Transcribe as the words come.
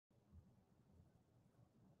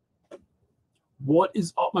What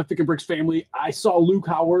is up, my Thick and Bricks family? I saw Luke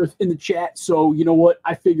Howarth in the chat, so you know what?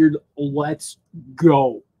 I figured let's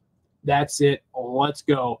go. That's it. Let's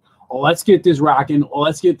go. Let's get this rocking.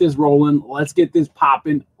 Let's get this rolling. Let's get this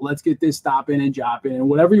popping. Let's get this stopping and jopping and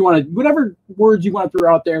whatever you want to, whatever words you want to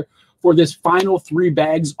throw out there for this final 3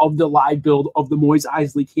 bags of the live build of the Moise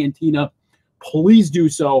Eisley Cantina. Please do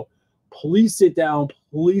so. Please sit down.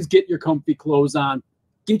 Please get your comfy clothes on.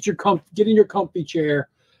 Get in your comfy chair.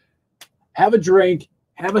 Have a drink,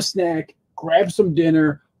 have a snack, grab some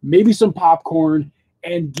dinner, maybe some popcorn,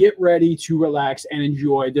 and get ready to relax and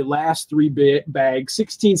enjoy the last 3 bags,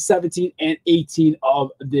 16, 17, and 18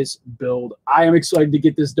 of this build. I am excited to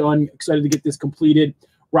get this done, excited to get this completed.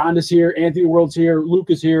 Rhonda's here, Anthony World's here, Luke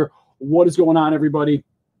is here. What is going on, everybody?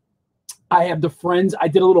 I have the friends. I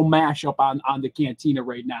did a little mashup on the Cantina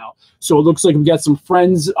right now. So it looks like we got some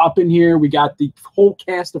friends up in here. We got the whole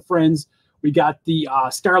cast of friends. We got the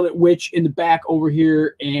Scarlet Witch in the back over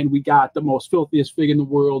here, and we got the most filthiest fig in the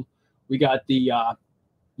world. We got the,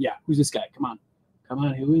 yeah, who's this guy? Come on. Come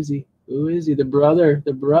on, who is he? Who is he? The brother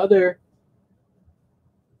of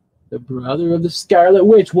the Scarlet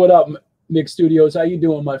Witch. What up, Mick Studios? How you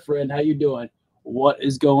doing, my friend? How you doing? What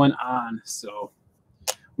is going on? So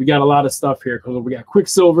we got a lot of stuff here. We got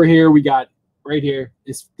Quicksilver here. We got right here.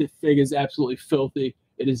 This fig is absolutely filthy.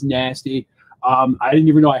 It is nasty. I didn't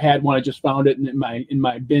even know I had one. I just found it in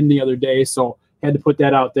my bin the other day, so had to put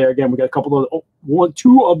that out there. Again, we got a couple of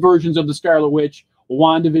two versions of the Scarlet Witch,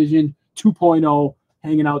 WandaVision 2.0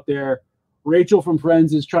 hanging out there. Rachel from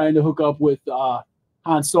Friends is trying to hook up with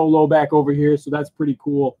Han Solo back over here, so that's pretty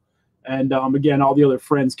cool. And again, all the other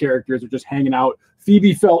Friends characters are just hanging out.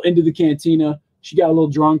 Phoebe fell into the Cantina. She got a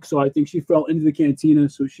little drunk, so I think she fell into the Cantina.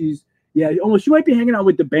 So she's, yeah, almost, she might be hanging out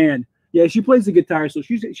with the band. Yeah, she plays the guitar, so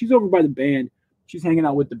she's over by the band. She's hanging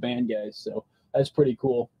out with the band guys, so that's pretty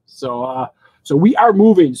cool. So so we are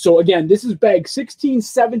moving. So again, this is bag 16,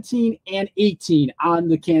 17, and 18 on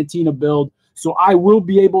the Cantina build. So I will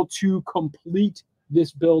be able to complete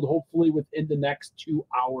this build hopefully within the next 2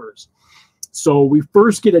 hours. So we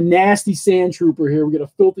first get a nasty sand trooper here. We get a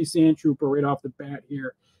filthy sand trooper right off the bat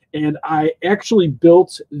here, and I actually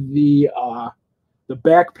built the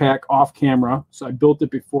backpack off camera. So I built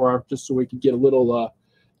it before just so we could get a little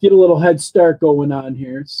head start going on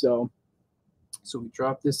here. So we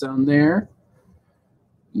drop this on there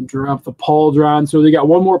and drop the pauldron. So they got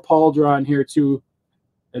one more pauldron here too,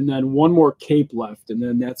 and then one more cape left, and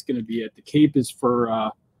then that's going to be it. The cape is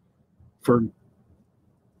for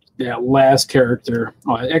that last character.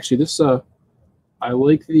 Oh, actually, this I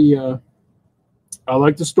like the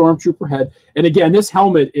Stormtrooper head, and again, this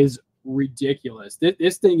helmet is ridiculous.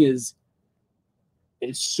 This thing is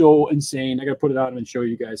so insane. I gotta put it out and show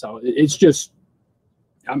you guys how it's just.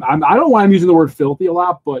 I don't know why I'm using the word filthy a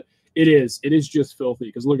lot, but it is just filthy.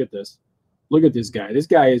 Because look at this guy. This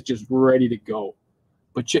guy is just ready to go.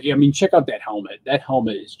 But I mean, check out that helmet. That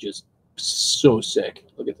helmet is just so sick.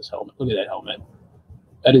 Look at this helmet. Look at that helmet.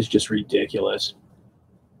 That is just ridiculous.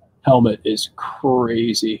 Helmet is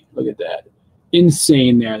crazy. Look at that.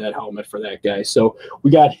 Insane there, that helmet for that guy. So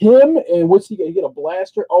we got him, and what's he gonna get? A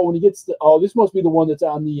blaster? Oh, when he gets the, oh, this must be the one that's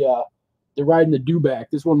on the riding the dewback.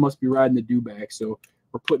 This one must be riding the dewback. So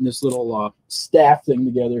we're putting this little staff thing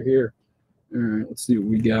together here. All right, let's see what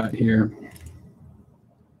we got here.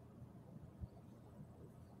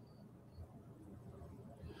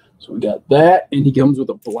 So we got that, and he comes with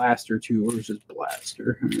a blaster too. Where's his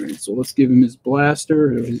blaster? All right, so let's give him his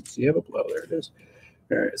blaster. Does he have a, oh, there it is.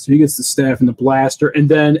 All right, so he gets the staff and the blaster, and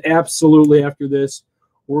then absolutely after this,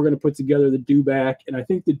 we're going to put together the dewback, and I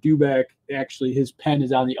think the dewback, actually, his pen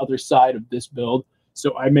is on the other side of this build,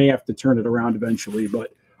 so I may have to turn it around eventually,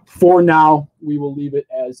 but for now, we will leave it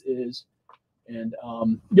as is. And,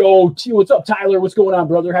 yo, what's up, Tyler? What's going on,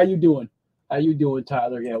 brother? How you doing? How you doing,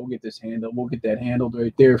 Tyler? Yeah, we'll get this handled. We'll get that handled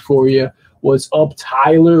right there for you. What's up,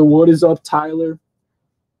 Tyler? What is up, Tyler?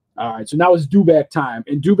 All right, so now it's dewback time,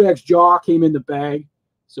 and dewback's jaw came in the bag.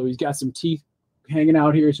 So he's got some teeth hanging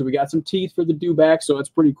out here. So we got some teeth for the dewback. So that's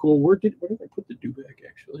pretty cool. Where did I put the dewback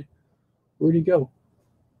actually? Where'd he go?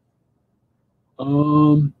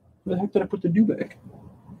 Where the heck did I put the dewback?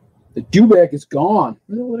 The dewback is gone.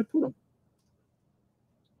 Where the hell did I put him?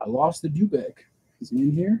 I lost the dewback. Is he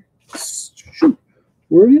in here? Shoot.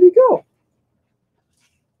 Where did he go?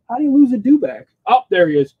 How do you lose a dewback? Oh, there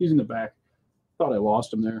he is. He's in the back. Thought I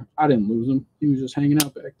lost him there. I didn't lose him. He was just hanging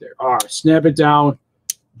out back there. All right, snap it down.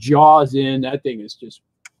 Jaws in. That thing is just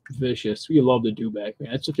vicious. We love the dewback,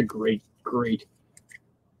 man. It's such a great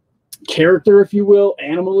character, if you will,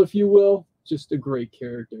 animal, if you will. Just a great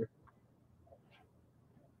character.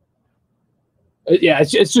 Yeah,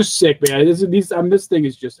 it's just sick, man. This thing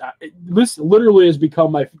is just this literally has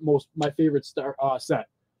become my favorite set.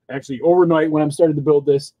 Actually, overnight when I'm starting to build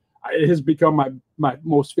this, it has become my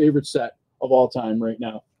most favorite set of all time right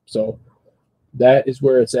now. So that is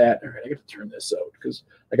where it's at. All right, I got to turn this out because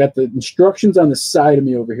I got the instructions on the side of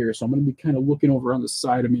me over here. So I'm going to be kind of looking over on the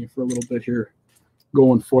side of me for a little bit here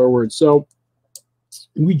going forward. So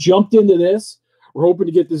we jumped into this. We're hoping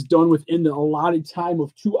to get this done within the allotted time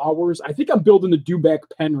of 2 hours. I think I'm building the dewback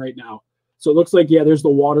pen right now. So it looks like, yeah, there's the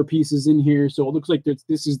water pieces in here. So it looks like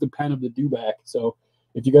this is the pen of the dewback. So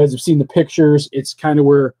if you guys have seen the pictures, it's kind of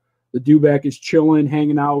where the dewback is chilling,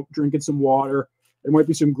 hanging out, drinking some water. There might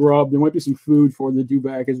be some grub. There might be some food for the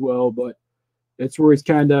dewback as well. But that's where he's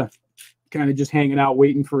kind of just hanging out,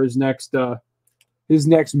 waiting for his next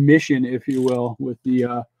mission, if you will, with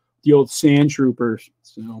the old sand troopers.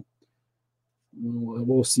 So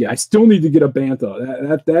we'll see. I still need to get a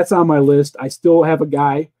bantha. That's on my list. I still have a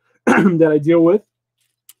guy that I deal with,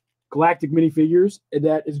 Galactic Minifigures,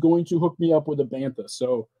 that is going to hook me up with a bantha.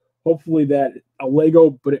 So hopefully that a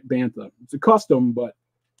Lego but bantha. It's a custom, but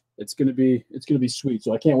it's gonna be sweet.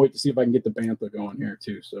 So I can't wait to see if I can get the bantha going here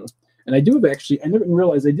too. So, and I do have I never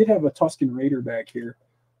realized I did have a Tusken Raider back here.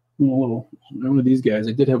 One of these guys.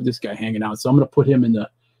 I did have this guy hanging out, so I'm gonna put him in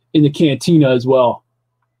the cantina as well.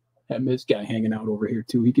 Have this guy hanging out over here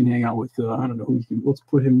too. He can hang out with I don't know who he can. Let's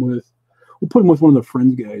put him with. We'll put him with one of the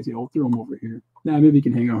friends guys. Yeah, we'll throw him over here. Nah, maybe he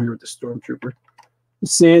can hang out here with the stormtrooper, the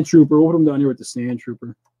sand trooper. We'll put him down here with the sand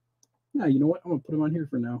trooper. Yeah, you know what? I'm gonna put him on here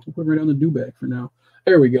for now. We'll put him right on the dewback for now.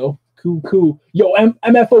 There we go. Cool. Yo,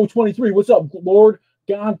 MFO23. What's up, Lord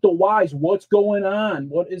Gonto Wise? What's going on?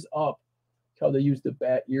 What is up? How they use the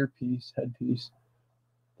bat earpiece headpiece.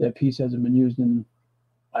 That piece hasn't been used in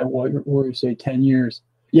I worry say 10 years.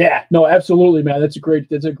 Yeah, no, absolutely, man. That's a great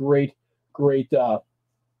that's a great point there,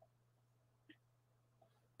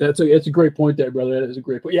 brother. That is a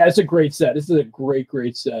great point. Yeah, it's a great set. This is a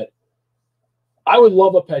great set. I would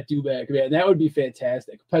love a pet dewback, man. That would be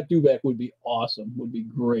fantastic. Pet dewback would be awesome. Would be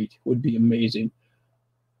great. Would be amazing.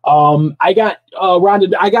 I got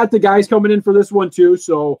Rhonda, I got the guys coming in for this one too.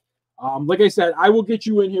 So like I said, I will get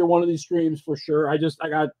you in here one of these streams for sure. I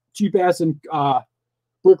got Cheap Ass and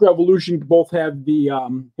Brick Revolution both have the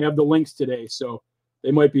links today, so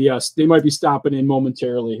they might be stopping in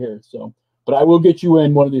momentarily here. So, but I will get you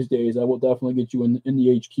in one of these days. I will definitely get you in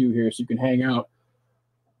the HQ here so you can hang out.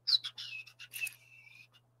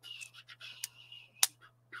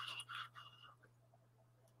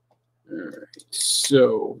 All right,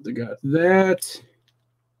 so they got that.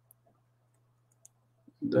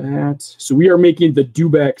 So we are making the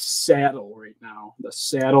dewback saddle right now. The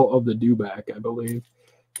saddle of the dewback, I believe,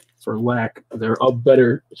 for lack of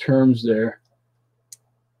better terms there.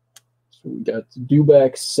 So we got the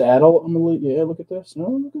dewback saddle. Look at this.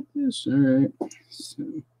 Oh, look at this. All right. So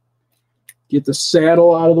get the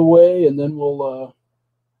saddle out of the way, and then we'll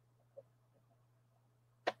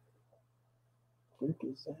what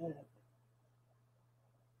is that?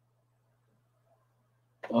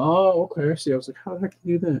 Oh, okay. See, I was like, how the heck do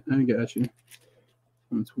you do that? I got you.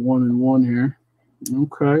 It's 1 and 1 here.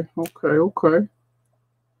 Okay.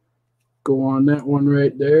 Go on that one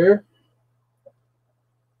right there.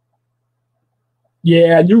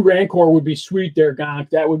 Yeah, new Rancor would be sweet there, Gonk.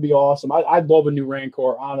 That would be awesome. I'd love a new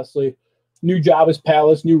Rancor, honestly. New Jabba's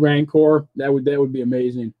Palace, new Rancor. That would be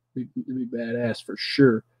amazing. It'd be badass for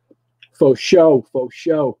sure. Faux show.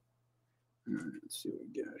 All right, let's see what we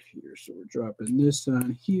got here. So we're dropping this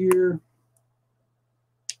on here.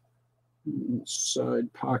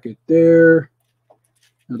 Side pocket there.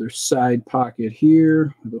 Another side pocket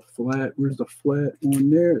here. Where's the flat one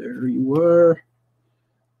there? There you are.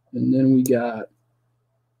 And then we got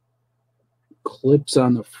clips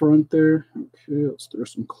on the front there. Okay, let's throw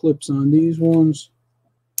some clips on these ones.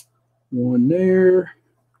 One there.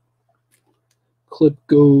 Clip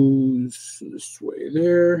goes this way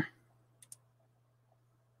there.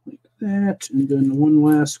 Like that. And then one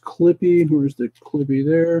last clippy. Where's the clippy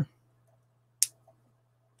there?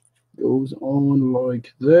 Goes on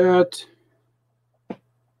like that.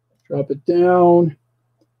 Drop it down.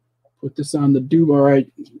 Put this on the dewback. All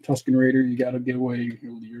right, Tusken Raider, you got to get away.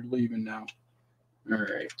 You're leaving now. All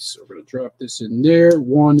right, so we're going to drop this in there.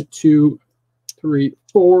 1, 2, 3,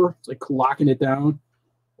 4. It's like locking it down.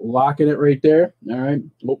 Locking it right there. All right.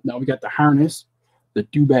 Oh, now we got the harness. The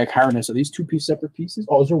dewback harness. Are these two separate pieces?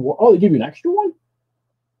 Oh, is there one? Oh, they give you an extra one?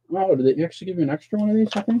 Oh, did they actually give you an extra one of these,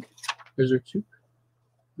 I think? Is there two?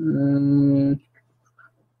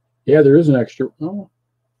 Yeah, there is an extra. Oh,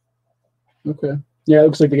 okay. Yeah, it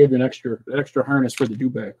looks like they gave you an extra harness for the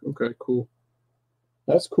dewback. Okay, cool.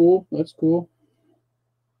 That's cool.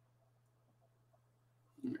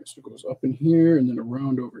 right, so it goes up in here and then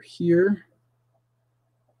around over here.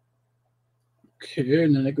 Okay,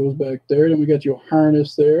 and then it goes back there. Then we got your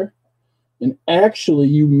harness there. And actually,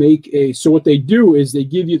 you make a, so what they do is they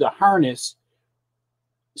give you the harness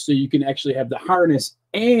so you can actually have the harness.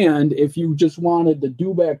 And if you just wanted the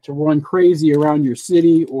dewback to run crazy around your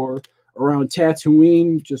city or around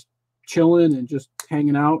Tatooine, just chilling and just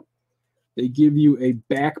hanging out, they give you a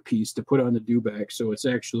back piece to put on the dewback. So it's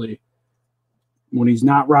actually, when he's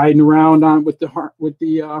not riding around on with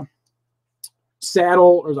the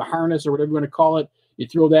saddle or the harness or whatever you want to call it, you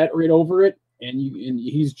throw that right over it, and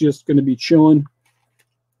he's just going to be chilling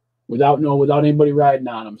without anybody riding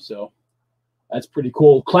on him. So that's pretty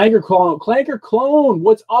cool. Clanker Clone,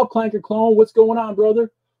 what's up, Clanker Clone? What's going on,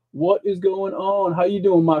 brother? What is going on? How you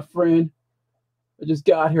doing, my friend? I just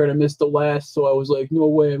got here and I missed the last, so I was like, no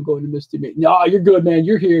way, I'm going to miss the meet. No, you're good, man.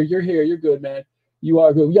 You're here. You're good, man. You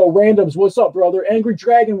are good. Yo, Randoms, what's up, brother? Angry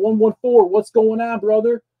Dragon 114, what's going on,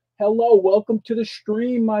 brother? Hello, welcome to the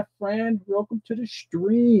stream, my friend. Welcome to the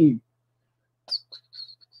stream.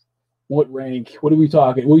 What rank? What are we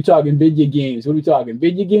talking? What are we talking? Video games. What are we talking?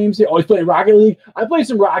 Video games here? Oh, he's playing Rocket League. I play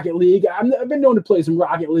some Rocket League. I've been known to play some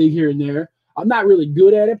Rocket League here and there. I'm not really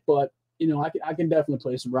good at it, but you know, I can definitely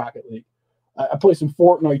play some Rocket League. I play some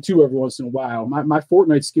Fortnite too every once in a while. My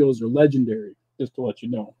Fortnite skills are legendary, just to let you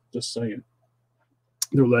know. Just saying.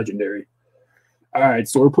 They're legendary. All right,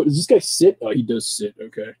 so we're putting, does this guy sit? Oh, he does sit.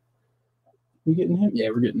 Okay. We getting him? Yeah,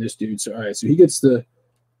 we're getting this dude. So all right, so he gets the,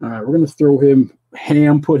 all right, we're gonna throw him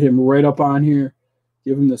put him right up on here,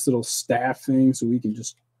 give him this little staff thing so we can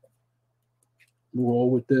just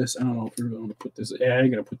roll with this. I don't know if we're gonna put this, yeah, I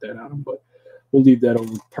ain't gonna put that on him, but we'll leave that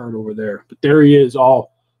part over there. But there he is,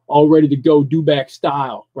 all ready to go, dewback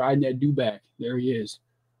style, riding that dewback. There he is.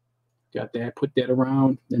 Got that, put that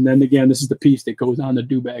around. And then again, this is the piece that goes on the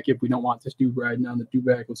dewback. If we don't want this dude riding on the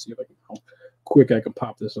dewback, let's see if I can, how quick I can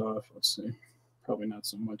pop this off. Let's see. Probably not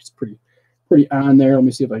so much. It's pretty on there. Let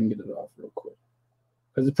me see if I can get it off real quick.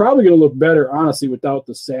 Because it's probably going to look better, honestly, without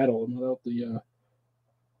the saddle and without the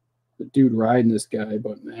dude riding this guy.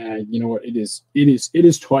 But man, you know what? It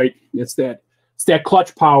is tight. It's that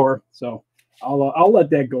clutch power. So I'll let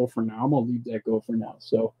that go for now. I'm gonna leave that go for now.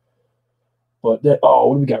 So, but that, oh,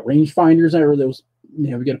 what do we got? Range finders. I heard those.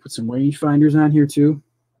 Yeah, we got to put some range finders on here too.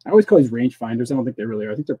 I always call these range finders. I don't think they really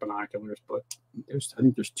are. I think they're binoculars, but I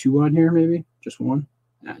think there's two on here, maybe just one.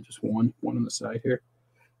 Nah, just one on the side here.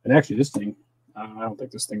 And actually, this thing, I don't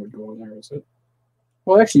think this thing would go on there, is it?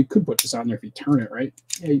 Well, actually, you could put this on there if you turn it, right?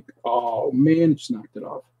 Yeah. Oh man, it just knocked it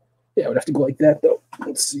off. Yeah, it would have to go like that though.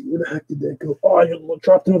 Let's see, where the heck did that go? Oh, I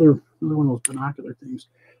dropped another one of those binocular things.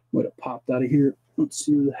 Might have popped out of here. Let's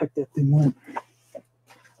see where the heck that thing went.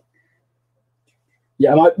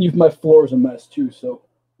 Yeah, my floor is a mess too. So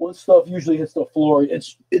once stuff usually hits the floor,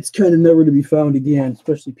 it's kind of never to be found again,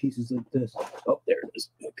 especially pieces like this. Oh, there it is.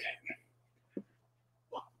 Okay.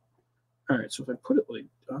 All right, so if I put it like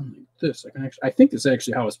this, I think this is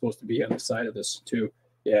actually how it's supposed to be on the side of this too.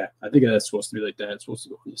 Yeah, I think that's supposed to be like that. It's supposed to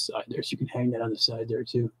go on the side there, so you can hang that on the side there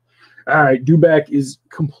too. All right, dewback is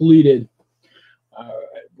completed. All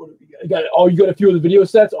right, what do we got? You got a few of the video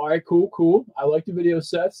sets. All right, cool. I like the video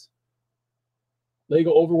sets.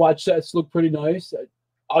 Lego Overwatch sets look pretty nice.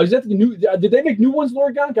 Oh, is that the new? Did they make new ones,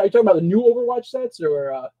 Lord Gonk? Are you talking about the new Overwatch sets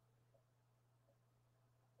or?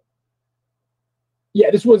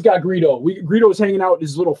 Yeah, this one's got Greedo. Greedo's hanging out in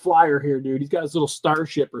his little flyer here, dude. He's got his little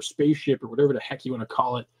starship or spaceship or whatever the heck you want to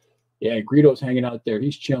call it. Yeah, Greedo's hanging out there.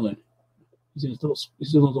 He's chilling. He's in his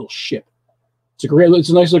little ship. It's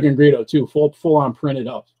a nice looking Greedo too. Full on printed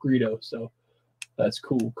up Greedo. So that's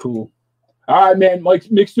cool. All right, man.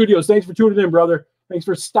 Mix Studios. Thanks for tuning in, brother. Thanks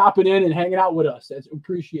for stopping in and hanging out with us. That's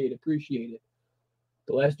appreciate it.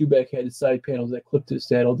 The last dewback had its side panels that clipped to the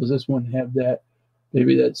saddle. Does this one have that?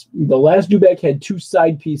 Maybe that's the last dewback had two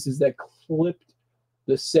side pieces that clipped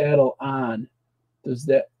the saddle on. Does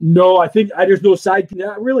that? No, I think there's no side.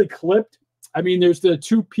 Not really clipped. I mean, there's the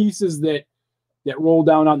two pieces that roll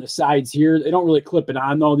down on the sides here. They don't really clip it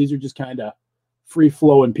on though. These are just kind of free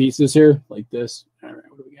flowing pieces here, like this. All right,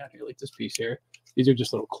 what do we got here? Like this piece here. These are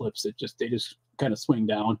just little clips that they just kind of swing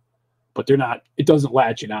down, but they're not. It doesn't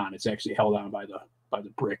latch it on. It's actually held on by the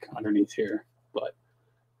brick underneath here. But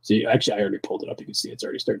see, actually, I already pulled it up. You can see it's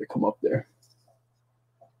already starting to come up there.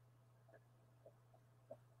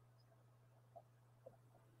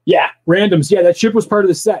 Yeah, randoms. Yeah, that ship was part of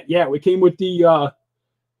the set. Yeah, we came with the.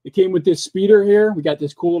 It came with this speeder here. We got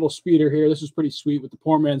this cool little speeder here. This is pretty sweet with the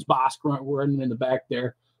poor man's boss running in the back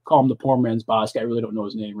there. Call him the poor man's boss. I really don't know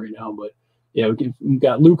his name right now, but yeah, we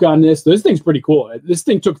got Luke on this. This thing's pretty cool. This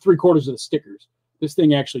thing took 3/4 of the stickers. This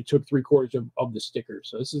thing actually took 3/4 of the sticker.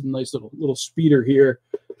 So this is a nice little speeder here.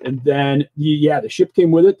 And then the ship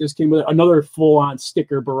came with it. This came with another full-on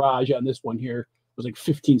sticker barrage on this one here. It was like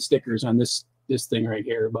 15 stickers on this thing right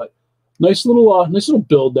here. But nice little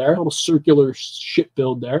build there, a little circular ship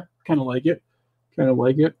build there. Kind of like it.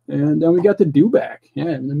 And then we got the dewback. Yeah,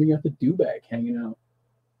 and then we got the dewback hanging out.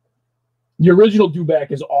 The original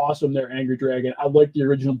dewback is awesome there, Angry Dragon. I like the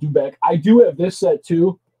original dewback. I do have this set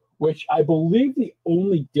too, which I believe the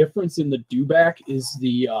only difference in the dewback is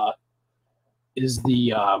the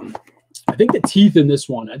I think the teeth in this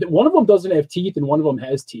one. I think one of them doesn't have teeth and one of them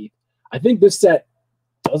has teeth. I think this set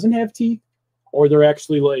doesn't have teeth, or they're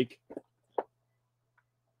actually like,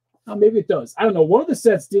 oh, maybe it does. I don't know. One of the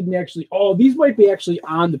sets didn't actually. Oh, these might be actually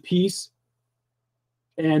on the piece,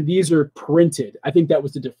 and these are printed. I think that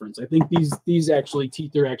was the difference. I think these actually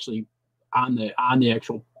teeth are actually on the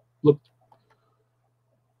actual look.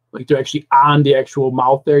 Like they're actually on the actual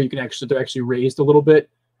mouth there. They're actually raised a little bit.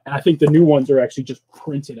 And I think the new ones are actually just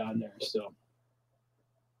printed on there. So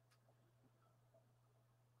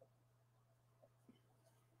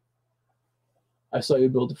I saw you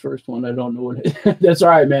build the first one. I don't know what it that's all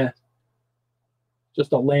right, man.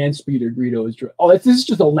 Just a land speeder, Greedo is. Oh, this is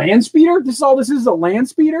just a land speeder? This is all this is, a land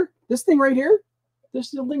speeder? This thing right here?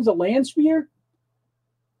 This little thing's a land speeder?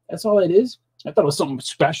 That's all it is? I thought it was something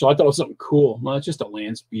special. I thought it was something cool. Well, it's just a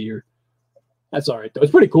land speeder. That's all right, though.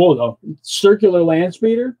 It's pretty cool, though. Circular land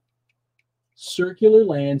speeder. Circular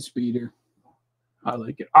land speeder. I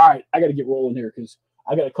like it. All right, I got to get rolling here because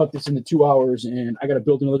I got to cut this into 2 hours, and I got to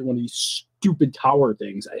build another one of these stupid tower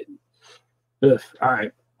things. All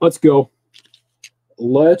right, let's go.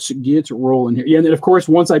 Let's get rolling here. Yeah, and then, of course,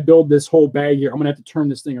 once I build this whole bag here, I'm going to have to turn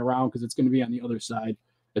this thing around because it's going to be on the other side.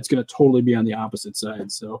 It's going to totally be on the opposite side,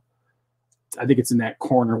 so I think it's in that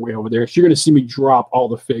corner way over there. So you're going to see me drop all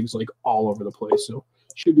the figs like all over the place. So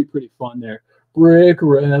should be pretty fun there. Brick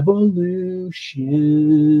Revolution.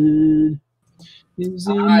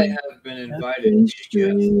 I have been invited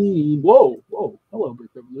to Whoa. Hello, Brick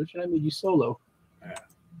Revolution. I made you solo. Yeah.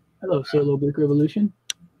 Hello, solo Brick Revolution.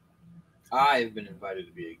 I have been invited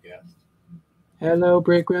to be a guest. Hello,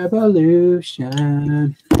 Brick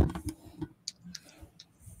Revolution.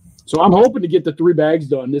 So I'm hoping to get the 3 bags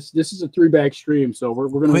done. This is a 3-bag stream, so we're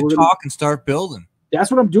gonna talk and start building. That's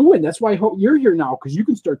what I'm doing. That's why I hope you're here now, because you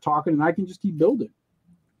can start talking and I can just keep building.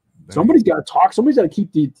 Somebody's got to talk. Somebody's got to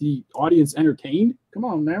keep the audience entertained. Come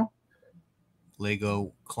on now.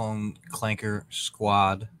 Lego Clone Clanker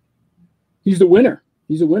Squad. He's the winner.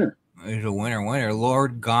 He's a winner. He's a winner.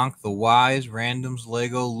 Lord Gonk the Wise. Randoms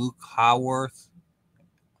Lego Luke Howarth.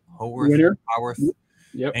 Winner. Howarth.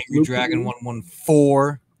 Yep. Angry Luke's Dragon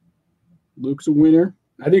 114. Luke's a winner.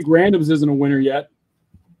 I think Randoms isn't a winner yet.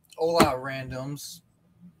 Hola, randoms.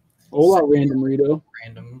 Hola, Random Rito.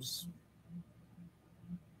 Randoms.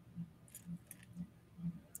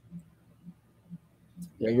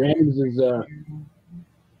 Yeah, Randoms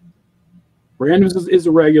is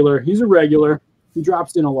a regular. He's a regular. He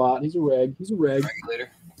drops in a lot. He's a reg.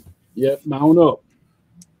 Regulator. Yep, mount up.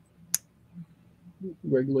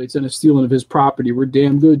 Regulates any stealing of his property. We're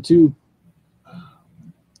damn good too.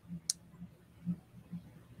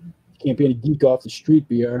 Can't be any geek off the street,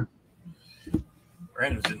 BR.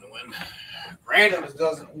 Randoms didn't win. Randoms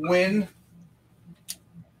doesn't win.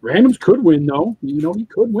 Randoms could win, though. You know, he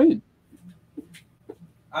could win.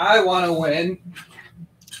 I want to win.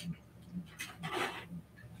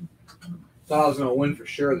 Thought I was going to win for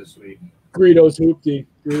sure this week. Greedo's Hoopty.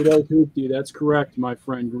 That's correct, my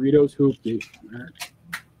friend. Greedo's Hoopty. That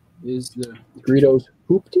is the Greedo's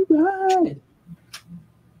Hoopty ride.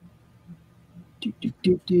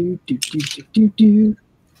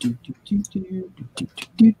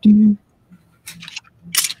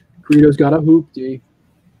 Greedo's got a Hoopty.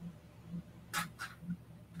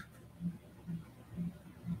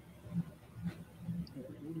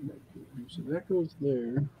 So that goes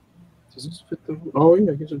there. Does this fit the? Oh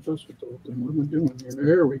yeah, I guess it does fit the whole thing. What am I doing here?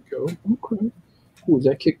 There we go. Okay. Oh, is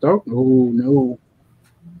that kicked out? Oh no.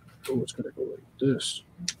 Oh, it's gonna go like this.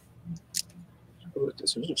 Go like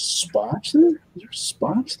this. There's a spotch there. Is there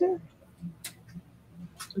spots there?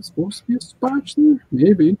 Is it supposed to be a spotch there?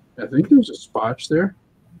 Maybe. I think there's a spotch there.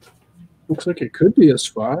 Looks like it could be a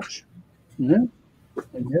spotch. Yeah,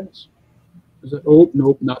 I guess. Is that? Oh,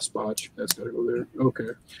 nope, not spotch. That's got to go there. Okay.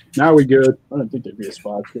 Now we good. I don't think there'd be a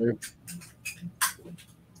spotch there.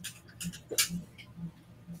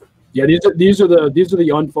 Yeah, these are the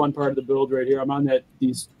unfun part of the build right here. I'm on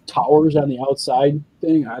these towers on the outside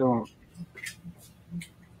thing. I don't.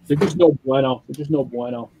 They're just no bueno. I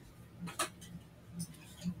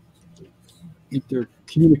think they're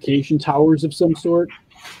communication towers of some sort.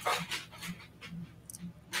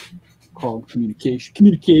 Called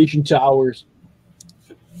communication towers.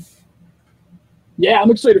 Yeah,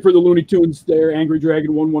 I'm excited for the Looney Tunes there, Angry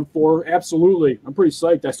Dragon 114. Absolutely. I'm pretty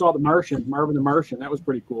psyched. I saw the Martian, Marvin the Martian. That was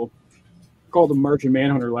pretty cool. Called him Martian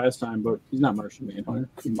Manhunter last time, but he's not Martian Manhunter.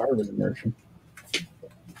 He's Marvin the Martian.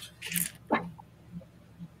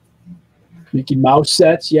 Mickey Mouse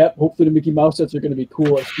sets. Yep. Hopefully the Mickey Mouse sets are going to be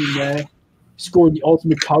cool. I've seen that. Scored the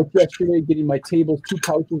ultimate couch yesterday, getting my tables, 2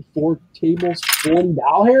 couches, 4 tables,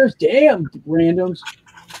 $40 hairs. Damn, randoms.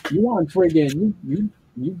 You on friggin'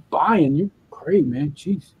 you buying, you great, man.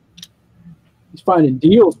 Jeez. He's finding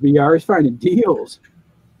deals, BR. He's finding deals.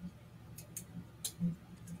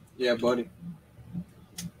 Yeah, buddy.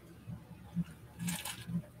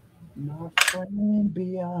 My friend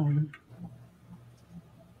BR.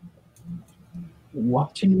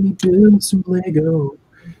 Watching me build some Lego.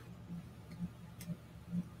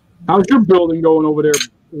 How's your building going over there,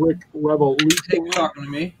 Rick Rebel? You talking to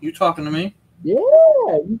me? You talking to me? Yeah,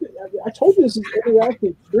 I told you this is an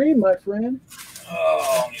interactive stream, my friend.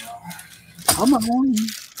 Oh, yeah. Come on, you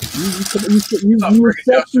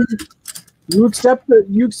accept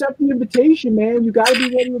the invitation, man. You got to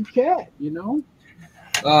be ready with chat, you know.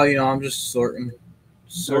 Oh, I'm just sorting.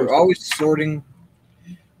 Always sorting.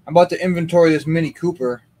 I'm about to inventory this Mini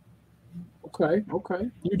Cooper.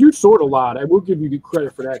 Okay. You do sort a lot. I will give you good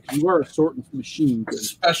credit for that because you are a sorting machine.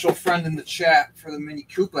 Special friend in the chat for the Mini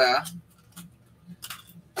Cooper.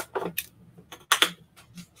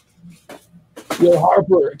 Will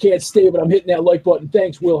Harper, I can't stay, but I'm hitting that like button.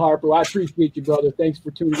 Thanks, Will Harper. I appreciate you, brother. Thanks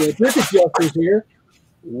for tuning in. Cricket Justice here.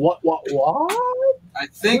 What? I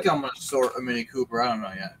think I'm gonna sort a Mini Cooper. I don't know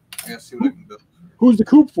yet. I gotta see what I can do. Who's the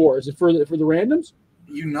coop for? Is it for the randoms?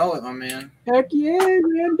 You know it, my man. Heck yeah,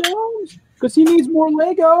 randoms. Because he needs more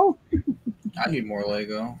Lego. I need more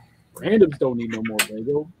Lego. Randoms don't need no more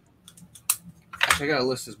Lego. I gotta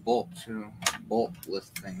list this bulk too. Bulk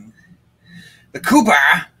list thing. The Cooper.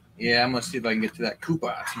 Yeah, I'm gonna see if I can get to that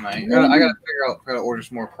Cooper tonight. I gotta figure out. Gotta order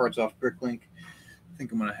some more parts off Bricklink. I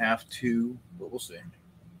think I'm gonna have to, but we'll see.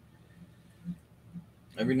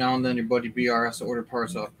 Every now and then, your buddy BR has to order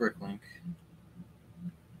parts off Bricklink.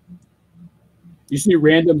 You see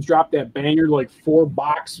randoms drop that banger like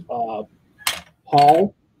 4-box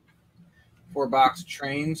haul. 4-box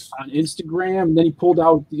trains on Instagram. And then he pulled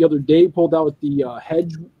out the other day, the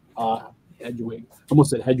Hedwig. Almost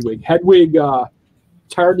said Hedwig. Hedwig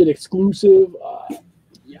Target exclusive.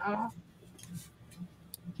 Yeah.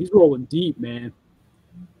 He's rolling deep, man.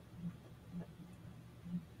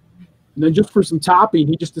 And then just for some topping,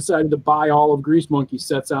 he just decided to buy all of Grease Monkey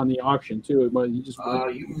sets on the auction too. But he just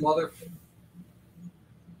you mother.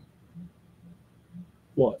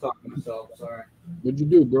 What? Talking to myself. Sorry. What'd you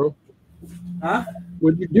do, bro? Huh?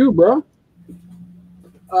 What'd you do, bro?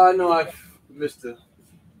 No, I missed a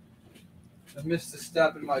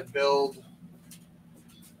step in my build.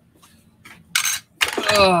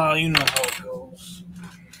 Oh, you know how it goes.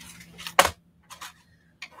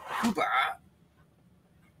 Cooper.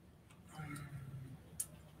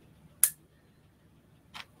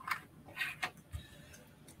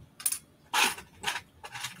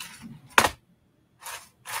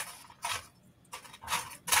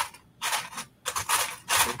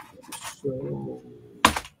 So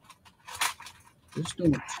this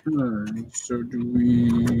don't turn. So do we?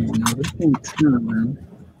 No, this won't turn.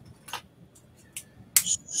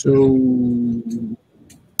 So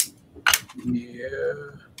yeah.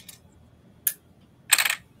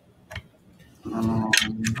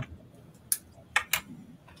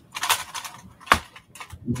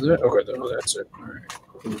 Is that okay? No, that's it. All right,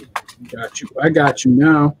 cool. Got you. I got you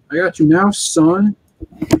now. I got you now, son.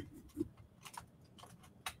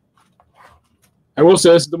 I will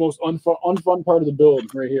say this is the most unfun part of the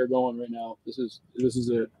build right here going right now. This is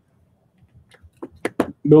it.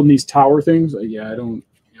 Building these tower things. Yeah, I don't.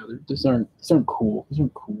 You know, these aren't cool. These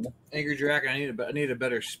aren't cool. Angry Dragon, I need a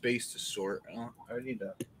better space to sort. I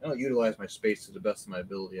don't utilize my space to the best of my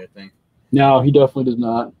ability. I think. No, he definitely does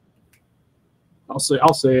not. I'll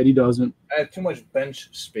say it. He doesn't. I have too much bench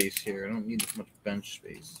space here. I don't need this much bench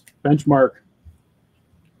space. Benchmark.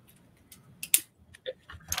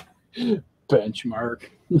 Benchmark.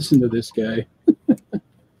 Listen to this guy. I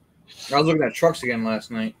was looking at trucks again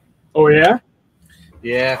last night. Oh yeah.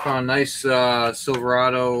 Yeah, I found a nice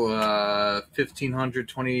Silverado 1500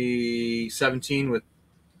 2017 with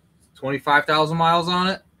 25,000 miles on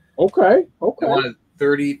it. Okay. I wanted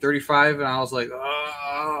 30, 35, and I was like,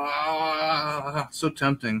 so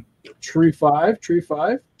tempting. Tree 5.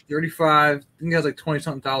 35. I think it has like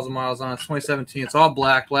 20-something thousand miles on it. It's 2017. It's all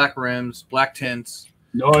black rims, black tints.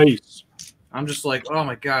 Nice. I'm just like, oh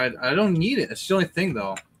my god, I don't need it. It's the only thing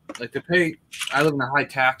though. Like to pay, I live in a high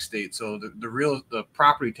tax state, so the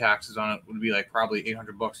property taxes on it would be like probably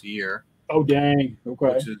 $800 a year. Oh dang!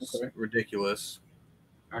 Okay, which is ridiculous.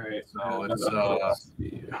 All right, so it's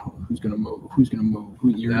who's gonna move? Who's gonna move?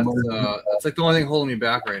 You're moving. That's like the only thing holding me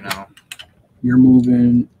back right now. You're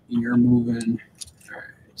moving. You're moving. All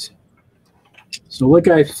right. So, like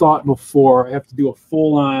I thought before, I have to do a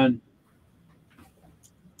full-on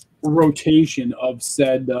rotation of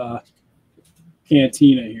said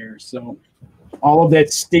Cantina here. So, all of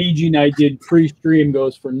that staging I did pre-stream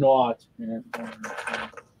goes for naught.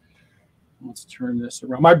 Let's turn this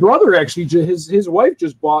around. My brother actually, his wife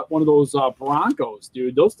just bought one of those Broncos,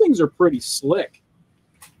 dude. Those things are pretty slick.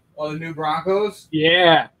 Oh, the new Broncos?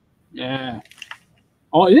 Yeah.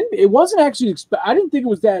 Oh, it wasn't actually. I didn't think it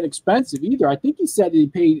was that expensive either. I think he said he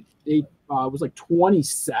paid. It was like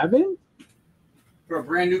 27 for a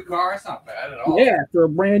brand new car. It's not bad at all. Yeah, for a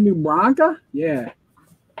brand new Bronco. Yeah.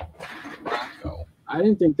 Bronco. I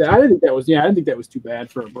didn't think that was too bad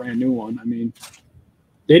for a brand new one. I mean.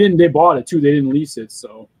 They bought it too. They didn't lease it,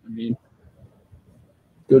 so I mean,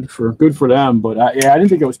 good for them. But I didn't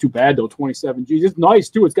think it was too bad though. 27 G's. It's nice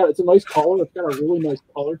too. It's a nice color. It's got a really nice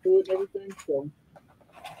color to it and everything. So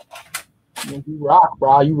you rock,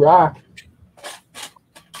 bro. You rock.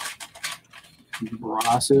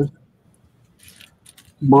 Brosif.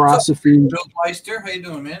 Buildmeister, how you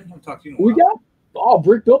doing, man? I'll talk to you. We got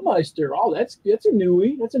Brick Buildmeister. Oh, that's a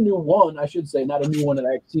newie. That's a new one, I should say. Not a new one that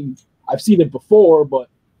I've seen. I've seen it before, but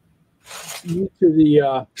new to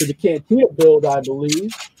the Cantina build, I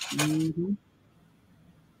believe. Mm-hmm.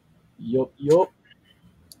 Yup.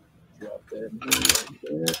 Drop that right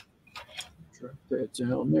there. Drop that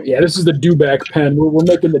down there. Yeah, this is the Dewback pen. We're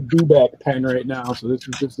making the Dewback pen right now, so this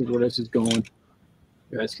is where this is going.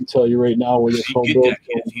 You guys can tell you right now where this whole build is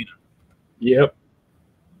going. Yep.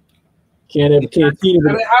 Can't have a Cantina.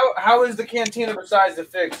 I mean, how is the Cantina besides the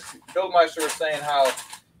figs? Buildmeister was saying how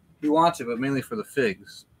he wants it, but mainly for the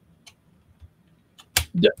figs.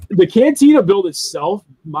 The Cantina build itself,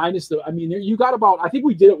 minus the, I mean, you got about, I think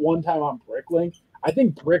we did it one time on Bricklink. I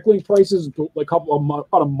think Bricklink prices like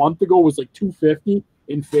about a month ago was like $250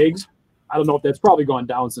 in figs. I don't know if that's probably gone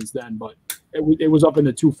down since then, but it was up in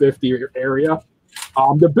the $250 area.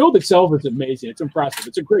 The build itself is amazing. It's impressive.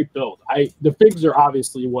 It's a great build. The figs are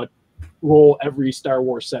obviously what roll every Star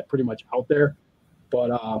Wars set pretty much out there. But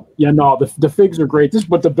the figs are great.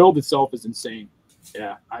 But the build itself is insane.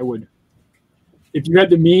 Yeah, I would. If you had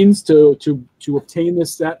the means to obtain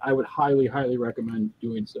this set, I would highly recommend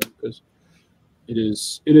doing so because it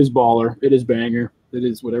is baller. It is banger. It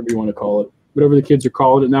is whatever you want to call it. Whatever the kids are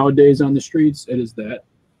calling it nowadays on the streets, it is that.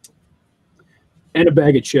 And a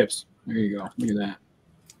bag of chips. There you go. Look at that.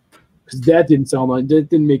 Because that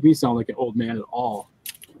didn't make me sound like an old man at all.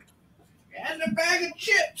 And a bag of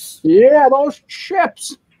chips. Yeah, those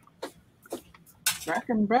chips. Back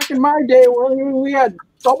in my day, we had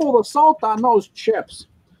double the salt on those chips.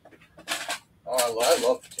 Oh, I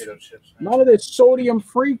love potato chips. Man. None of this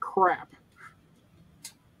sodium-free crap.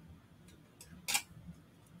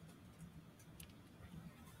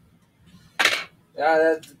 Yeah,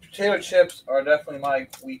 the potato chips are definitely my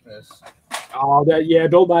weakness. Oh,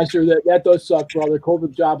 Buildmeister, that does suck, brother.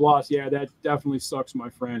 COVID job loss, yeah, that definitely sucks,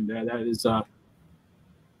 my friend. That is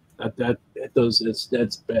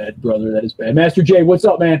that's bad, brother. That is bad. Master J, what's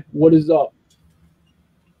up, man? What is up?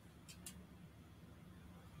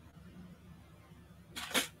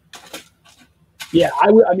 Yeah,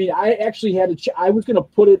 I actually had I was gonna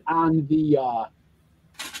put it on the.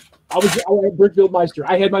 I had Brick Buildmeister.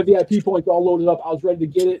 I had my VIP points all loaded up. I was ready to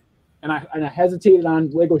get it, and I hesitated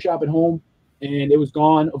on Lego Shop at Home, and it was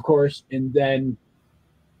gone, of course. And then,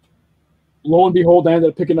 lo and behold, I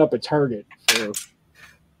ended up picking up a Target for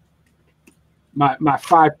my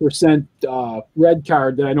 5% red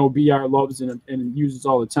card that I know BR loves and uses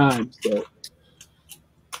all the time. So,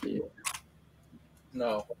 yeah.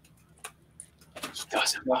 No. He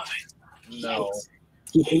doesn't love it. No.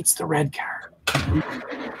 He hates the red card.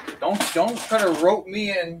 Don't try to rope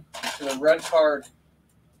me in to the red card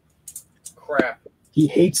crap. He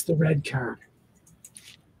hates the red card.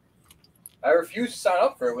 I refused to sign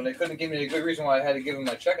up for it when they couldn't give me a good reason why I had to give them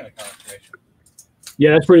my checking account information.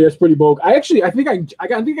 Yeah, that's pretty bold. I think I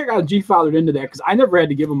got G-fathered into that because I never had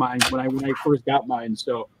to give him mine when I first got mine.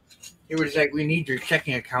 So he was like, "We need your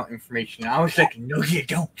checking account information." I was like, "No, you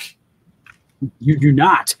don't. You do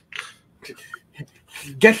not."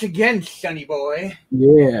 Guess again, sonny boy.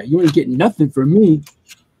 Yeah, you ain't getting nothing from me.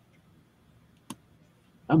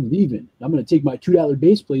 I'm leaving. I'm gonna take my $2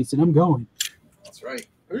 base plates and I'm going. That's right.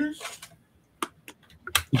 Peace.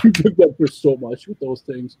 You took that for so much with those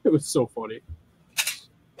things. It was so funny.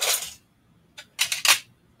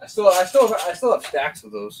 I still have stacks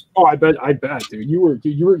of those. Oh, I bet, dude. You were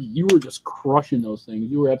just crushing those things.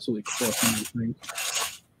 You were absolutely crushing those things.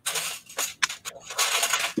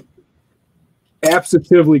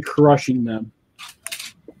 Absolutely crushing them.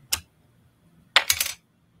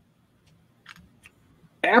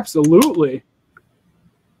 Absolutely.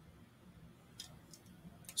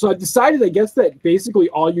 So I decided, I guess, that basically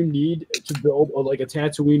all you need to build like a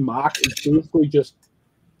Tatooine mock is basically just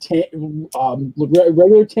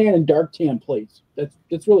regular tan and dark tan plates.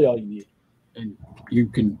 That's really all you need, and you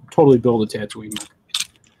can totally build a Tatooine mock.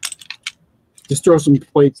 Just throw some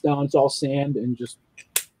plates down. It's all sand, and just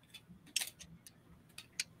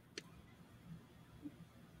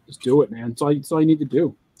do it, man. That's all you need to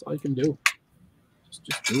do. That's all you can do.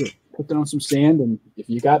 Just do it. Put down some sand, and if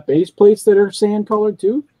you got base plates that are sand colored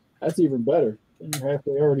too, that's even better. Then you're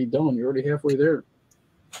halfway already done. You're already halfway there.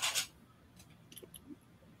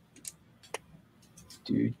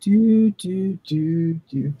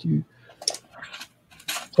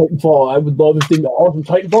 Titanfall. I would love to think all from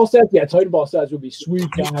Titanfall sets. Yeah, Titanfall sets would be sweet.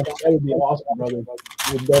 God, that would be awesome, brother.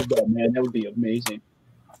 I would love that, man. That would be amazing.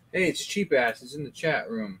 Hey, it's Cheap Ass. It's in the chat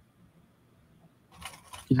room.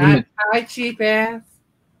 Hi, Cheap Ass.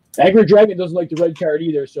 Angry Dragon doesn't like the red card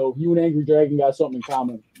either, so you and Angry Dragon got something in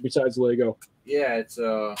common besides Lego. Yeah, it's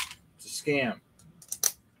a scam.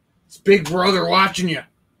 It's Big Brother watching you.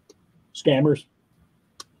 Scammers.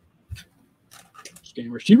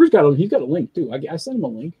 Cheever's got he's got a link too. I sent him a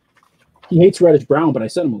link. He hates reddish brown, but I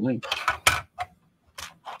sent him a link.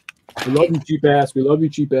 We love you, Cheap Ass. We love you,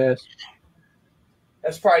 Cheap Ass.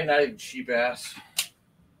 That's probably not even Cheap Ass.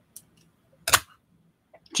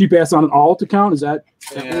 Cheap Ass on an alt account? Is that?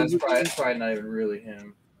 Yeah, that's probably not even really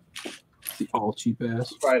him. The all Cheap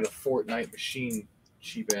Ass. It's probably the Fortnite machine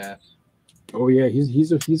Cheap Ass. Oh yeah,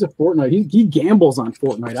 he's a Fortnite. He gambles on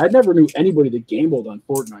Fortnite. I never knew anybody that gambled on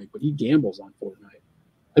Fortnite, but he gambles on Fortnite.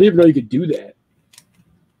 I didn't even know you could do that.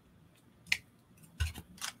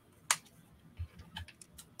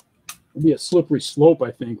 It'd be a slippery slope,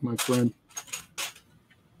 I think, my friend.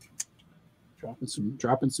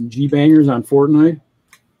 Dropping some G bangers on Fortnite.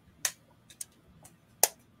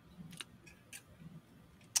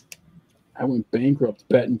 I went bankrupt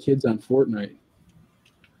betting kids on Fortnite.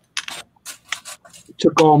 It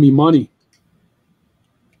took all me money.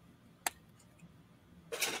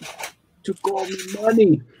 Took all me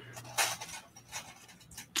money.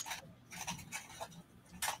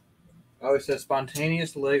 Oh, it says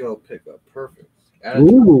spontaneous Lego pickup. Perfect.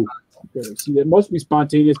 Ooh. See, that must be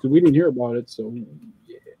spontaneous because we didn't hear about it. So,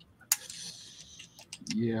 yeah.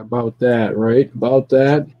 Yeah, about that, right? About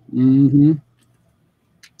that. Mm-hmm.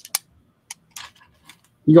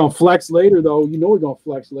 You're going to flex later, though. You know we're going to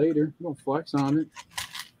flex later. You're going to flex on it.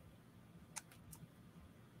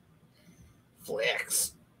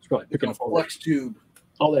 Flex. He's probably picking up all flex tube.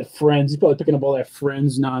 All that Friends. He's probably picking up all that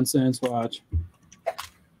Friends nonsense. Watch.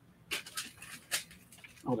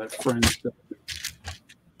 All that Friends stuff.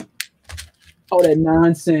 Oh, that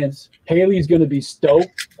nonsense. Haley's going to be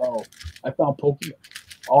stoked. Oh, I found Pokemon.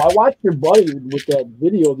 Oh, I watched your buddy with that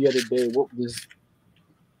video the other day. What was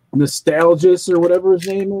Nostalgist or whatever his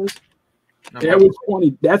name is? That was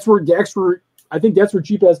funny. That's where I think that's where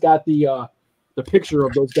Cheap Ass got the picture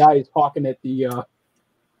of those guys talking at the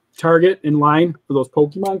Target in line for those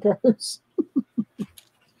Pokemon cards.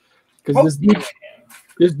 Because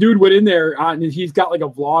this dude went in there and he's got like a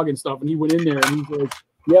vlog and stuff, and he went in there and he's like,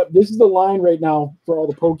 "Yep, this is the line right now for all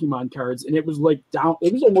the Pokemon cards," and it was like down.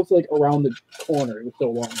 It was almost like around the corner. It was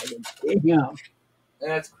so long. Like, damn,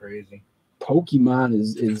 that's crazy. Pokemon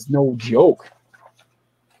is no joke.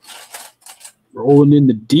 Rolling in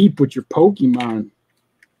the deep with your Pokemon.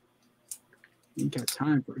 Ain't got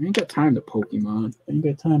time to Pokemon. Ain't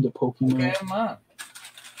got time to Pokemon. Okay, come on.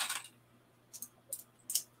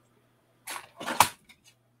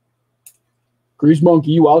 Grease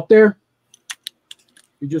Monkey, you out there?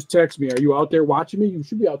 You just text me. Are you out there watching me? You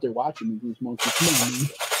should be out there watching me, Grease Monkey. Come on, man.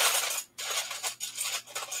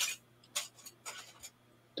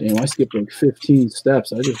 Damn, I skipped like 15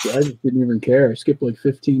 steps. I just didn't even care. I skipped like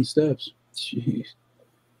 15 steps. Jeez.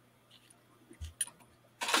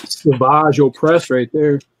 Savage Opress right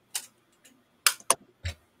there.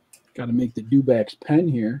 Got to make the Dubak's pen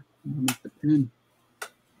here. Make the pen.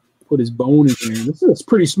 Put his bone in here. This is a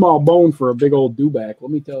pretty small bone for a big old Dubak. Let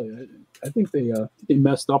me tell you. I think they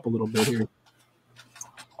messed up a little bit here.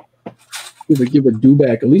 Give a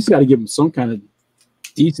Dubak. At least got to give him some kind of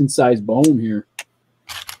decent sized bone here.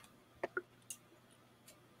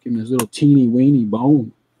 Give him this little teeny weeny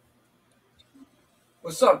bone.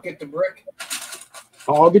 What's up? Get the brick.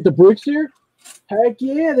 Oh, get the bricks here. Heck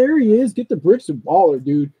yeah, there he is. Get the bricks, a baller,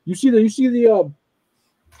 dude. You see the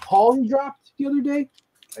haul he dropped the other day?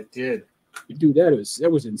 I did. Dude, that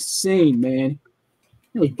was insane, man.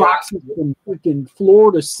 It was boxes from freaking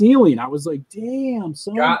floor to ceiling. I was like, damn,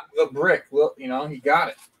 son. Got the brick. Well, you know, he got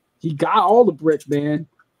it. He got all the brick, man.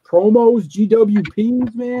 Promos,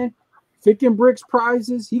 GWPs, man. Fickin' bricks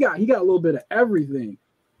prizes. He got a little bit of everything.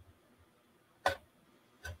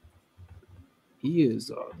 He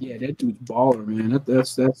is, yeah, that dude's baller, man.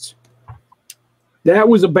 That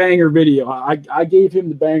was a banger video. I gave him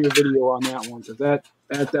the banger video on that one because that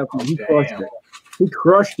definitely he crushed it. He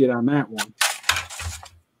crushed it on that one.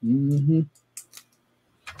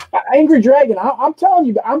 Angry Dragon, I'm telling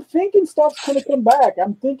you, I'm thinking stuff's gonna come back.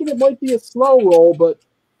 I'm thinking it might be a slow roll, but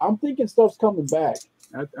I'm thinking stuff's coming back.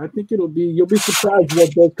 I think you'll be surprised what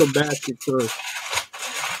does come back for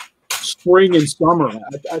spring and summer.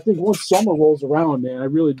 I think once summer rolls around, man, I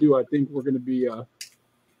really do. I think we're gonna be a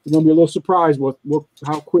little surprised with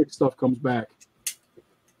how quick stuff comes back.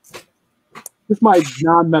 Just my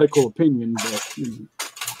non-medical opinion,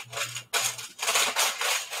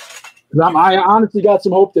 but I honestly got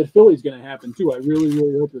some hope that Philly's going to happen too. I really,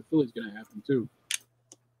 really hope that Philly's going to happen too.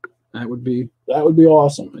 That would be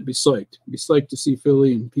awesome. I'd be psyched. I'd be psyched to see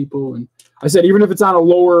Philly and people. And I said, even if it's on a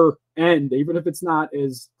lower end, even if it's not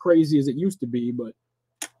as crazy as it used to be, but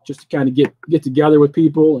just to kind of get together with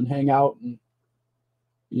people and hang out and,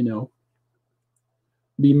 you know,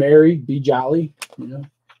 be merry, be jolly, you know,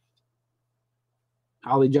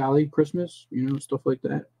 holly jolly Christmas, you know, stuff like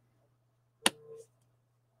that.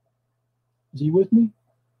 Is he with me?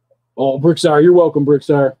 Oh, Bricksar, you're welcome,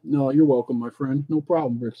 Bricksar. No, you're welcome, my friend. No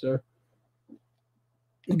problem, Bricksar.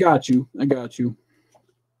 I got you. I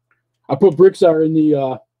put Bricksar in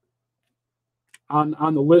the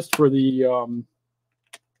on the list for the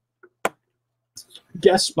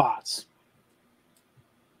guest spots.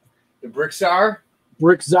 The Bricksar?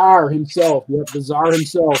 Bricksar himself. Yep, the Czar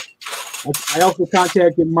himself. I also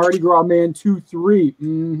contacted Mardi Gras Man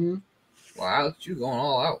 2-3. Wow, that's you going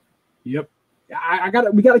all out. Yep.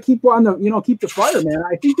 We gotta keep on the keep the fire, man.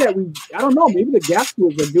 I think that I don't know, maybe the guest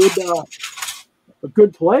was a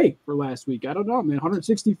good play for last week. I don't know, man.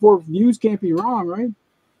 164 views can't be wrong, right?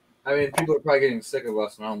 I mean, people are probably getting sick of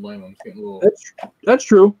us, and I don't blame them. It's getting a little. That's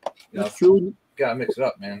true. That's true. Gotta mix it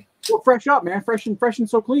up, man. Well, fresh up, man. Fresh and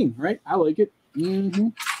so clean, right? I like it.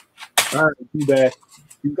 All right, D-bag.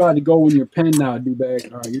 You got to go in your pen now,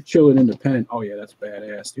 D-bag. All right, you're chilling in the pen. Oh yeah, that's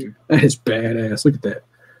badass, dude. That is badass. Look at that.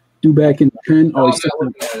 Do back in the pen. Oh, he's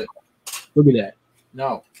look at that.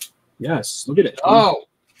 No. Yes, look at it. Oh.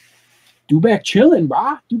 Do back chilling,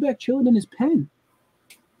 brah. Do back chilling in his pen.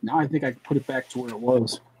 Now I think I can put it back to where it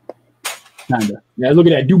was. Kinda. Yeah, look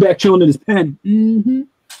at that. Do back chilling in his pen.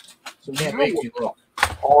 So can't make me look.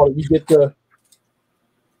 Oh, you get the.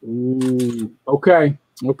 Ooh. Okay.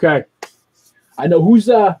 I know who's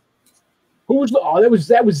that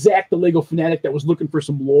was Zach the Lego Fanatic that was looking for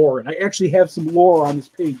some lore, and I actually have some lore on this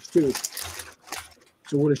page too.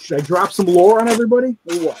 So should I drop some lore on everybody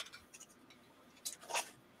or what?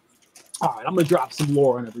 All right, I'm gonna drop some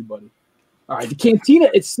lore on everybody. All right, the Cantina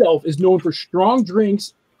itself is known for strong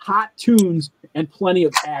drinks, hot tunes, and plenty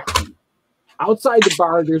of action. Outside the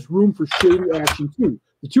bar, there's room for shady action too.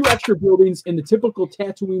 The two extra buildings in the typical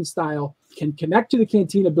Tatooine style can connect to the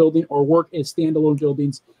Cantina building or work as standalone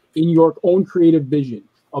buildings in your own creative vision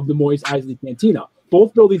of the Moy's Eisley Cantina.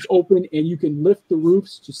 Both buildings open, and you can lift the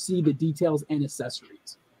roofs to see the details and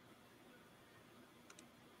accessories.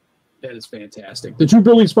 That is fantastic. The two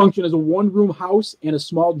buildings function as a one-room house and a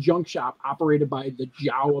small junk shop operated by the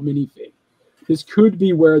Jawa minifig. This could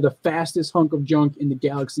be where the fastest hunk of junk in the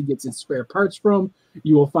galaxy gets its spare parts from.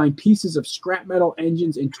 You will find pieces of scrap metal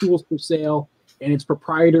engines and tools for sale, and its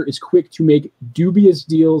proprietor is quick to make dubious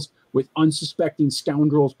deals with unsuspecting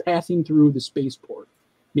scoundrels passing through the spaceport.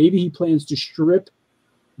 Maybe he plans to strip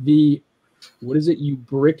the,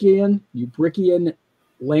 Ubrikian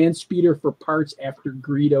land speeder for parts after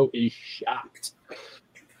Greedo is shot.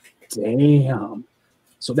 Damn.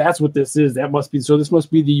 So that's what this is. This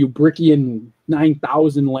must be the Ubrikian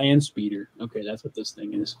 9000 land speeder. Okay, that's what this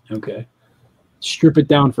thing is. Okay. Strip it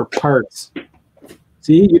down for parts.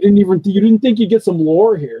 See, you didn't think you'd get some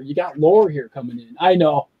lore here. You got lore here coming in. I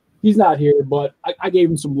know. He's not here, but I gave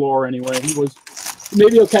him some lore anyway.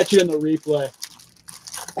 Maybe he'll catch it in the replay.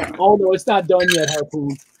 Oh no, it's not done yet,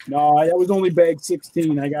 Harpoon. No, that was only bag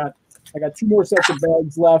 16. I got 2 more sets of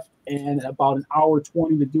bags left and about an hour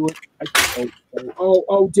 20 to do it.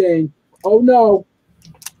 Oh dang. Oh no.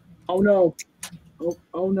 Oh no.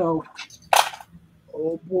 Oh no.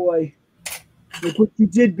 Oh boy. Look what you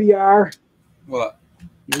did, BR. What?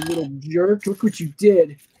 You little jerk. Look what you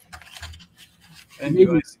did.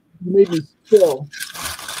 Anyways. You made me spill.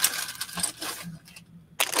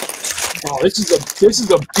 Oh, this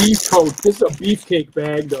is a beef coat. This is a beefcake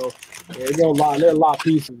bag, though. Yeah, there are a lot of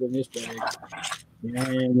pieces in this bag. Yeah,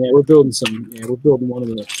 we're building one of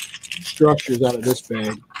the structures out of this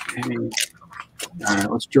bag. And, all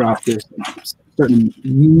right, let's drop this. Starting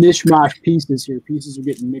mishmash pieces here. Pieces are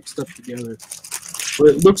getting mixed up together. But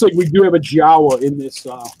it looks like we do have a Jawa in this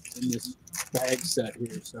bag set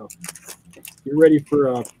here. So get ready for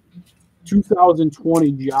a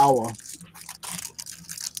 2020 Jawa.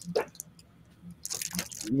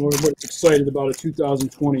 Everybody's excited about a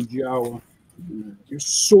 2020 Jawa. There's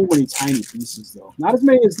so many tiny pieces, though. Not as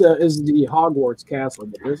many as the Hogwarts castle,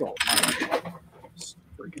 but there's a lot of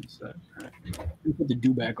freaking set. Right. Let me put the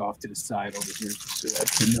do-back off to the side over here so I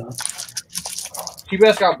can.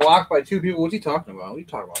 T-Bass got blocked by 2 people. What's he talking about? What are you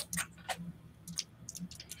talking about?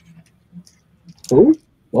 Who?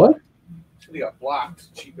 What? He got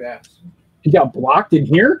blocked. Cheap-ass. He got blocked in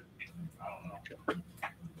here? I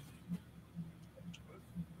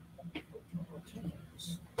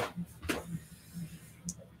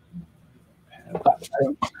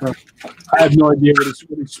don't know. I have no idea what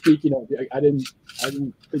he's speaking of. I didn't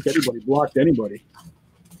think anybody blocked anybody.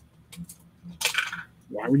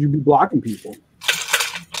 Why would you be blocking people?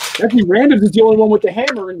 Actually, Randoms is the only one with the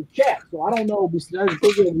hammer in the chat, so I don't know. Besides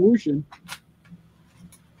Big Evolution,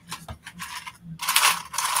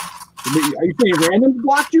 are you saying Randoms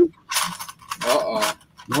blocked you? Uh-oh.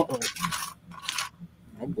 Uh-oh.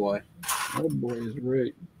 Oh, boy. Oh, boy, is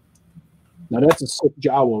right. Now, that's a sick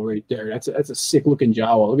Jawa right there. That's a sick-looking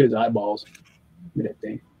Jawa. Look at his eyeballs. Look at that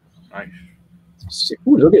thing. Nice. Sick.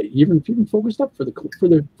 Ooh, look at it. Even focused up for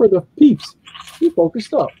the peeps. He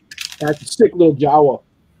focused up. That's a sick little Jawa.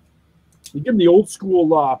 You give him the old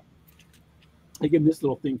school. I give him this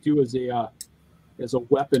little thing too as a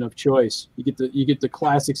weapon of choice. You get the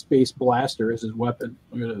classic space blaster as his weapon.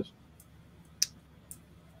 Look at this.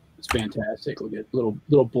 It's fantastic. Look at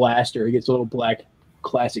little blaster. He gets a little black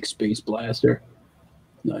classic space blaster.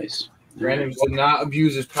 Nice. Randoms did not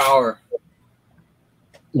abuse his power.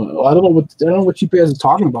 Well, I don't know what Cheap Ass is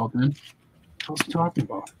talking about, man. What's he talking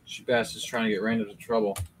about? Cheap-ass is trying to get Randoms in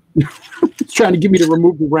trouble. He's trying to get me to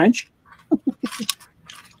remove the wrench.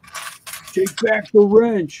 Take back the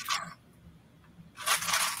wrench.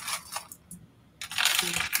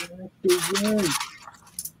 Take back the wrench.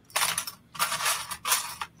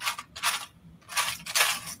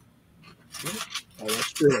 Oh, that's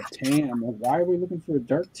straight up tan. Why are we looking for a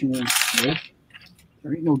dark tan? Nope.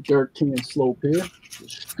 There ain't no dark tan slope here.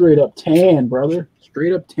 Just straight up tan, brother.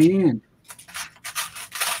 Straight up tan.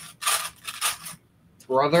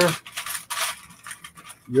 Brother?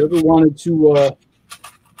 You ever wanted to,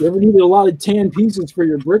 you ever needed a lot of tan pieces for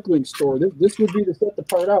your Bricklink store, this would be to set the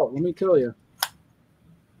part out, let me tell you.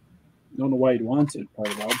 Don't know why you'd want it part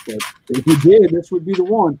out, but if you did, this would be the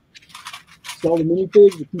one. Sell the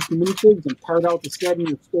minifigs, you keep the minifigs, and part out the set in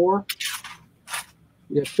your store.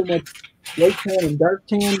 You have so much white tan and dark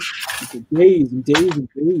tan for days and days and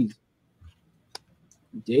days.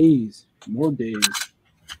 Days, more days.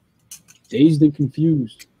 Dazed and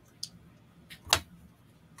confused.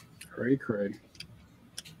 Cray.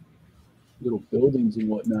 Little buildings and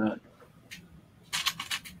whatnot.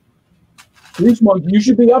 Grease Monkey, you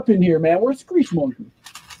should be up in here, man. Where's Grease Monkey?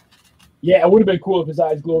 Yeah, it would have been cool if his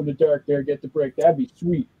eyes glow in the dark there. Get the brick. That'd be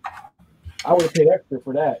sweet. I would have paid extra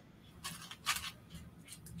for that.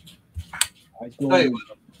 Eyes glowing in the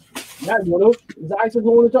dark. His eyes are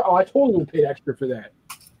glowing in the dark. Oh, I totally would have paid extra for that.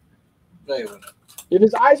 If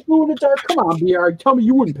his eyes glow in the dark, come on, BR. Tell me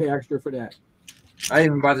you wouldn't pay extra for that. I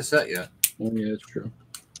didn't even buy the set yet. Oh, yeah, that's true.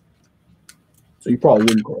 So you probably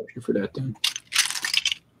wouldn't go extra for that then.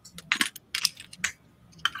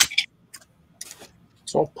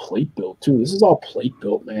 It's all plate built too. This is all plate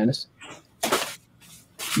built, man.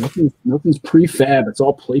 Nothing's prefab. It's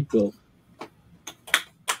all plate built.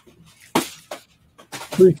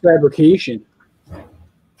 Prefabrication.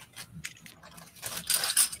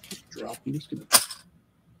 I'm just gonna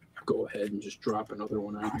go ahead and just drop another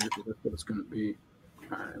one out here because that's what it's gonna be.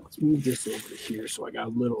 All right, let's move this over to here so I got a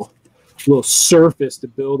little surface to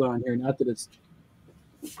build on here. Not that it's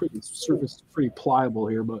surface is pretty pliable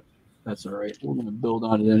here, but that's all right. We're gonna build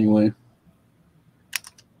on it anyway.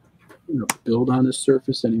 I'm gonna build on this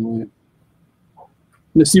surface anyway. I'm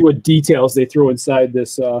gonna see what details they throw inside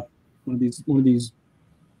this one of these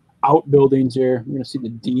outbuildings here. We're gonna see the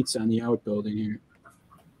deets on the outbuilding here.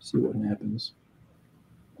 See what happens.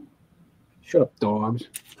 Shut up, dogs.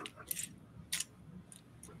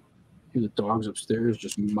 Hear the dogs upstairs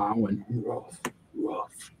just mowing. Rough.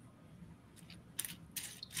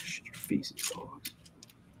 Faces dogs.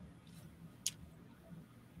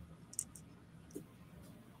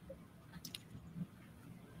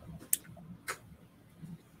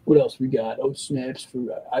 What else we got? Oh, snaps.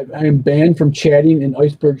 I am banned from chatting in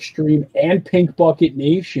Iceberg Stream and Pink Bucket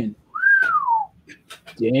Nation.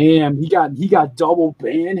 Damn, he got double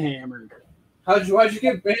ban hammered. Why'd you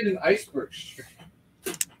get banned in Iceberg Stream?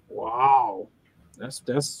 Wow. That's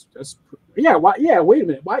yeah, why wait a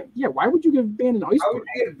minute. Why would you get banned in Iceberg? How would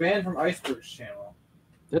you get banned from Iceberg's channel?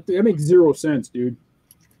 That makes zero sense, dude.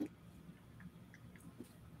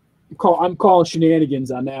 I'm calling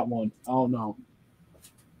shenanigans on that one. I don't know.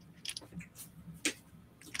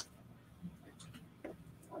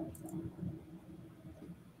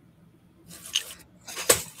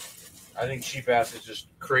 I think Cheap Ass is just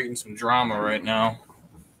creating some drama right now.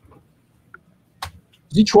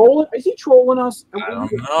 Is he trolling? Is he trolling us? I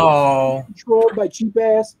don't know. Trolled by Cheap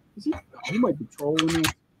Ass? Is he? Oh, he might be trolling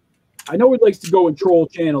us. I know he likes to go and troll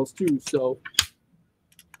channels too, so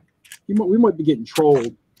we might be getting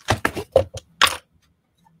trolled.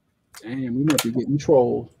 Damn, we might be getting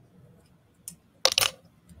trolled.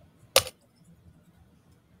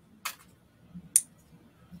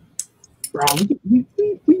 Bro, we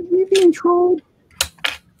being trolled.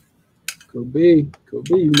 Could be.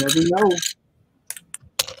 You never know.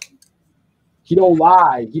 He don't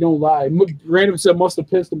lie. Random said must have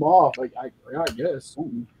pissed him off. I guess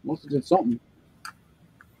something must have did something.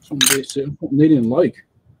 Something they said something they didn't like.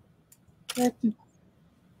 I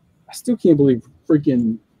still can't believe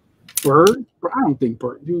freaking Bird. I don't think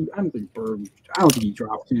Bird. I don't think he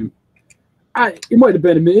dropped him. It might have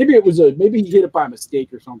been maybe he hit it by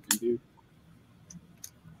mistake or something, dude.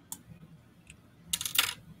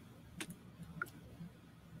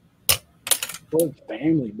 Bird's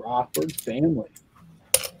family, bro. Bird's family.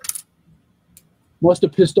 Must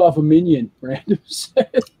have pissed off a minion, Random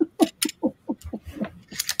said.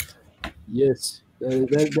 Yes,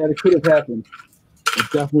 that could have happened. It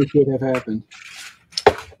definitely could have happened.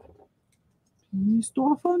 Pissed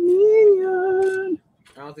off a minion.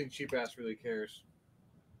 I don't think Cheap Ass really cares.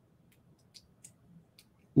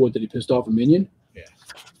 What, did he pissed off a minion? Yeah.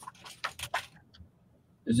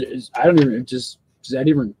 I don't even does that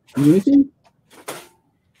even do anything?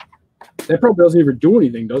 That probably doesn't even do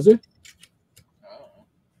anything, does it? Oh.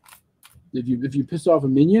 If you piss off a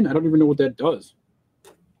minion, I don't even know what that does.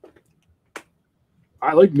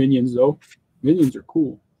 I like minions though. Minions are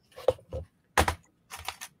cool.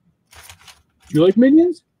 You like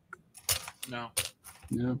minions? No.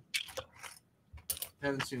 No.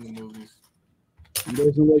 Haven't seen the movies. He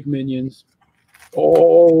doesn't like minions.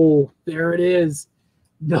 Oh, there it is.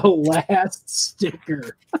 The last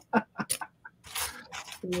sticker.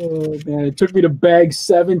 Oh man, it took me to bag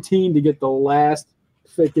 17 to get the last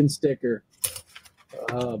freaking sticker.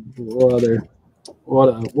 Oh brother.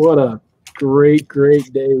 What a great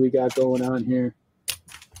day we got going on here.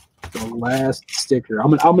 The last sticker.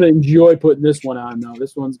 I'm gonna enjoy putting this one on though.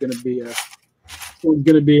 This one's gonna be a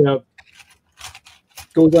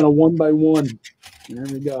goes on a 1x1. There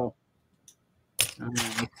we go. All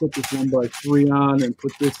right, let's put this 1x3 on and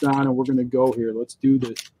put this on, and we're gonna go here. Let's do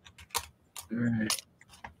this. All right.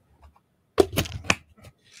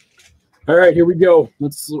 All right, here we go.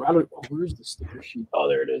 Where's the sticker sheet? Oh,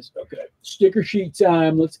 there it is. Okay, sticker sheet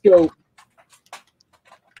time. Let's go.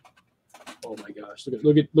 Oh my gosh!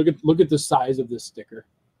 Look at the size of this sticker.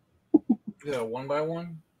 Is it a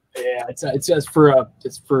 1x1? Yeah, it's for a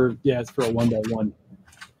 1x1.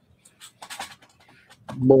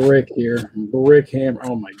 Brick here, brick hammer.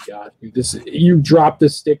 Oh my god, dude! You drop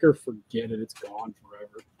this sticker, forget it. It's gone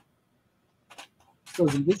forever. So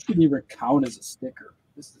this shouldn't even count as a sticker.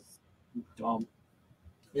 This is dumb.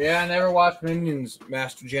 Yeah, I never watched Minions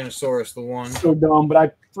Master Genosaurus, the one. So dumb, but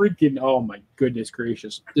I freaking, oh my goodness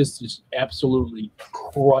gracious. This just absolutely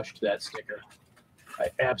crushed that sticker. I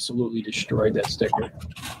absolutely destroyed that sticker.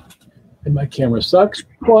 And my camera sucks,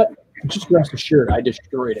 but just rest assured, I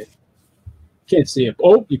destroyed it. Can't see it.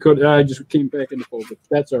 Oh, you could, I just came back into focus.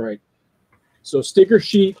 That's all right. So sticker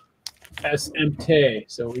sheet, SMT.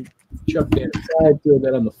 So we chuck that aside, throw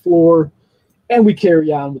that on the floor, and we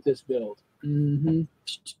carry on with this build. Mm-hmm.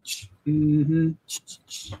 Mm-hmm.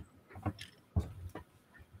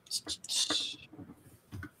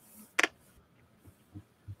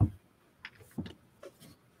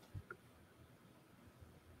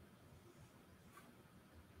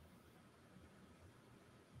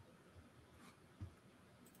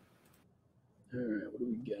 All right, what do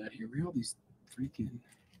we got here? Where are all these freaking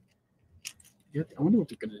I wonder what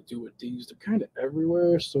they're going to do with these. They're kind of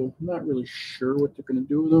everywhere, so I'm not really sure what they're going to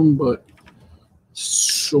do with them, but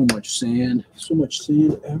so much sand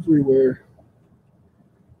everywhere.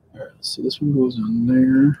 All right, so this one goes on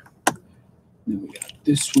there. Then we got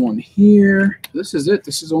this one here. This is it.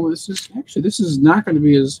 This is not going to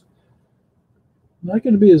be as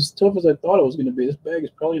tough as I thought it was going to be. This bag is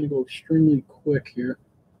probably going to go extremely quick here.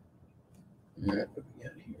 All right, what we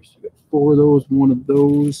got here? So we got 4 of those, 1 of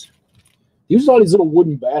those. They use all these little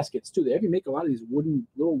wooden baskets too. They have you make a lot of these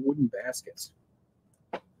little wooden baskets.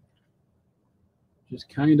 Just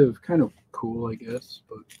kind of cool, I guess,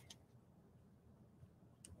 but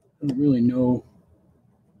I don't really know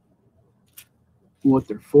what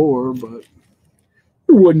they're for, but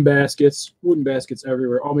they're wooden baskets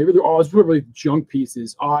everywhere. Oh, maybe they're it's probably junk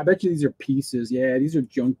pieces. Oh, I bet you these are pieces. Yeah, these are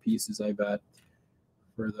junk pieces, I bet.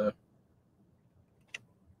 This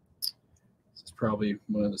is probably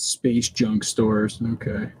one of the space junk stores.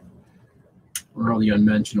 Okay. Where all the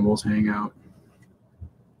unmentionables hang out.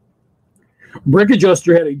 Brick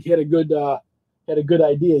Adjuster had a good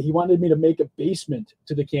idea. He wanted me to make a basement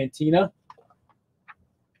to the Cantina.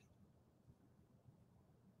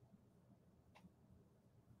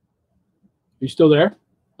 You still there?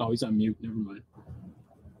 Oh, he's on mute. Never mind.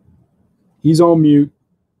 He's on mute.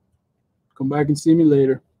 Come back and see me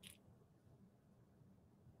later.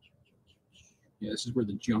 Yeah, this is where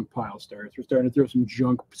the junk pile starts. We're starting to throw some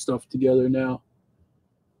junk stuff together now.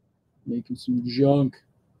 Making some junk.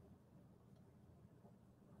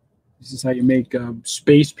 This is how you make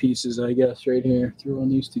space pieces, I guess, right here. Throwing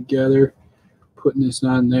these together, putting this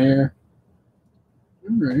on there.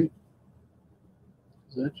 All right.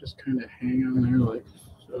 Does that just kind of hang on there like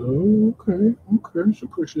so? Okay. So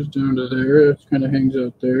push this down to there. It kind of hangs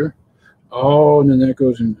out there. Oh, and then that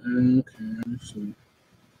goes in. Okay, let's see.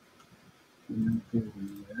 And then it goes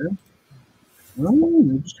in there. Oh,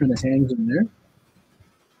 and it just kind of hangs in there.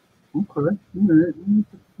 Okay. All right.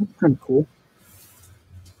 That's kind of cool.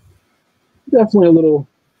 Definitely a little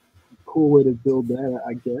cool way to build that,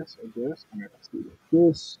 I guess. All right, let's do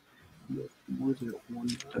this. Where's that one?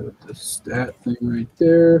 That thing right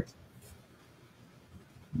there.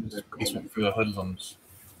 Where's that going? For the hoodlums.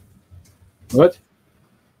 What?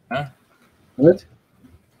 Huh? What?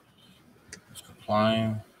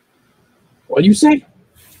 Supplying. What do you say?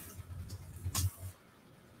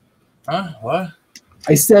 Huh? What?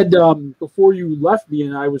 I said before you left me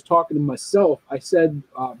and I was talking to myself, I said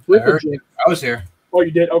I was here. Oh, you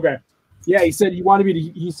did? Okay. Yeah, he said he wanted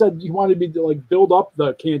me to like build up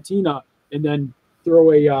the Cantina and then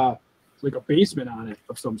throw a like a basement on it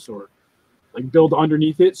of some sort. Like build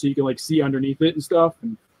underneath it so you can like see underneath it and stuff,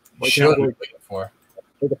 and like have like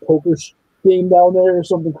a poker game down there or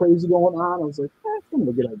something crazy going on. I was like, that's kind of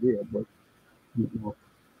a good idea, but you know,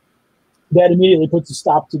 that immediately puts a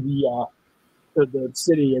stop to the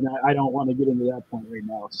city, and I don't want to get into that point right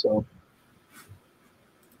now. So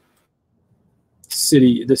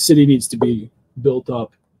the city needs to be built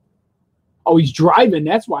up. Oh, he's driving.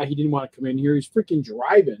 That's why he didn't want to come in here. He's freaking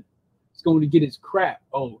driving. He's going to get his crap.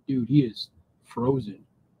 Oh, dude, he is frozen.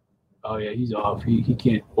 Oh, yeah, he's off. He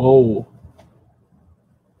can't. Oh.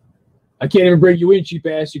 I can't even bring you in, cheap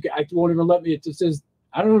ass. I won't even let me. It says,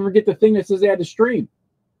 I don't ever get the thing that says they had to stream.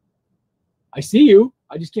 I see you.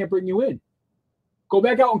 I just can't bring you in. Go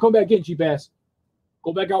back out and come back in, cheap ass.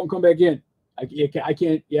 Go back out and come back in. I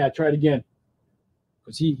can't. Yeah, try it again.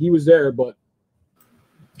 Because he was there, but.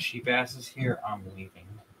 Cheap ass is here. I'm leaving.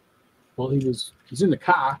 Well, he's in the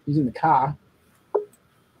car. He's in the car.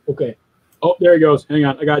 Okay. Oh, there he goes. Hang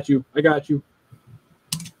on. I got you.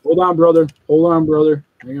 Hold on, brother.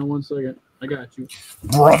 Hang on 1 second. I got you.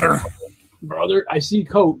 Brother, I see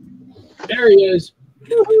coat. There he is.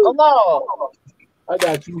 Hello. I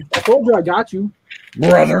got you. I told you I got you.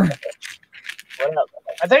 Brother. What up?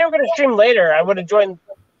 I thought you were going to stream later. I would have joined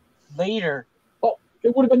later. Oh,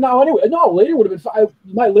 it would have been now anyway. No, later would have been 5.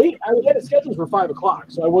 I had it scheduled for 5 o'clock,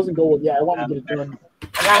 so I wasn't going. Yeah, I wanted to get it done.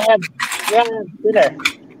 And I had dinner.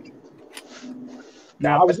 No,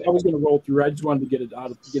 I was going to roll through. I just wanted to get it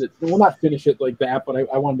out. Well, not finish it like that, but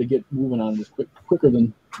I wanted to get moving on this quicker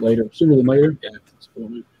than later. Sooner than later. Yeah.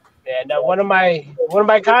 Yeah. No, one of my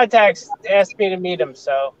contacts asked me to meet him,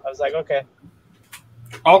 so I was like, okay.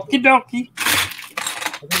 Okie dokie.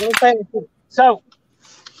 So,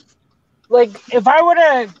 like, if I were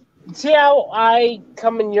to see how I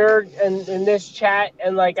come in in this chat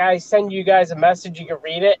and like I send you guys a message, you can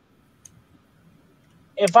read it.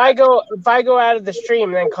 If I go out of the stream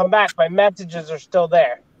and then come back, my messages are still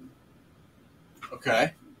there.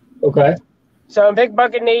 Okay. Okay. So in Big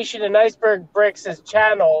Bucket Nation and Iceberg Bricks'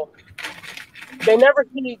 channel, they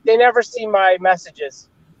never see my messages.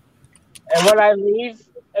 And when I leave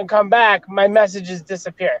and come back, my messages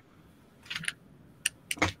disappear.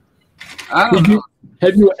 I don't know.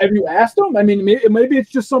 Have you asked them? I mean, maybe it's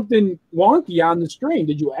just something wonky on the stream.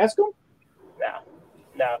 Did you ask them?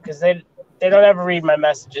 No, because they don't ever read my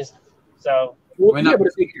messages. So well, yeah, but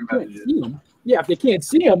if they can't see them, if they can't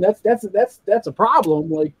see them, that's a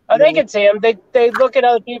problem. Like, they can see them. They look at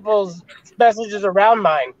other people's messages around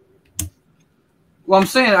mine. Well, I'm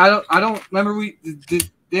saying I don't remember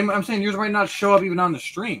I'm saying yours might not show up even on the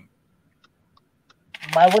stream.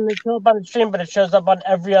 Why wouldn't it show up on the stream, but it shows up on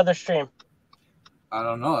every other stream? I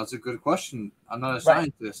don't know. That's a good question. I'm not a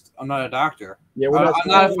scientist. I'm not a doctor. Yeah, I'm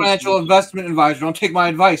not a financial investment advisor. Don't take my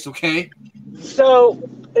advice, okay? So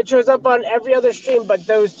it shows up on every other stream, but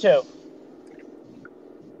those two.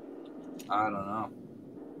 I don't know.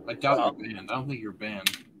 I doubt you're banned. I don't think you're banned.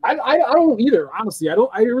 I don't either. Honestly,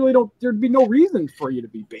 I really don't. There'd be no reason for you to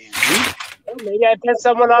be banned. Well, maybe I pissed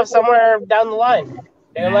someone off somewhere down the line.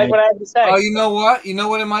 They don't like what I have to say. Oh, you know what? You know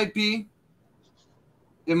what it might be?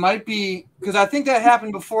 It might be because I think that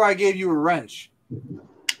happened before I gave you a wrench.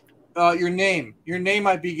 Your name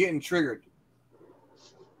might be getting triggered.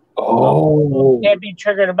 Oh, can't be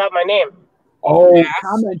triggered about my name. Oh, yes.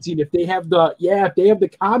 Commenting if they have the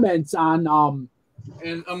comments on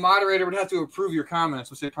and a moderator would have to approve your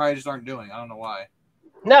comments, which they probably just aren't doing. I don't know why.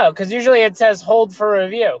 No, because usually it says hold for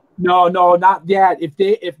review. No, not that.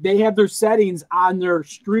 If they have their settings on their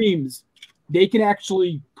streams, they can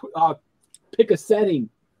actually pick a setting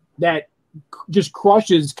that just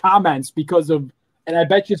crushes comments because of, and I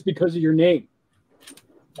bet you it's because of your name.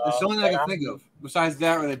 There's the only thing I can think of. Besides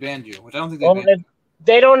that, or they banned you, which I don't think they banned you. If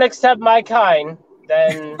they don't accept my kind,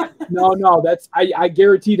 then no, that's I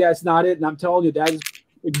guarantee that's not it, and I'm telling you that is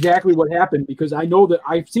exactly what happened because I know that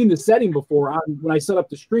I've seen the setting before when I set up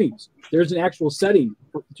the streams. There's an actual setting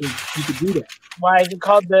you could do that. Why is it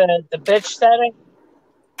called the bitch setting?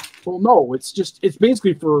 Well, no, it's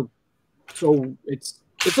basically for it's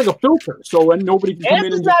like a filter, so when nobody can come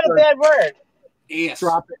in. It's not a bad word. Yes.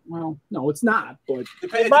 Drop it. Well, no, it's not. But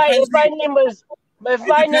if my name was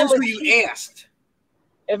asked.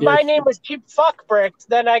 If my name was Cheap Fuck Bricks,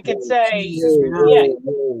 then I could say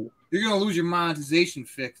You're gonna lose your monetization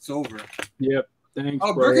fix. It's over. Yep. Thanks.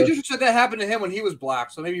 Oh, Bricker just said that happened to him when he was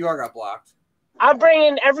blocked, so maybe you got blocked. I'm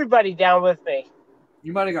bringing everybody down with me.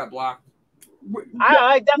 You might have got blocked.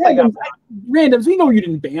 I definitely got blocked. Randoms, we know you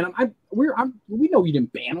didn't ban him. We know you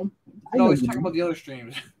didn't ban him. No, he's talking about the other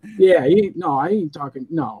streams. Yeah, I ain't talking.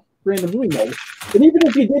 No, Randoms, we know. And even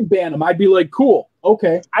if you did ban him, I'd be like, cool,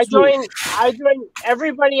 okay. I join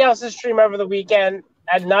everybody else's stream over the weekend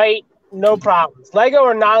at night, no problems. Lego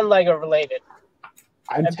or non-Lego related.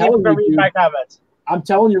 I'm telling you, read my comments. I'm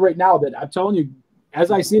telling you right now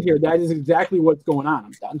as I sit here, that is exactly what's going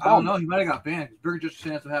on. I don't know. He might have got banned. Burger just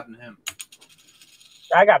saying that's what happened to him.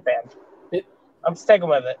 I got banned. I'm sticking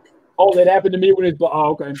with it. Oh, that happened to me when it's. Oh,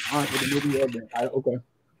 okay. All right, but maybe you are banned. Okay.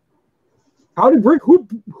 How did Brick? Who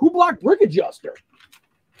blocked Brick Adjuster?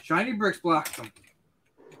 Shiny Bricks blocked him.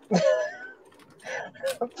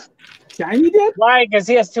 Shiny did? Why? Because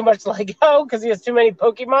he has too much Lego? Because he has too many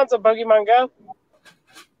Pokemons on Pokemon Go?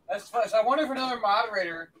 That's fun. So I wonder if another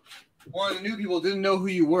moderator, one of the new people, didn't know who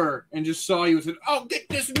you were and just saw you and said, "Oh, get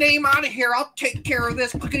this name out of here. I'll take care of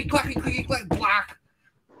this." Clickety clackety clickety clack block.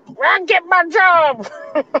 I'll get my job.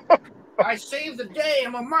 I saved the day.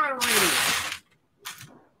 I'm a moderator.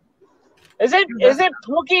 Is it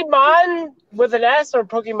Pokemon with an S or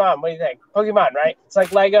Pokemon? What do you think? Pokemon, right? It's like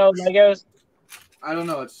Legos. I don't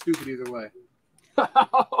know. It's stupid either way.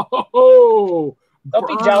 Oh, don't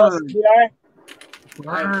be jealous, PR.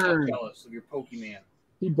 I'm jealous of your Pokemon.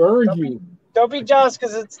 He burned you. Don't be jealous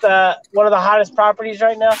because it's one of the hottest properties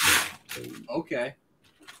right now. Okay.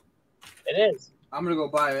 It is. I'm gonna go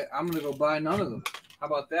buy it. I'm gonna go buy none of them. How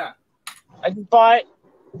about that? I just bought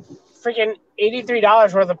freaking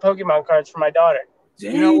 $83 worth of Pokemon cards for my daughter.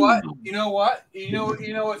 Damn. You know what? You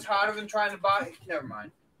know what's hotter than trying to buy? Never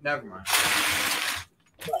mind.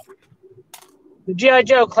 The G.I.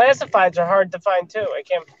 Joe classifieds are hard to find too.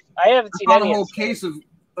 I haven't seen any. A whole case of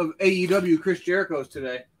AEW Chris Jericho's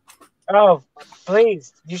today. Oh,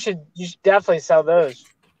 please! You should definitely sell those.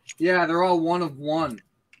 Yeah, they're all 1 of 1.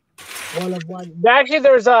 1 of 1. Actually,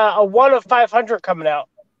 there's a 1 of 500 coming out.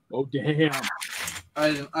 Oh damn!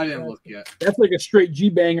 I didn't look yet. That's like a straight G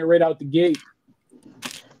banger right out the gate.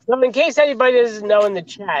 So, in case anybody doesn't know in the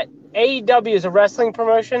chat, AEW is a wrestling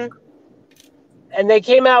promotion, and they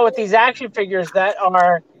came out with these action figures that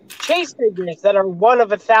are chase figures that are 1 of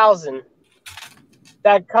 1,000.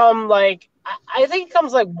 That come like I I think it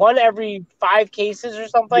comes like one every 5 cases or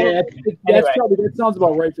something. Yeah, Anyway. that sounds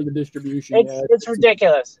about right for the distribution. It's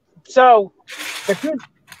ridiculous. So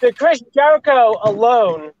the Chris Jericho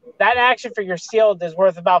alone, that action figure sealed is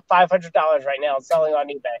worth about $500 right now. It's selling on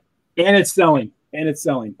eBay. And it's selling. It is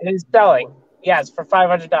selling. Yes, for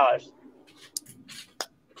 $500.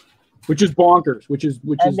 Which is bonkers.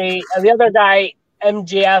 And the other guy,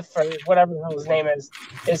 MGF or whatever the hell his name is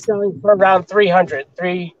selling for around $300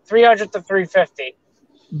 to $350.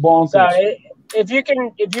 Bonkers. So if you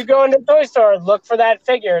go into the toy store, look for that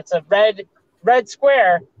figure. It's a red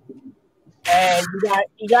square, and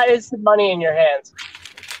you got instant money in your hands.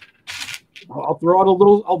 I'll throw out a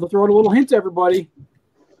little hint to everybody.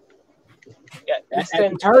 Yeah, at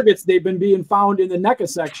the Targets, they've been being found in the NECA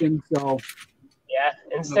section. So yeah,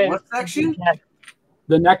 instant. What section?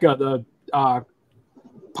 The NECA, the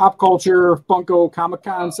pop culture Funko Comic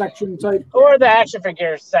Con section type, or the action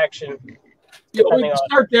figure section. Yeah, we can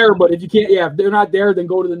start there, but if you can't, if they're not there, then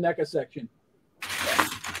go to the NECA section.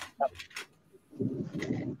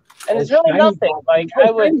 And it's really nothing. Like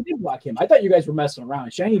Shiny did block him. I thought you guys were messing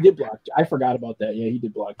around. Shiny did block. I forgot about that. Yeah, he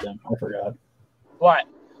did block them. I forgot. What?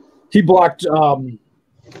 He blocked.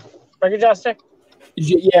 Break Adjuster.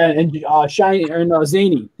 Yeah, and Shiny and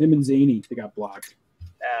Zany. Him and Zany, they got blocked.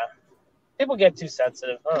 Yeah, people get too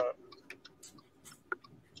sensitive.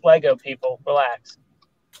 Lego people, relax.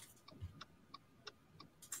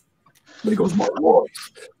 But he goes, my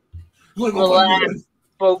wife. Relax,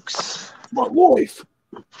 folks. My wife.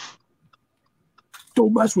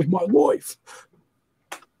 Don't mess with my wife.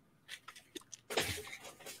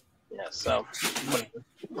 Yeah, so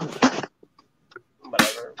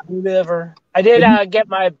whatever. I did get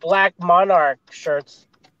my Black Monarch shirts.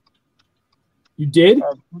 You did?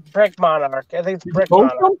 Brick Monarch. I think it's Brick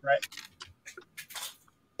Monarch, right?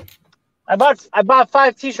 I bought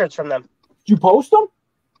 5 T-shirts from them. Did you post them?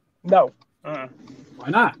 No. Why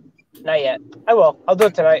not? Not yet. I will. I'll do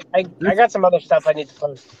it tonight. I got some other stuff I need to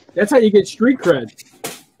post. That's how you get street cred.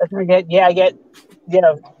 That's how I get. Yeah, I get.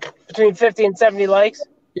 Between 50 and 70 likes.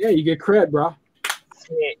 Yeah, you get cred, bro.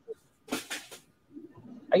 Sweet.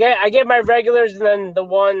 I get my regulars and then the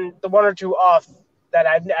one or two off that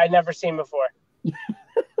I've never seen before.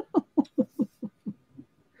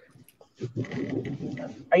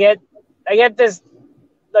 I get this,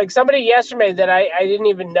 like somebody yesterday that I didn't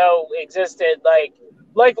even know existed,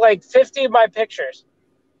 like 50 of my pictures.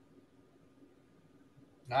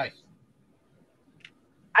 Nice.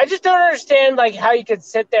 I just don't understand like how you could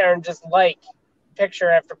sit there and just like picture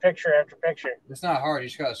after picture after picture. It's not hard. You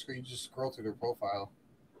just scroll through their profile.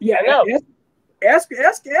 Yeah, I know. Ask the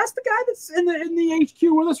guy that's in the HQ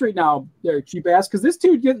with us right now. There, cheap ass, because this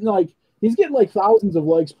dude he's getting like thousands of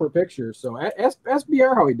likes per picture. So ask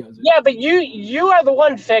BR how he does it. Yeah, but you are the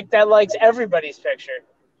one, Fick, that likes everybody's picture.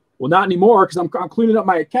 Well, not anymore because I'm cleaning up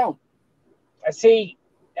my account. I see.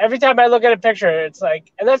 Every time I look at a picture, it's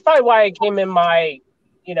like, and that's probably why it came in my,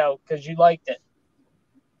 because you liked it.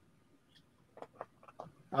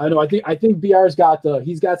 I know. I think BR's got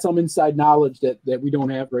he's got some inside knowledge that we don't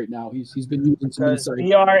have right now. He's been using some insight.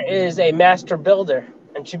 BR is a master builder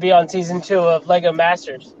and should be on season 2 of Lego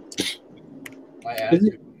Masters. My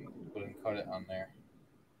attitude wouldn't cut it on there.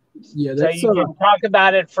 Yeah, that's so you can talk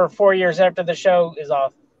about it for 4 years after the show is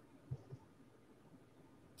off.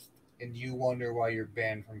 And you wonder why you're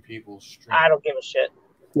banned from people's streams. I don't give a shit.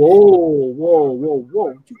 Whoa,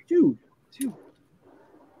 dude.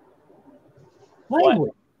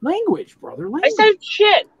 Language, brother. Language. I said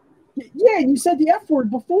shit. Yeah, you said the F word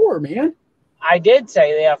before, man. I did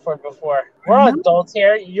say the F word before. We're adults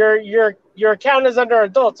here. Your account is under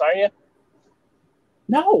adults, aren't you?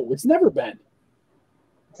 No, it's never been.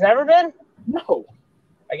 It's never been? No.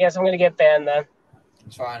 I guess I'm gonna get banned then.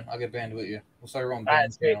 It's fine. I'll get banned with you. We'll start our own All right,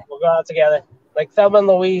 bands. sweet. We'll go out together. Like Thelma and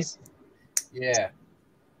Louise. Yeah.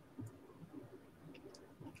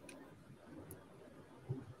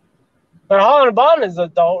 But Holland Bond is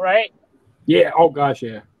adult, right? Yeah. Oh gosh,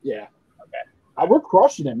 yeah. Okay. We're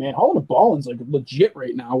crushing it, man. Holland Ballin's like legit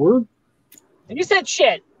right now. You said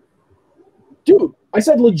shit. Dude, I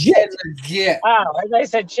said legit. Legit. Oh, I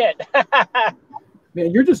said shit.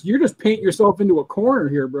 Man, you're just painting yourself into a corner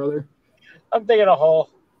here, brother. I'm digging a hole.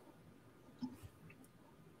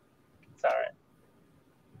 It's all right.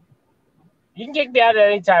 You can kick me out at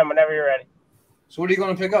any time whenever you're ready. So what are you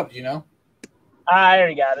going to pick up? Do you know? I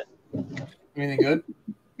already got it. Anything good?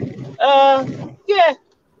 Yeah,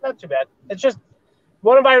 not too bad. It's just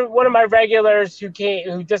one of my regulars who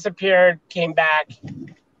disappeared came back.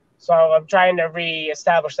 So I'm trying to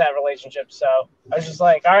reestablish that relationship. So I was just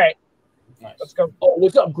like, all right, nice. Let's go. Oh,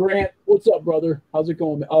 what's up, Grant? What's up, brother? How's it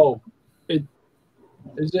going? Oh,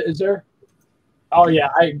 Is there? Oh yeah,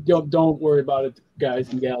 I don't worry about it,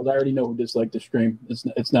 guys and gals. I already know who disliked the stream.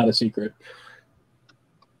 It's not a secret.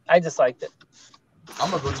 I disliked it.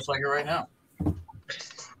 I'm gonna go dislike it right now.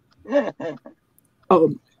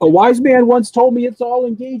 A wise man once told me it's all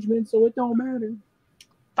engagement, so it don't matter.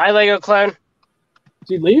 Bye, Lego clone. Is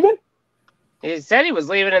he leaving? He said he was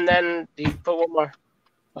leaving, and then he put one more.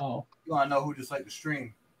 Oh. You wanna know who disliked the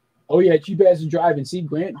stream? Oh yeah, G-Bass is driving. See,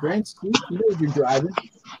 Grant, you know what you're driving.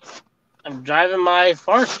 I'm driving my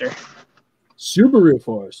Forester. Subaru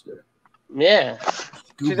Forester. Yeah.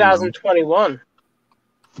 2021.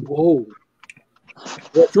 Whoa.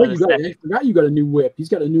 That's right, I forgot you got a new whip. He's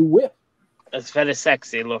got a new whip. It's very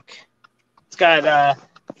sexy. Look. It's got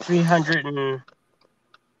 300 and...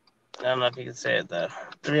 I don't know if you can say it, though.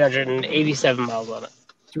 387 miles on it.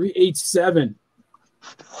 387.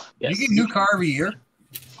 Yes. You get a new car every year?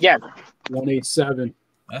 Yeah. 187.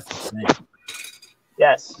 That's insane.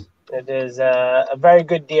 Yes. It is a very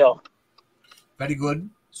good deal. Very good.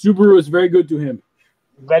 Subaru is very good to him.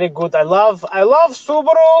 Very good. I love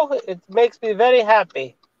Subaru. It makes me very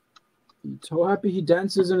happy. He's so happy he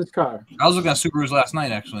dances in his car. I was looking at Subarus last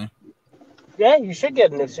night, actually. Yeah, you should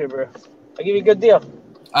get a new Subaru. I'll give you a good deal.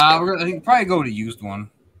 We're gonna probably go with a used one.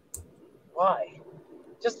 Why?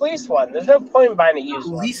 Just lease one. There's no point in buying a used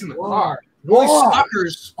one. Leasing the car.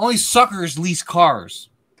 Only suckers lease cars.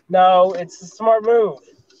 No, it's a smart move.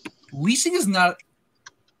 Leasing is not.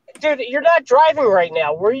 Dude, you're not driving right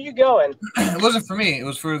now. Where are you going? It wasn't for me. It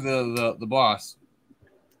was for the boss.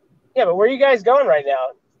 Yeah, but where are you guys going right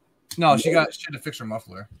now? No, she had to fix her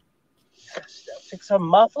muffler. Fix a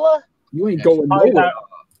muffler? You ain't going nowhere.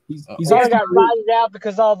 He's I got rotted out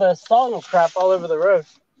because all the song crap all over the road.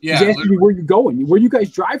 Yeah, he's asking me where you going. Where you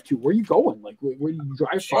guys drive to? Where you going? Like where do you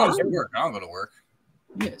drive? She goes to work. I don't go to work.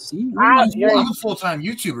 Yeah, see, I'm a full-time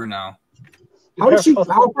YouTuber now. How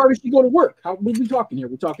far does she go to work? What are we talking here?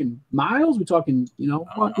 We're talking miles. We're talking,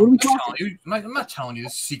 what are we talking? I'm not telling you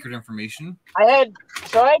this secret information. I had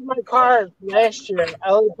my car last year. I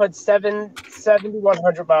only put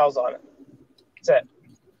 7,100 miles on it. That's it.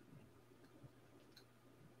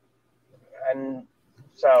 And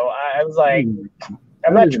so I was like,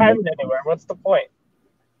 I'm not driving anywhere. What's the point?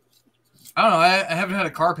 I don't know. I haven't had a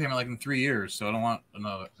car payment like in 3 years, so I don't want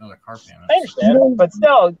another car payment. I understand, but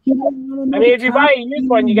still, I mean, if you buy a used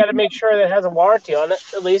one, you got to make sure that it has a warranty on it,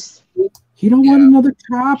 at least. You don't want another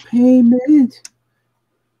car payment.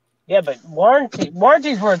 Yeah, but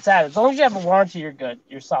warranty's where it's at. As long as you have a warranty, you're good.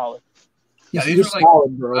 You're solid. Yeah, these are like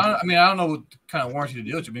solid, bro. I don't know what kind of warranty to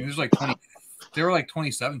deal with. I mean, there's like 20. They were like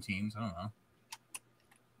 2017s. I don't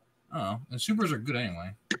know. And Supers are good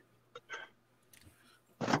anyway.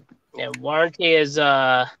 Yeah, warranty is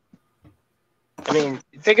I mean,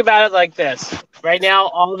 think about it like this. Right now,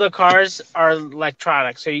 all the cars are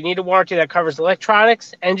electronic, so you need a warranty that covers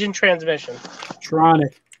electronics, engine, transmission.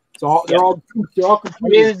 Electronic. It's all they're all computers. I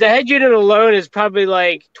mean, the head unit alone is probably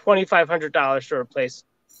like $2,500 to replace.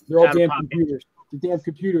 They're all damn computers. The damn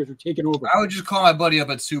computers are taking over. I would just call my buddy up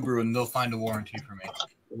at Subaru and they'll find a warranty for me.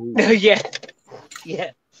 Yeah.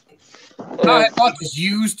 I bought this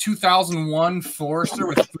used 2001 Forester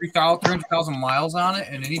with 300,000 miles on it,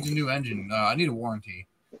 and it needs a new engine. I need a warranty.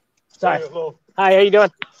 Sorry. Hi, how you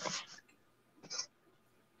doing?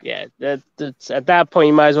 Yeah, that's at that point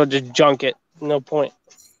you might as well just junk it. No point.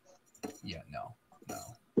 Yeah, no.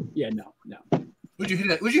 Yeah, no. Would you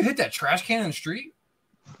hit that trash can in the street?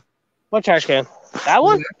 What trash can? That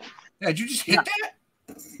one? Yeah, did you just hit that?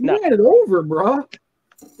 You ran it over, bro.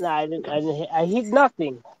 No, I didn't. I hit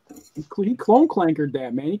nothing. He clone clankered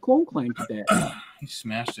that, man. He clone clanked that. He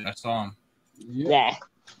smashed it. I saw him. Yeah.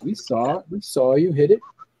 We saw it. We saw you hit it.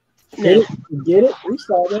 Hit it. You get it. We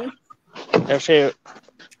saw that. I'll show you.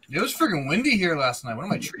 It was freaking windy here last night. One of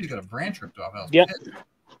my trees got a branch ripped off. Yep.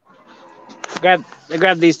 I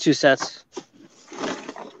grabbed these two sets.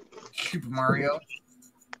 Super Mario.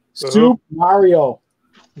 Super Mario.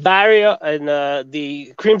 Mario and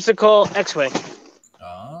the Creamsicle X-Wing.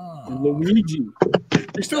 Oh. And Luigi.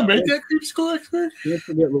 They still make that Creamsicle X-Wing? Can't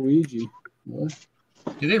forget Luigi. What?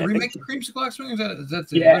 Did they remake the Creamsicle X-Wing? Is that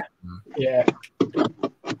the Yeah.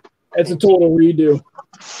 That's a total redo.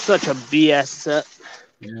 Such a BS set.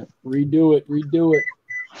 Yeah. Redo it.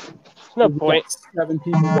 No point. 7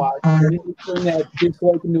 people watching. Didn't turn that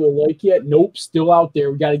dislike into a like yet? Nope. Still out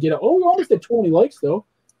there. We got to get it. Oh, we're almost at 20 likes though.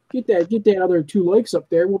 Get that other 2 likes up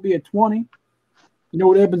there. We'll be at 20. You know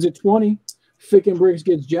what happens at 20? Fick and Briggs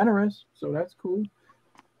gets generous, so that's cool.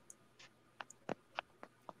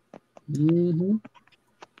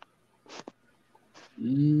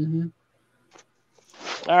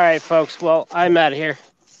 All right, folks. Well, I'm out of here.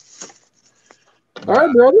 All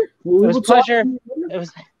right, brother. Well, It was a pleasure. It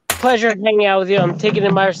was a pleasure hanging out with you. I'm taking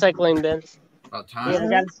in my recycling bins. About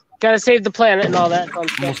time. Gotta save the planet and all that fun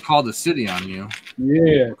stuff. Almost called the city on you.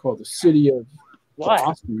 Yeah, called the city of What?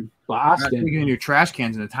 Boston. Not taking in your trash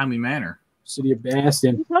cans in a timely manner. City of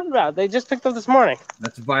Boston. What are you talking about? They just picked up this morning.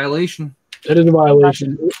 That's a violation. That is a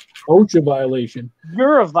violation. OSHA violation.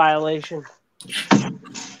 You're a violation.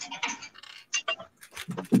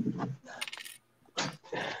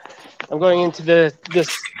 I'm going into the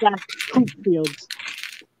stacked poop fields.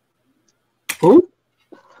 Who?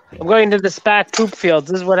 I'm going into the stacked poop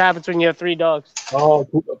fields. This is what happens when you have 3 dogs. Oh,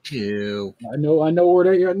 Ew. I know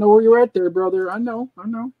where you're at there, brother. I know.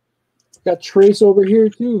 Got Trace over here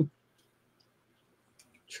too.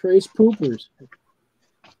 Trace poopers.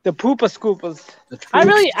 The poopa scoopas. I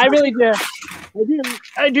really do.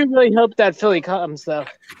 I do really hope that Philly comes though.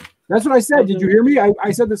 That's what I said. Did you hear me?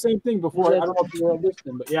 I said the same thing before. I don't know if you were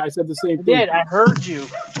listening, but yeah, I said the same thing. I did. I heard you.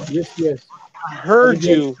 Yes. I heard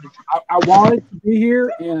you. I wanted to be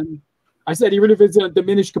here, and I said even if it's a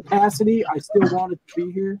diminished capacity, I still wanted to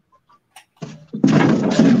be here.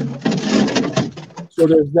 So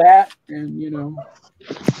there's that, and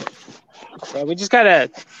So we just gotta.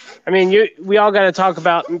 I mean, we all gotta talk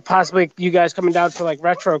about possibly you guys coming down for like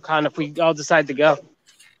RetroCon if we all decide to go.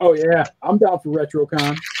 Oh yeah, I'm down for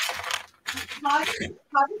RetroCon.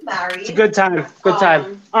 It's a good time. Good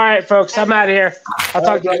time. All right, folks. I'm out of here. I'll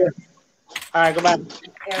talk to you. All right. Goodbye.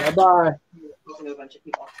 Bye. A bunch of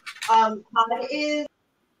people. Todd is.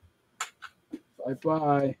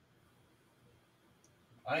 Bye.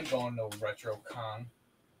 I ain't going to RetroCon.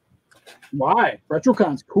 Why?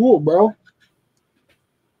 RetroCon's cool, bro.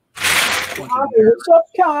 Connor, what's up,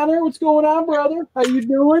 Connor? What's going on, brother? How you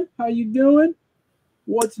doing?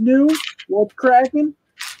 What's new? What's cracking?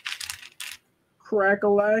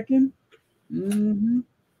 Crack-a-lacking. Mm-hmm.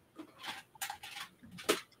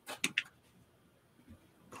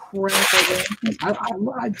 Crack-a-lacking.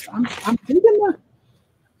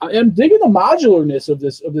 I'm digging the modularness of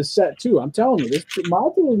this set too. I'm telling you, the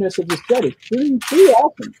modularness of this set is pretty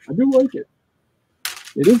awesome. I do like it.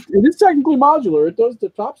 It is technically modular. It does the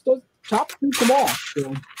tops do come off.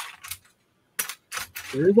 So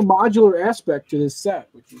there is a modular aspect to this set,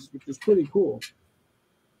 which is pretty cool.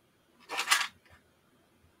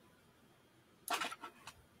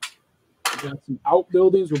 We got some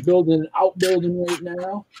outbuildings. We're building an outbuilding right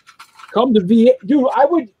now. Come to VA, dude. I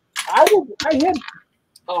had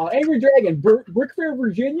Angry Dragon, Brick Fair,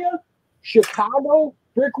 Virginia, Chicago,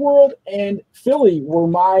 Brick World, and Philly were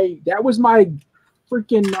my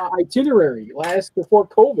freaking itinerary before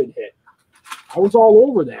COVID hit. I was all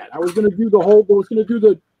over that. I was gonna do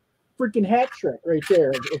the freaking hat trick right there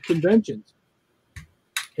of conventions.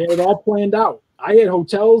 Had it all planned out. I had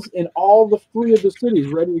hotels in all the 3 of the cities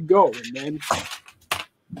ready to go, and then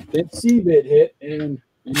CVID hit, and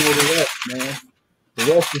you know the rest, man. The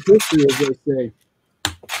rest is history, as they say.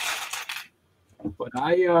 But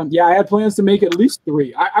I had plans to make at least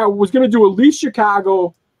 3. I was gonna do at least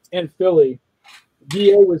Chicago and Philly.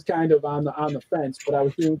 VA was kind of on the fence, but I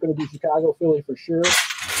was going to do Chicago, Philly for sure.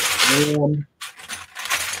 And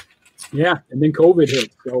then COVID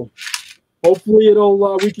hit. So hopefully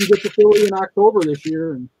we can get to Philly in October this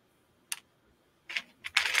year, and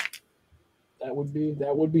that would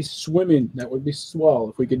be swimming. That would be swell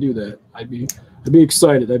if we could do that. I'd be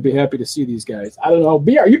excited. I'd be happy to see these guys. I don't know.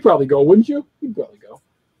 BR, you'd probably go, wouldn't you? You'd probably go.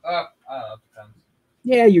 I don't know. Depends.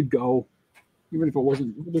 Yeah, you'd go. Even if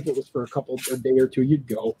it was for a day or two, you'd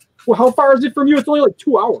go. Well, how far is it from you? It's only like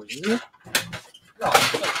 2 hours, isn't it? No,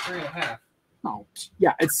 it's like 3.5. Oh,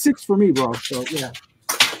 yeah, it's 6 for me, bro. So yeah.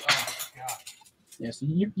 Oh my god. Yeah, so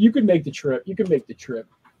you could make the trip. You can make the trip.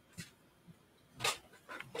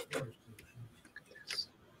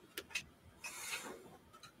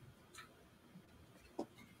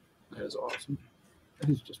 That is awesome. That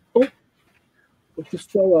is just put this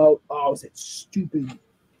fell out. Oh, is that stupid?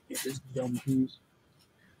 This dumb piece.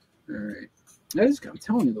 All right, I'm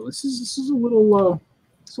telling you though, this is a little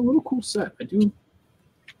cool set.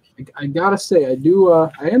 I gotta say, I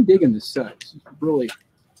am digging this set. This is really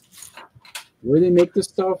where they make this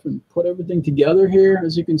stuff and put everything together here.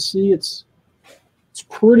 As you can see, it's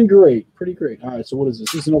pretty great, All right, so what is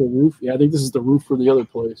this? This is another roof. Yeah, I think this is the roof for the other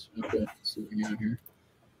place. Okay, let's see what we got here.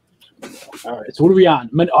 All right, so what are we on?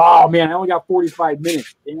 Oh man, I only got 45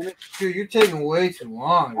 minutes. Damn it! Dude, you're taking way too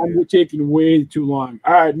long. I'm taking way too long.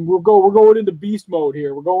 All right, we're going into beast mode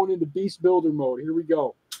here. We're going into beast builder mode. Here we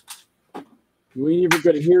go. You ain't even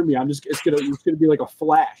gonna hear me. It's gonna be like a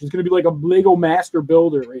flash. It's gonna be like a Lego Master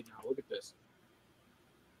Builder right now. Look at this.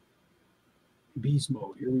 Beast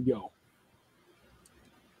mode. Here we go.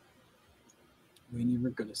 You ain't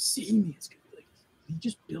even gonna see me. It's gonna be like, did you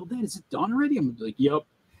just build that? Is it done already? I'm gonna be like, yep,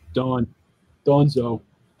 done. Donezo.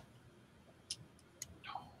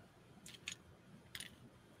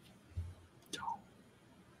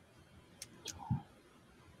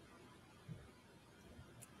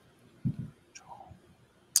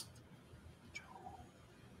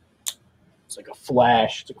 It's like a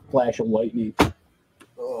flash. It's like a flash of lightning.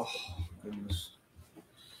 Oh, goodness.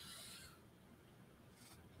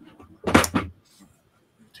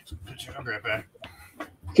 Take some picture. I'll be right back.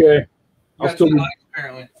 Okay. You got 20 likes,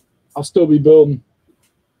 apparently. I'll still be building.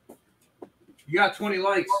 You got 20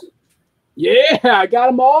 likes. Yeah, I got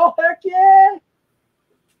them all. Heck yeah.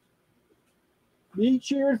 Me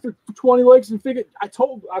cheering for 20 likes and figured. I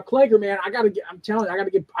told Clanker, man, I gotta get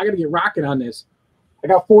rocking on this. I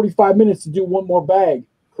got 45 minutes to do one more bag.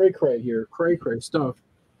 Cray here. Cray stuff.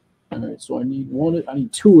 All right, so I need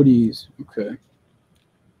 2 of these. Okay.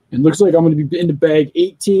 And looks like I'm gonna be in the bag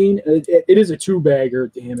 18. It is a 2-bagger,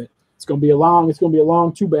 damn it. It's gonna be a long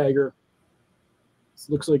 2-bagger. It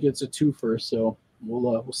looks like it's a 2-fer, so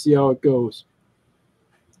we'll see how it goes.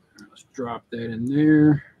 All right, let's drop that in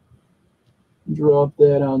there. Drop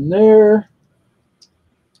that on there.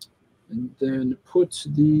 And then put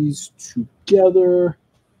these together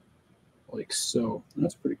like so.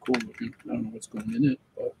 That's pretty cool looking. I don't know what's going in it,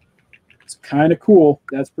 but it's kind of cool.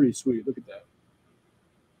 That's pretty sweet. Look at that.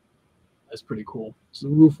 That's pretty cool. It's the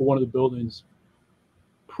roof of one of the buildings.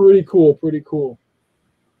 Pretty cool. I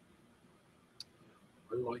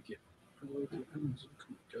like it. It doesn't come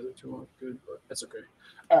together too much good, but that's okay.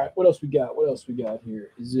 All right, what else we got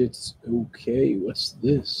here? Is it okay? What's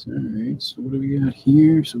this? All right, so what do we got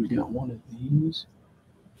here? So we got one of these.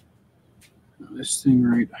 This thing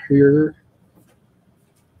right here.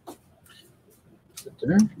 Sit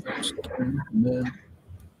there. And then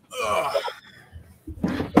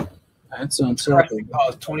that's on top of it.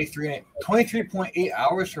 Oh, 23.8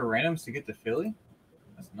 hours for randoms to get to Philly?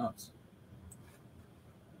 That's nuts.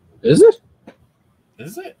 Is it?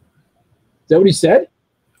 Is it? Is that what he said?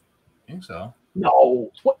 I think so.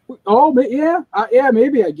 No. What? Oh, yeah. Yeah,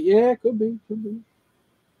 maybe. Yeah, could be.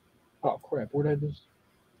 Oh, crap. Where'd I miss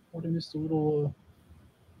the little...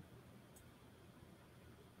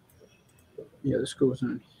 Yeah, this goes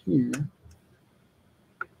on here.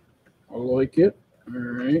 I like it. All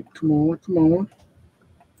right. Come on.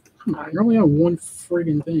 You're only on one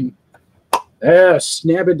friggin' thing. Yeah,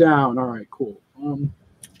 snap it down. All right, cool.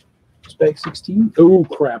 Spec 16. Oh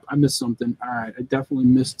crap! I missed something. All right, I definitely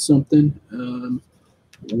missed something.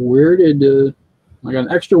 Where did I got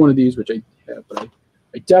an extra one of these, which I have, but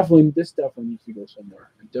this definitely needs to go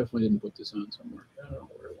somewhere. I definitely didn't put this on somewhere. I don't know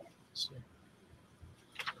where it went. Let's see.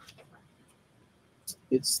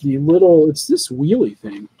 It's this wheelie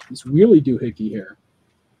thing. This wheelie doohickey here.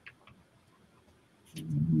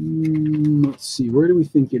 Let's see. Where do we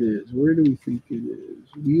think it is? Wheelie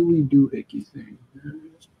doohickey thing.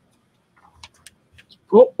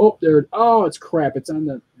 Oh, there. Oh, it's crap. It's on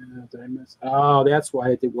the. Did I miss? Oh, that's why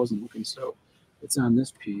it wasn't looking so. It's on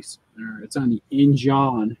this piece. It's on the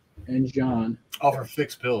Engine. Oh, for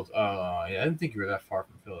fixed build. Yeah, I didn't think you were that far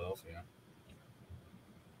from Philadelphia.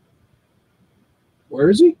 Where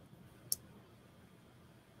is he?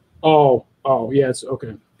 Oh, yeah. It's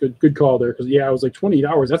okay. Good call there. Because yeah, I was like 28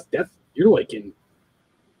 hours. That's you're like in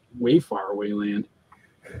way far away land.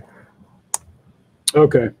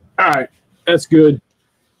 Okay. All right. That's good.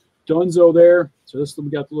 Dunzo there. So we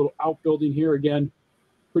got the little outbuilding here again.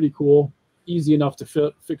 Pretty cool. Easy enough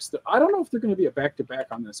to fix the. I don't know if they're going to be a back-to-back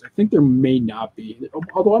on this. I think there may not be.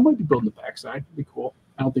 Although I might be building the backside. It'd be cool.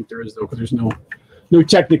 I don't think there is though, because there's no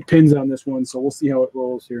Technic pins on this one. So we'll see how it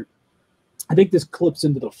rolls here. I think this clips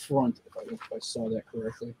into the front. If I saw that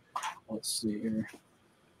correctly. Let's see here.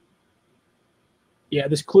 Yeah,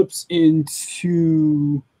 this clips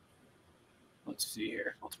into. Let's see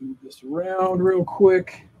here. Let's move this around real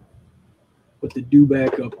quick. Put the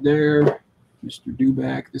do-back up there. Mr.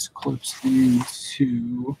 Do-back. This clips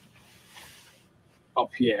into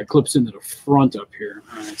up here. It clips into the front up here.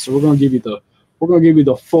 All right, so we're gonna give you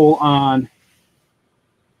the full-on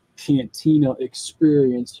Cantina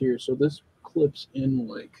experience here. So this clips in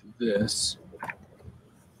like this.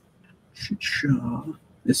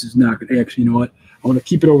 This is not gonna actually, you know what? I'm going to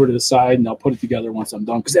keep it over to the side, and I'll put it together once I'm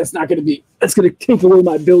done, because that's going to take away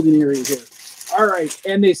my building area here. All right,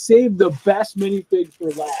 and they saved the best minifig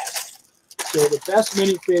for last. So the best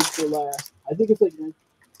minifig for last. I think it's like,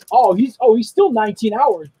 he's still 19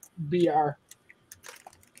 hours, BR.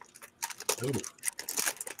 Ooh.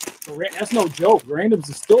 That's no joke.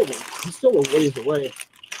 Randoms is he's still a ways away.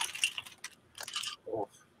 Oh. All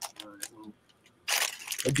right, well.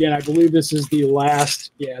 Again, I believe this is the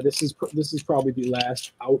last. Yeah, this is probably the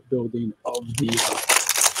last outbuilding of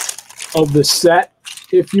the set,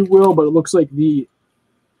 if you will. But it looks like the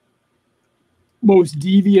most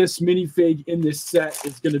devious minifig in this set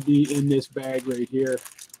is going to be in this bag right here.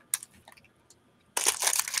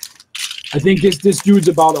 I think this dude's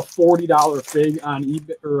about a $40 fig on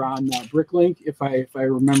eBay or on Bricklink, if I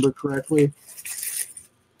remember correctly.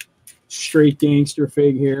 Straight gangster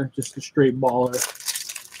fig here, just a straight baller.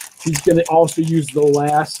 He's going to also use the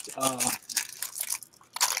last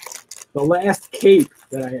cape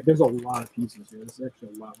that I had. There's a lot of pieces here. There's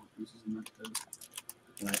actually a lot more pieces in that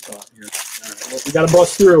than I thought here. All right, well, we got to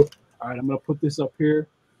bust through. All right, I'm going to put this up here.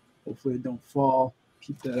 Hopefully it don't fall.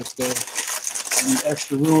 Keep that up there. I need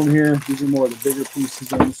extra room here. These are more of the bigger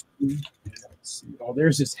pieces on the screen. Let's see. Oh,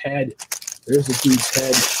 there's his head. There's the dude's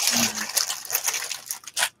head.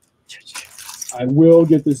 I will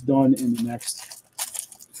get this done in the next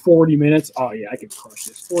 40 minutes. Oh, yeah, I can crush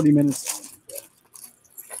this. 40 minutes.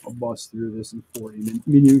 I'll bust through this in 40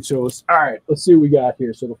 minutes. All right, let's see what we got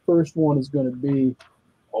here. So the first one is going to be,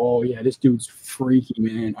 oh, yeah, this dude's freaky,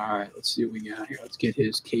 man. All right, let's see what we got here. Let's get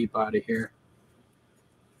his cape out of here.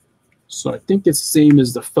 So I think it's the same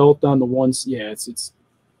as the felt on the one. Yeah, it's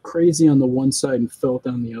crazy on the one side and felt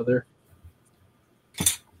on the other.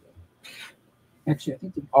 Actually, I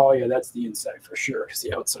think oh yeah, that's the inside for sure, because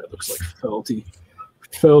the outside looks like felty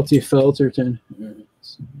felterton.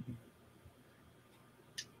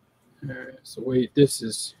 All right, so wait,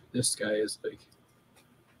 this guy is like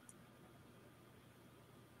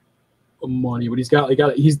money, but he's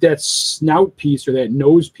that snout piece or that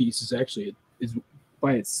nose piece is actually is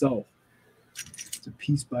by itself. It's a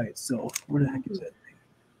piece by itself. Where the heck is that thing?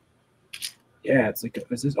 Yeah, it's like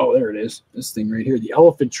oh, there it is. This thing right here. The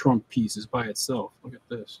elephant trunk piece is by itself. Look at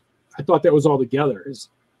this. I thought that was all together.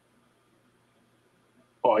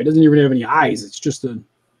 Oh, it doesn't even have any eyes. It's just a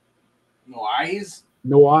no eyes.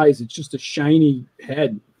 No eyes. It's just a shiny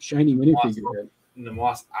head, shiny minifigure head. In the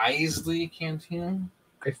Moss Eisley Cantina.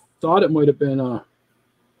 I thought it might have been I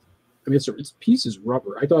mean, it's piece is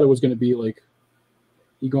rubber. I thought it was going to be like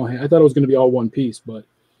I thought it was going to be all one piece, but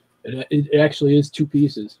it actually is two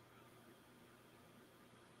pieces.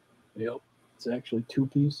 Yep, it's actually two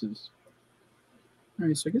pieces. All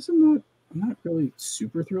right, so I guess I'm not really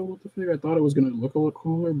super thrilled with the figure. I thought it was going to look a little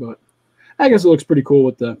cooler, but I guess it looks pretty cool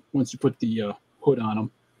with once you put the hood on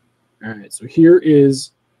him. All right, so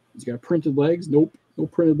he's got printed legs. Nope, no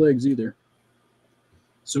printed legs either.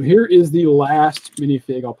 So here is the last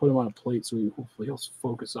minifig. I'll put him on a plate so hopefully he'll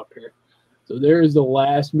focus up here. So there is the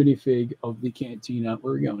last minifig of the Cantina.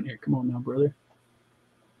 Where are we going here? Come on now, brother.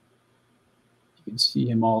 You can see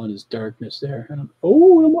him all in his darkness there. Look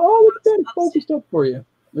at that. It's focused up for you.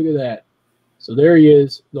 Look at that. So there he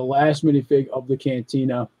is, the last minifig of the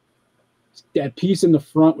Cantina. That piece in the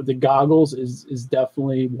front with the goggles is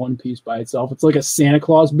definitely one piece by itself. It's like a Santa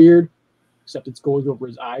Claus beard, except it goes over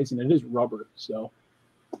his eyes, and it is rubber. So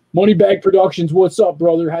Moneybag Productions, what's up,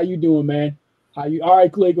 brother? How you doing, man? All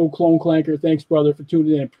right, Lego Clone Clanker. Thanks, brother, for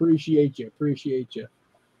tuning in. Appreciate you.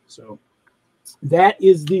 So that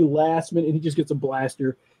is the last minute. He just gets a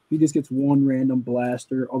blaster. He just gets one random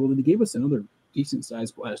blaster. Although they gave us another decent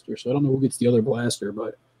sized blaster, so I don't know who gets the other blaster,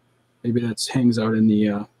 but maybe that hangs out in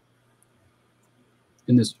the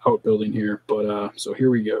in this outbuilding here. But so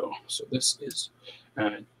here we go. So this is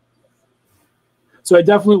so I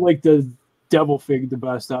definitely like the Devil fig the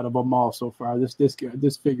best out of them all so far. This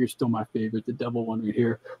figure is still my favorite, the Devil one right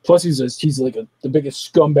here. Plus he's like the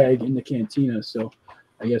biggest scumbag in the Cantina, so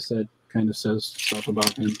I guess that kind of says stuff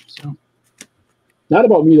about him. So not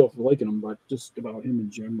about me though for liking him, but just about him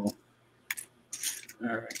in general. All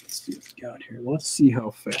right, let's see what we got here. Let's see how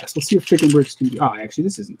fast. Let's see if Chicken Bricks can do. Oh, actually,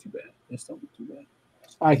 this isn't too bad. This don't be too bad.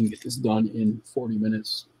 I can get this done in 40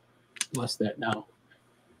 minutes, less that now,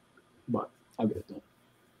 but I'll get it done.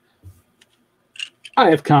 I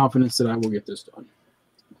have confidence that I will get this done.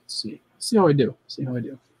 Let's see. See how I do. All right.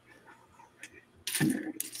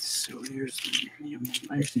 So there's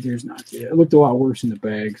actually there's not. Yeah, it looked a lot worse in the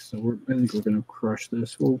bag. So I think we're gonna crush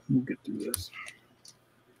this. We'll get through this.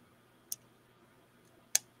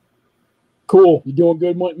 Cool. You doing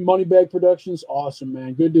good, Moneybag Productions? Awesome,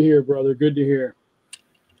 man. Good to hear, brother. Good to hear.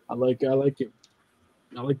 I like it.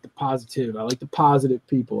 I like the positive. I like the positive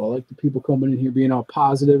people. I like the people coming in here being all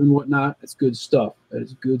positive and whatnot. That's good stuff. That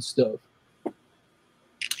is good stuff.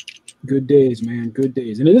 Good days, man. Good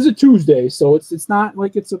days. And it is a Tuesday, so it's not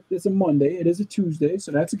like it's a Monday. It is a Tuesday,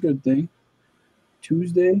 so that's a good thing.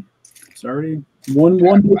 Tuesday. It's already one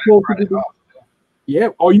day closer to the. Yeah.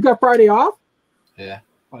 Oh, you got Friday off? Yeah.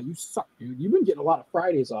 Oh, you suck, dude. You've been getting a lot of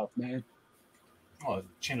Fridays off, man. Oh,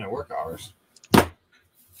 change my work hours.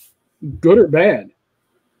 Good or bad?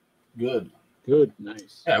 Good. Good.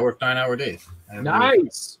 Nice. Yeah, I work 9-hour days.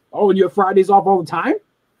 Nice. Oh, and you have Fridays off all the time?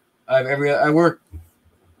 I work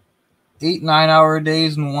 8 9-hour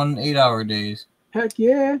days and 1 8-hour days. Heck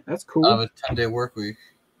yeah. That's cool. I have a 10-day work week.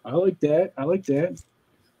 I like that. I like that.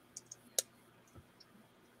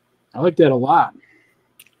 I like that a lot.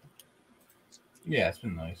 Yeah, it's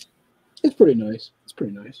been nice. It's pretty nice. It's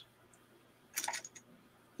pretty nice.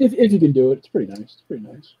 If you can do it, it's pretty nice. It's pretty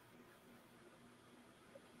nice.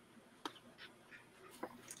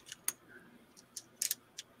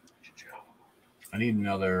 I need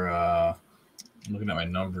another. I'm looking at my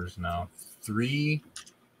numbers now. 3.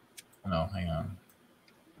 No, hang on.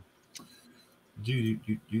 Do.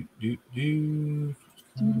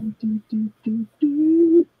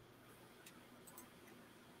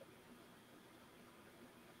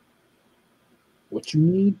 What you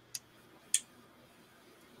need?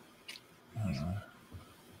 I don't know.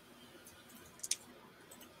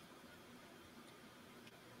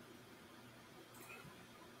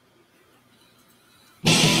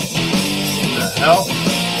 What the hell?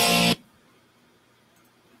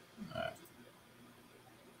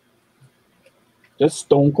 That's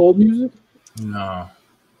Stone Cold music? No.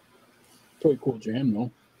 Pretty cool jam,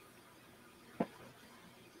 though.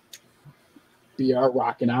 BR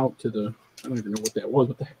rocking out to the... I don't even know what that was.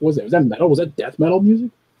 What the heck was that? Was that metal? Was that death metal music?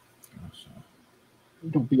 I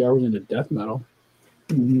don't BR was into death metal.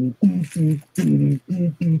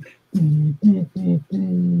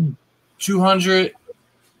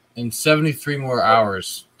 273 more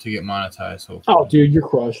hours to get monetized. Hopefully. Oh, dude, you're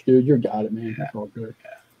crushed, dude. You got it, man. That's all good. Yeah.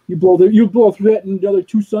 You blow through that in the other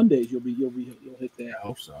 2 Sundays. You'll hit that. I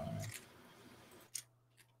hope so.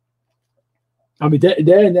 I mean,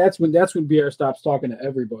 that's when BR stops talking to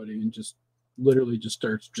everybody and just literally just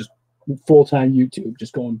starts just full-time YouTube,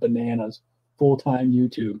 just going bananas. Full-time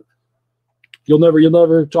YouTube. You'll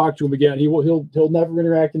never talk to him again. He'll never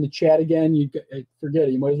interact in the chat again. You forget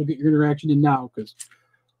it. You might as well get your interaction in now, because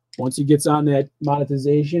once he gets on that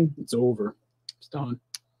monetization, it's over. It's done.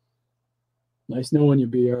 Nice knowing you,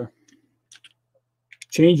 BR.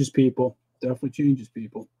 Changes people. Definitely changes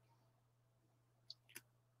people.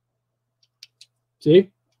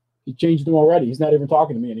 See? He changed him already. He's not even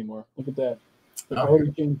talking to me anymore. Look at that. I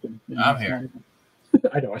already changed him. I'm here.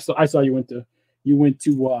 I know. I saw you went to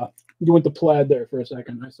plaid there for a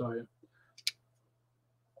second. I saw you.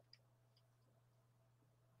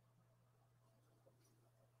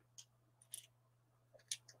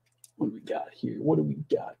 What do we got here? What do we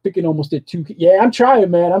got? Picking almost at 2. Yeah, I'm trying,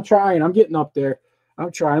 man. I'm trying. I'm getting up there.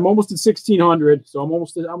 I'm trying. I'm almost at 1,600. So I'm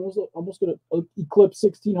almost going to eclipse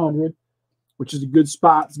 1,600, which is a good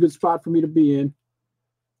spot. It's a good spot for me to be in.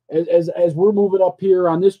 As we're moving up here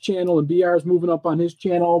on this channel, and BR is moving up on his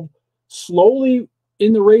channel, slowly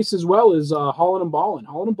in the race as well as Hollin' and Ballin'.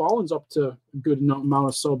 Hollin' and Ballin's up to a good amount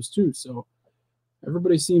of subs too. So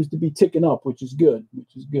everybody seems to be ticking up, which is good.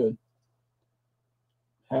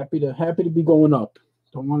 Happy to be going up.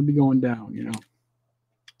 Don't want to be going down, you know.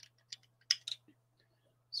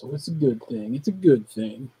 So it's a good thing. It's a good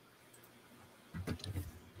thing.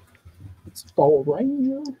 It's fall right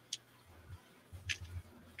here.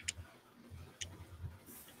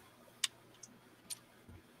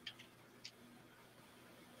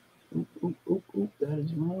 Oh, that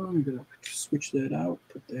is wrong. I'm gonna switch that out,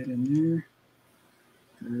 put that in there.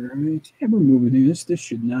 All right. Yeah, we're moving this. This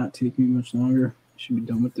should not take me much longer. Should be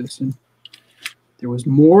done with this. And there was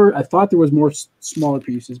more. I thought there was more smaller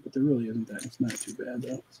pieces, but there really isn't that. It's not too bad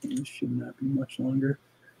though. So this should not be much longer.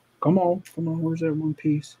 Come on. Where's that one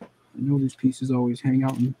piece? I know these pieces always hang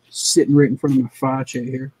out and sitting right in front of my face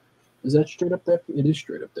here. Is that straight up that? It is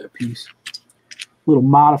straight up that piece. Little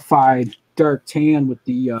modified dark tan with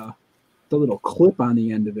the little clip on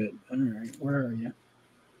the end of it. All right, where are you?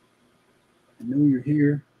 I know you're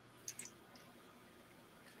here.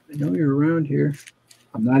 I know you're around here.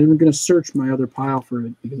 I'm not even going to search my other pile for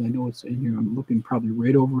it because I know it's in here. I'm looking probably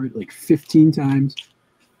right over it like 15 times.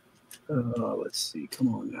 Let's see.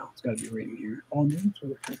 Come on now. It's got to be right in here. Oh, no, it's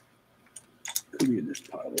over here. Could be in this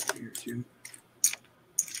pile over here too.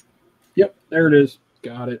 Yep, there it is.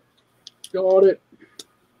 Got it. All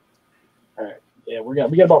right. Yeah, we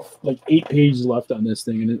got about like 8 pages left on this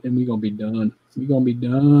thing, and we're gonna be done.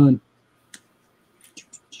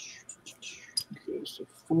 Okay, so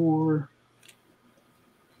 4.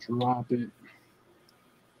 Drop it.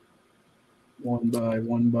 One by.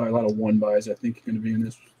 A lot of 1-bys. I think going to be in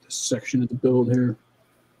this section of the build here.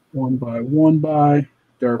 1 by.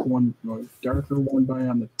 Darker 1 by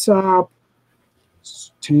on the top.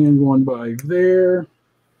 Tan 1 by there.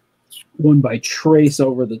 One by Trace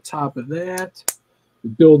over the top of that.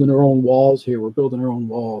 We're building our own walls here. We're building our own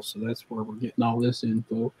walls, so that's where we're getting all this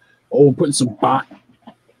info. Oh, we're putting some bot.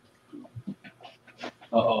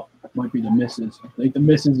 Uh-oh, might be the missus. I think the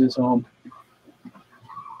missus is home.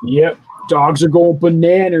 Yep, dogs are going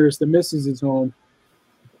bananas. The missus is home.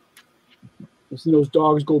 Listen to those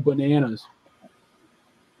dogs go bananas.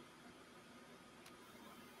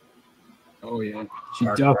 Oh, yeah. She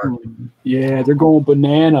definitely. Yeah, they're going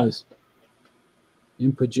bananas.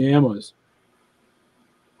 In pajamas.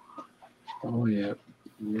 Oh, yeah.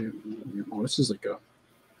 Oh, this is like a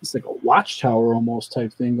watchtower almost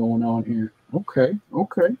type thing going on here. Okay. All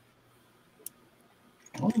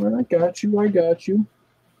right, I got you. I got you.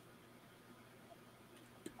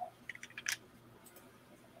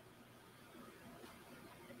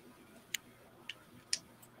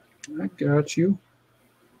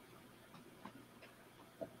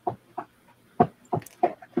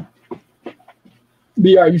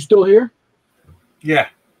 B, are you still here? Yeah.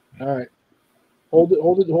 All right.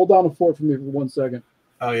 Hold down the fort for me for 1 second.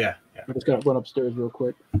 Oh, yeah. I just gotta run upstairs real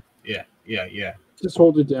quick. Yeah. Just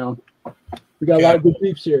hold it down. We got a lot of good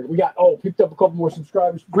peeps here. We got picked up a couple more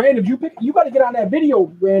subscribers. Randoms, you got to get on that video,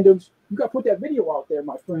 Randoms. You got to put that video out there,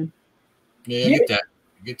 my friend. Yeah, get that.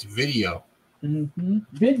 Get the video. Mm-hmm.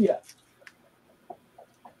 Video.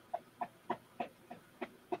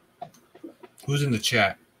 Who's in the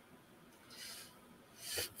chat?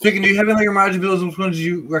 Fick, do you have any other modular builds? Which ones do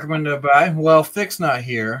you recommend to buy? Well, Fick's not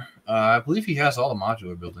here. I believe he has all the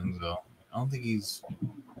modular buildings, though. I don't think he's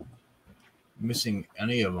missing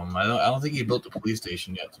any of them. I don't think he built the police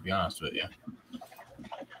station yet, to be honest with you.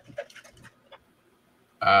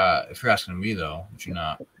 If you're asking me, though, which you're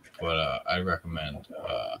not, but I recommend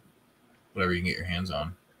whatever you can get your hands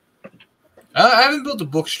on. I haven't built a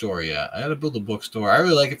bookstore yet. I got to build a bookstore. I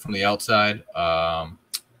really like it from the outside,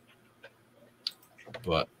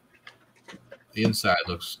 but the inside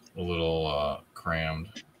looks a little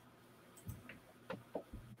crammed.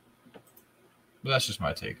 But that's just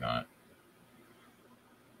my take on it.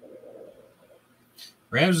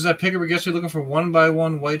 Rams, is that picker? I guess you're looking for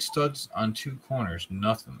 1x1 white studs on 2 corners.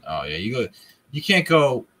 Nothing. Oh yeah, you can't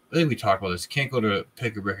go. I think we talked about this. You can't go to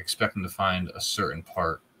pick a brick expecting to find a certain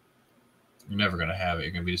part. You're never gonna have it.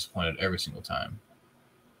 You're gonna be disappointed every single time.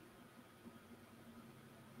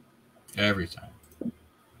 Every time.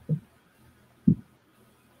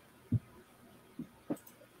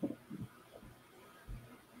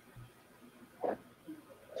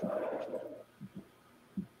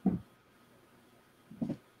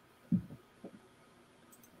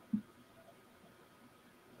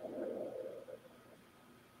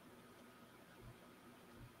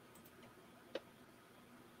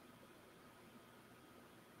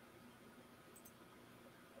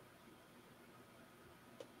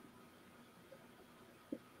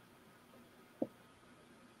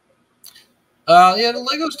 Yeah, the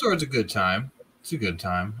Lego store is a good time. It's a good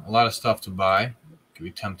time. A lot of stuff to buy. Could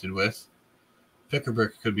be tempted with. Pick a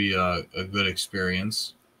brick could be a good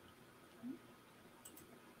experience.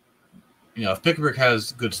 You know, if Pick a brick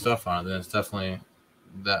has good stuff on it, then it's definitely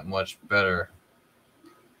that much better.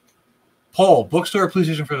 Paul, bookstore or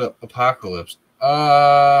PlayStation for the apocalypse?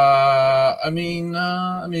 I mean,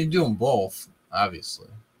 do them both, obviously.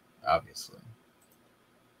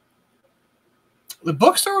 The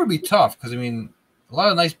bookstore would be tough because, I mean, a lot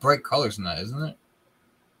of nice bright colors in that, isn't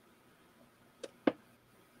it?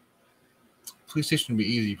 PlayStation would be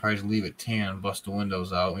easy. You probably just leave it tan, bust the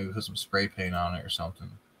windows out, maybe put some spray paint on it or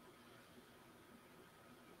something.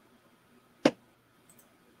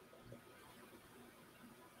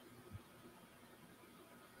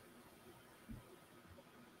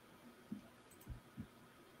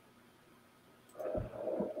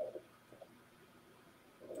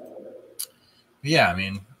 Yeah, I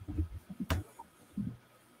mean,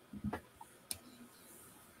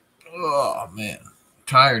 oh man,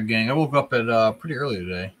 tired, gang. I woke up at pretty early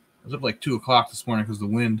today. I was up like 2 o'clock this morning because of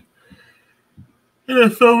the wind. Yeah,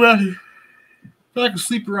 so ready. If I can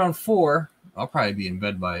sleep around 4, I'll probably be in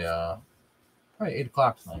bed by probably 8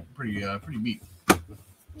 o'clock tonight. Pretty beat.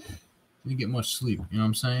 Didn't get much sleep. You know what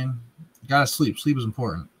I'm saying? Gotta sleep. Sleep is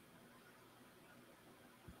important.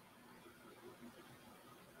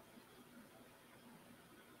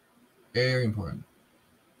 Very important.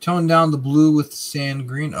 Tone down the blue with sand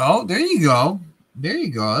green. Oh, there you go. There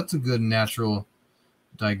you go. That's a good natural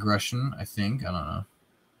digression, I think. I don't know.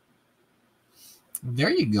 There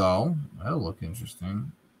you go. That'll look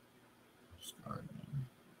interesting.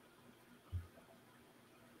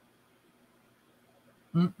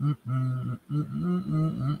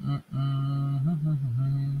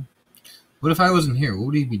 What if I wasn't here? What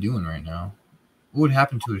would he be doing right now? What would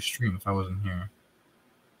happen to his stream if I wasn't here?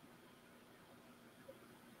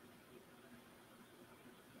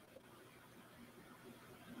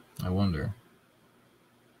 I wonder.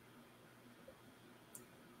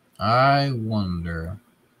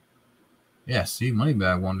 Yeah, see,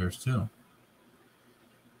 Moneybag wonders too.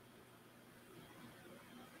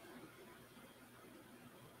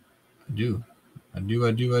 I do.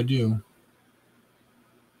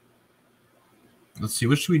 Let's see,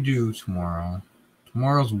 what should we do tomorrow?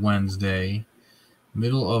 Tomorrow's Wednesday,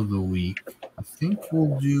 middle of the week. I think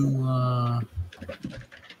we'll do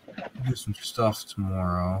some stuff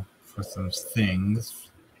tomorrow for some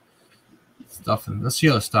things. Let's see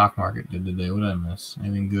how the stock market did today. What did I miss?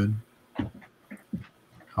 Anything good?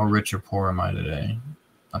 How rich or poor am I today?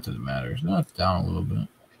 Not that it matters. No, it's down a little bit.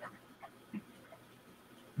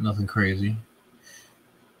 Nothing crazy.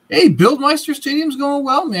 Hey, Buildmeister Stadium's going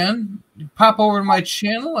well, man. You pop over to my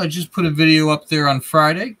channel. I just put a video up there on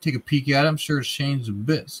Friday. Take a peek at it. I'm sure it's changed a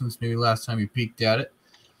bit since maybe last time you peeked at it.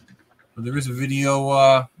 But there is a video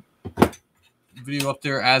up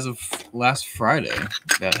there as of last Friday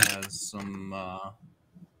that has some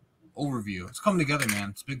overview. It's coming together, man.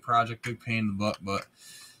 It's a big project, big pain in the butt, but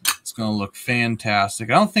it's going to look fantastic.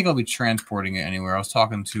 I don't think I'll be transporting it anywhere. I was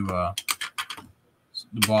talking to the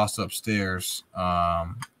boss upstairs, because I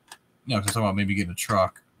was talking about maybe getting a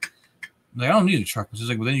truck. Like, I don't need a truck. It's just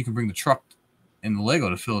like, well, then you can bring the truck and the Lego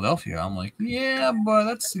to Philadelphia. I'm like, yeah, but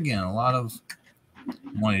that's, again, a lot of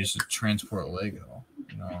money just to transport Lego.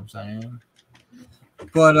 You know what I'm saying?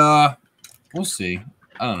 But we'll see.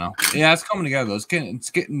 I don't know. Yeah, it's coming together, though. It's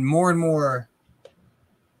getting more and more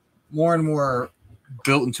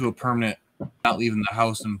built into a permanent, not leaving the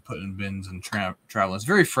house and putting in bins and traveling. It's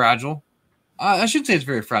very fragile. I should say it's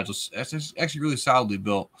very fragile. It's actually really solidly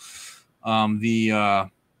built. The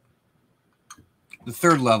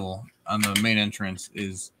third level on the main entrance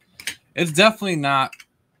it's definitely not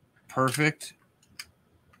perfect.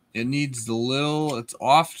 It needs it's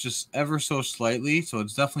off just ever so slightly, so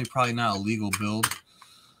it's definitely probably not a legal build.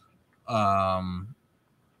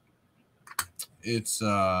 It's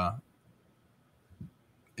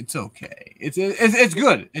okay. It's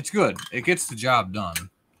good. It's good. It gets the job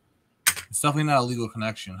done. It's definitely not a legal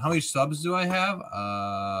connection. How many subs do I have?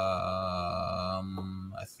 I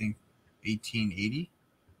think 1880.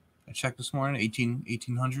 I checked this morning.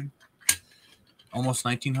 1800. Almost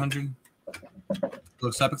 1900.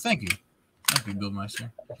 Looks epic. Thank you. Thank you,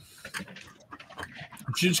 Buildmeister.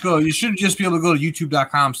 You should just be able to go to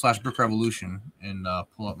youtube.com/brickrevolution and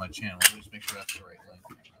pull up my channel. Let me just make sure that's the right link.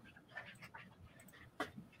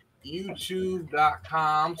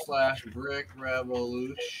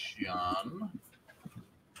 youtube.com/brickrevolution.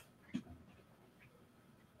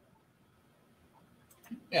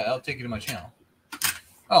 Yeah, that'll take you to my channel.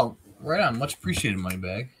 Oh, right on. Much appreciated,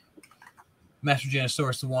 Moneybag. Master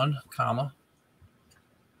Janisaurus the one, comma.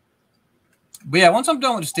 But yeah, once I'm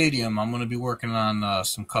done with the stadium, I'm gonna be working on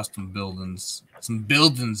some custom buildings.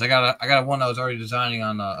 I got one I was already designing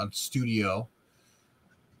on a studio.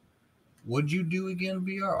 What'd you do again,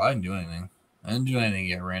 VR? I didn't do anything. I didn't do anything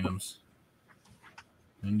yet, randoms.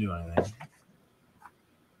 Didn't do anything.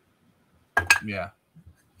 Yeah.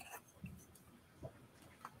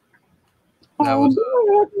 That was.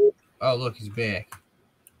 Oh, look, he's back.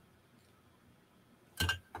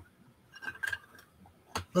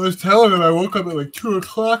 I was telling him I woke up at like 2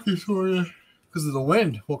 o'clock this morning because of the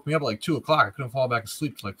wind. Woke me up at like 2 o'clock. I couldn't fall back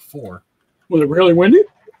asleep till like 4. Was it really windy?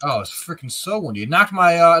 Oh, it's freaking so windy. It knocked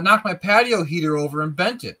my patio heater over and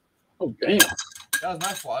bent it. Oh, damn. That was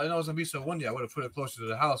my fault. I didn't know it was gonna be so windy. I would have put it closer to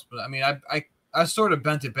the house, but I mean, I sort of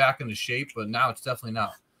bent it back into shape, but now it's definitely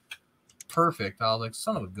not perfect. I was like,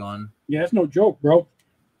 son of a gun. Yeah, it's no joke, bro.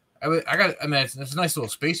 It's a nice little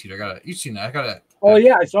space heater. You've seen that? Oh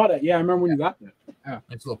yeah, I saw that. Yeah, I remember when you got that. Yeah,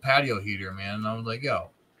 it's a little patio heater, man. And I was like,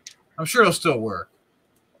 yo, I'm sure it'll still work.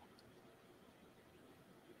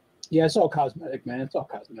 Yeah, it's all cosmetic, man. It's all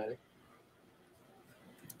cosmetic.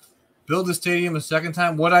 Build the stadium a second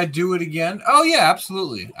time. Would I do it again? Oh yeah,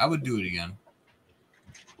 absolutely. I would do it again.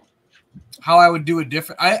 How I would do it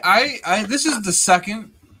different. This is the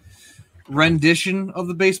second rendition of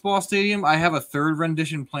the baseball stadium. I have a third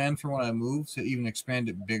rendition planned for when I move to even expand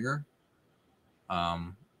it bigger.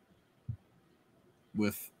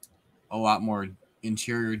 With a lot more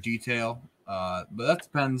interior detail. But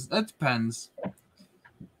that depends.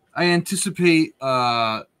 I anticipate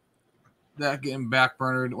that getting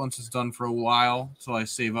backburnered once it's done for a while. So I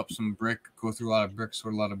save up some brick, go through a lot of brick,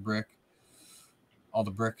 sort a lot of brick. All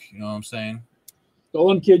the brick, you know what I'm saying?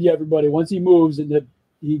 Don't kid you, everybody. Once he moves and the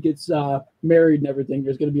he gets married and everything,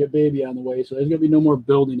 there's going to be a baby on the way, so there's going to be no more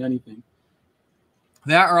building anything.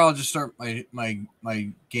 That, or I'll just start my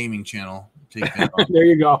gaming channel. Take that off. There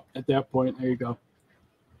you go. At that point, there you go.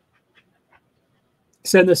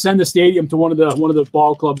 Send the stadium to one of the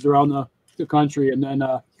ball clubs around the country, and then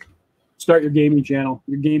start your gaming channel,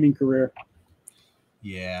 your gaming career.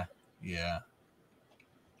 Yeah.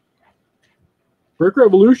 Brick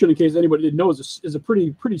Revolution, in case anybody didn't know, is a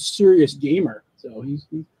pretty serious gamer. So he's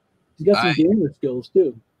got some gamer skills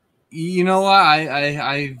too. You know what?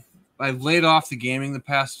 I've laid off the gaming the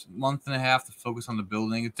past month and a half to focus on the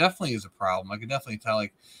building. It definitely is a problem. I could definitely tell.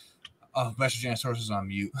 Like, oh, Master Janisaurus is on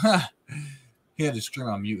mute. He had his stream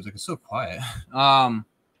on mute. It was like, it's so quiet. I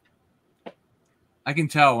can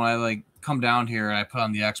tell when I like come down here and I put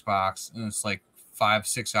on the Xbox and it's like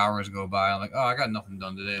 5-6 hours go by. I'm like, oh, I got nothing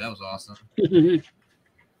done today. That was awesome.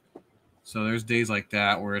 So there's days like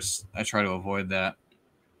that where I try to avoid that.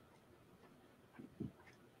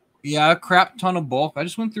 Yeah, a crap ton of bulk. I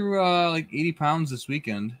just went through like 80 pounds this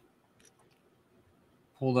weekend.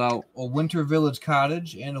 Pulled out a winter village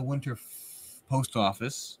cottage and a winter post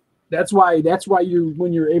office. That's why you,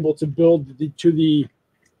 when you're able to build to the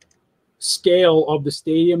scale of the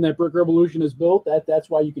stadium that Brick Revolution has built,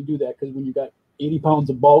 that's why you can do that, because when you got 80 pounds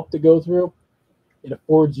of bulk to go through, it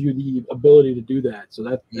affords you the ability to do that. So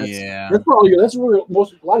that's where a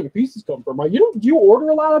lot of your pieces come from, right? Do you order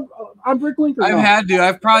a lot of on Bricklink? Or I've no? had to.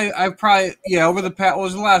 I've probably over the past. Well,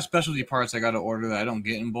 there's a lot of specialty parts I got to order that I don't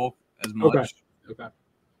get in bulk as much. Okay.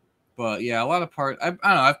 But yeah, a lot of parts. I don't know.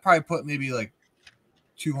 I've probably put maybe like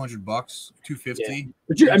 $200, $250.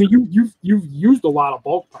 Yeah. But you've used a lot of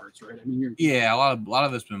bulk parts, right? I mean, a lot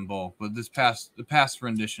of it's been bulk. But the past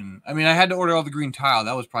rendition, I mean, I had to order all the green tile.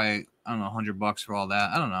 That was probably, I don't know, $100 for all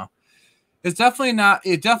that. I don't know. It's definitely not.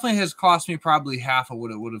 It definitely has cost me probably half of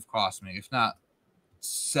what it would have cost me, if not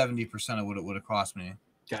 70% of what it would have cost me.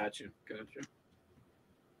 Gotcha.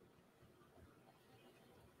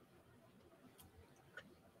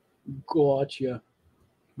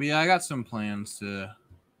 But yeah, I got some plans to.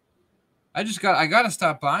 I got to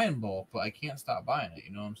stop buying bulk, but I can't stop buying it.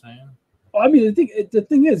 You know what I'm saying? Well, I mean, the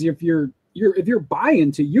thing is, if you're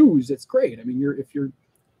buying to use, it's great. I mean,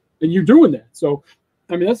 you're doing that. So,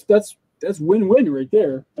 I mean, that's win-win right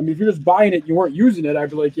there. I mean, if you're just buying it, you weren't using it,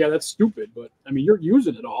 I'd be like, yeah, that's stupid. But I mean, you're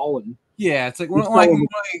using it all, and yeah, it's like when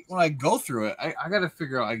I go through it, I got to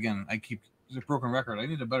figure out again. It's a broken record. I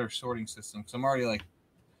need a better sorting system because I'm already like.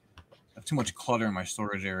 I have too much clutter in my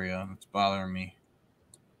storage area. It's bothering me,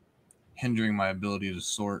 hindering my ability to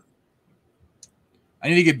sort. I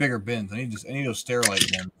need to get bigger bins. I need those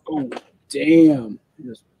Sterilite bins. Oh, damn! I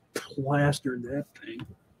just plastered that thing.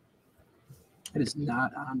 That is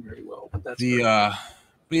not on very well, but that's but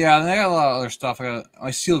yeah, I got a lot of other stuff. I got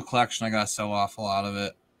my sealed collection. I got to sell off a lot of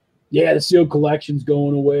it. Yeah, the sealed collection's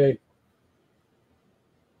going away.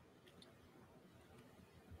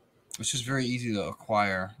 It's just very easy to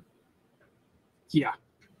acquire. Yeah.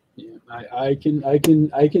 I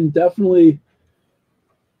can definitely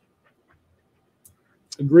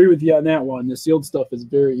agree with you on that one. The sealed stuff is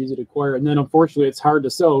very easy to acquire, and then unfortunately, it's hard to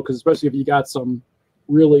sell because especially if you got some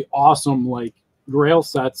really awesome like Grail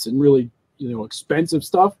sets and really expensive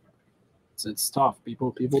stuff, it's tough.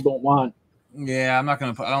 People don't want. Yeah, I'm not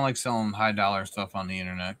gonna I don't like selling high dollar stuff on the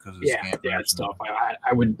internet because that stuff.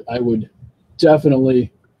 I would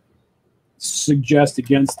definitely suggest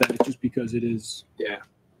against that just because it is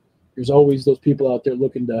there's always those people out there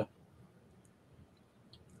looking to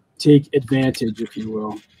take advantage, if you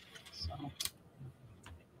will.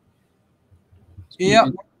 Yeah,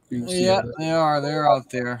 they're out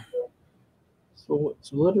there. So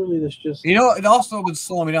literally this just it also been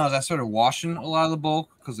slowing me down as I started washing a lot of the bulk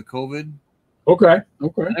because of COVID. Okay.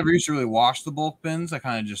 I never used to really wash the bulk bins. I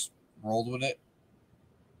kind of just rolled with it.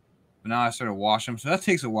 But now I started washing them, so that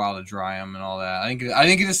takes a while to dry them and all that. I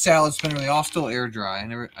didn't get a salad spinner. They all still air dry. I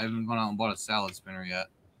haven't gone out and bought a salad spinner yet.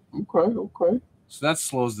 Okay. So that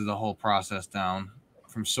slows the whole process down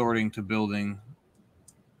from sorting to building.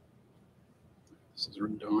 This is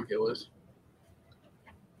ridiculous.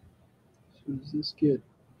 So does this get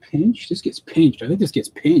pinched? This gets pinched. I think this gets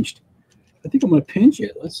pinched. I think I'm going to pinch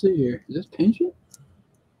it. Let's see here. Does this pinch it?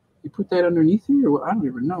 You put that underneath here? Or I don't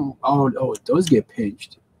even know. Oh, it does get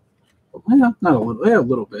pinched. Well, not a little. Yeah, a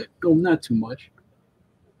little bit. No, not too much.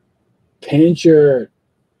 Pincher.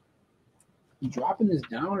 You dropping this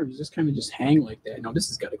down, or does this kind of just hang like that? No, this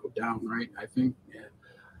has got to go down, right? I think. Yeah.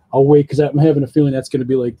 I'll wait because I'm having a feeling that's going to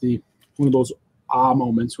be like one of those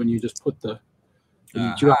moments when you just put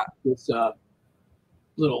you drop this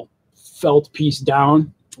little felt piece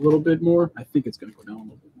down a little bit more. I think it's going to go down a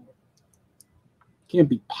little bit more. Can't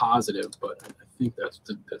be positive, but I think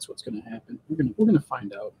that's what's going to happen. We're gonna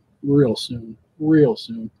find out real soon. Real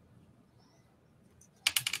soon.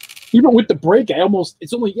 Even with the break,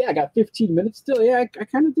 I got 15 minutes still. Yeah, I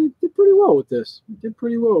kind of did pretty well with this. I did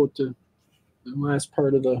pretty well with the last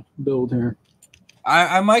part of the build here.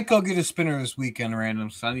 I might go get a spinner this weekend, random.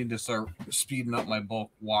 So I need to start speeding up my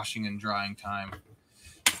bulk washing and drying time.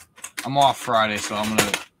 I'm off Friday, so I'm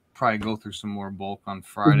gonna probably go through some more bulk on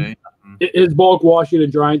Friday. His bulk washing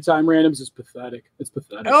and drying time randoms is pathetic. It's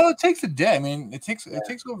pathetic. Oh, it takes a day. I mean, it takes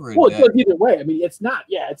over a day. Well, it's like either way. I mean, it's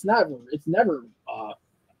never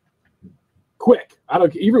quick. I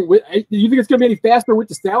don't even with. You think it's gonna be any faster with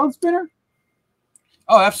the salad spinner?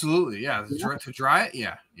 Oh, absolutely. Yeah, to dry it.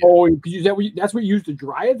 Yeah. Oh, that's what you use to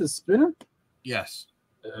dry it, the spinner? Yes.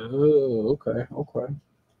 Oh, okay.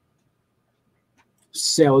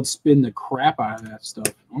 Salad spin the crap out of that stuff.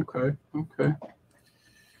 Okay.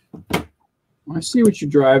 I see what you're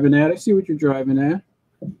driving at.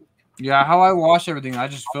 Yeah, how I wash everything, I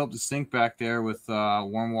just fill up the sink back there with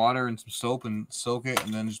warm water and some soap and soak it,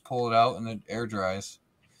 and then just pull it out, and then air dries.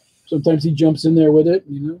 Sometimes he jumps in there with it,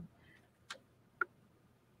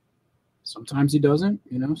 Sometimes he doesn't,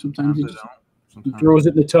 Sometimes he throws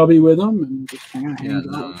it in the tubby with him and just kind of hangs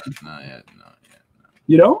out. Not yet.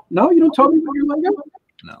 You don't? No, you don't tubby with your Lego?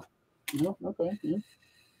 No. No? Okay. Yeah.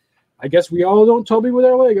 I guess we all don't tubby with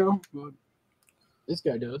our Lego, but this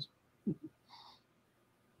guy does.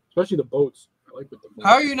 Especially the boats. I like with the boats.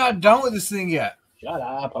 How are you not done with this thing yet? Shut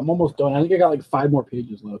up. I'm almost done. I think I got like 5 more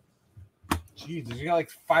pages left. Jeez, you got like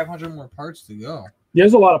 500 more parts to go. Yeah,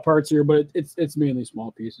 there's a lot of parts here, but it's mainly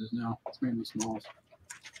small pieces now. It's mainly smalls.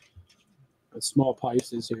 But small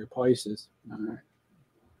pieces here. Pieces. All right.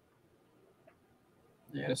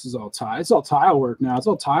 Yeah, this is all tile. It's all tile work now. It's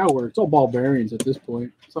all tile work. It's all ball bearings at this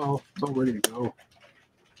point. It's all ready to go.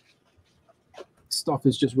 Stuff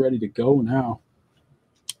is just ready to go now.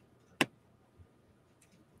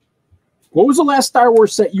 What was the last Star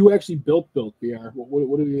Wars set you actually built, BR?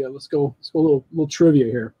 What do we? Let's go a little trivia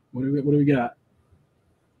here. What do we got?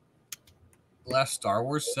 Last Star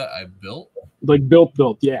Wars set I built? Like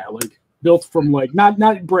built, yeah, like built from like not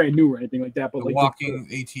brand new or anything like that, but the like walking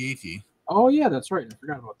AT-AT. Oh yeah, that's right. I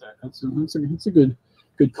forgot about that. That's a good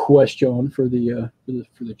question for the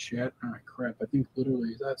chat. All right, crap. I think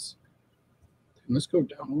literally that's. Let's go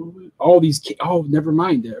down a little bit. Oh, never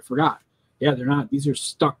mind. I forgot. Yeah, they're not. These are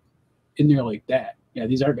stuck in there like that. Yeah,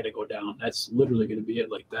 these are going to go down. That's literally going to be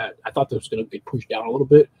it like that. I thought that was going to get pushed down a little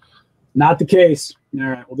bit. Not the case. All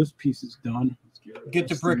right. Well, this piece is done. Get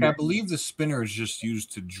the brick. I believe the spinner is just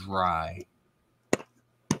used to dry.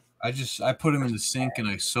 I put them in the sink and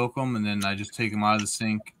I soak them, and then I just take them out of the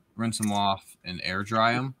sink, rinse them off, and air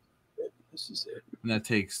dry them. This is it. And that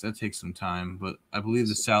takes some time, but I believe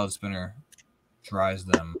the salad spinner dries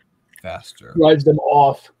them faster. Dries them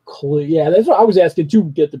off clear. Yeah, that's what I was asking too.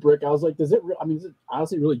 Get the brick. I was like, does it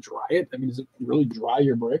honestly really dry it? I mean, does it really dry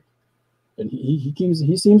your brick? And he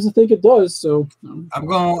seems to think it does. So I'm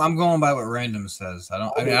going by what Random says. I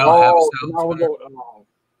don't have a salad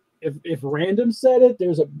spinner. If Random said it,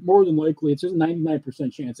 there's a more than likely it's just a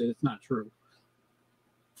 99% chance that it's not true.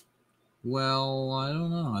 Well, I don't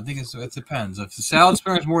know. I think it depends. If the salad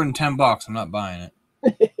spinner is more than $10, I'm not buying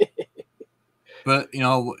it. But,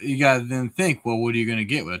 you got to then think, well, what are you going to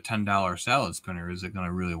get with a $10 salad spinner? Is it going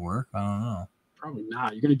to really work? I don't know. Probably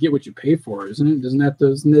not. You're going to get what you pay for, isn't it? Isn't that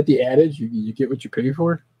the adage? You get what you pay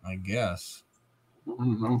for? I guess. I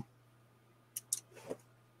don't know.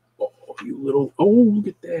 Look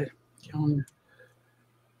at that.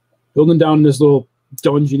 Building down this little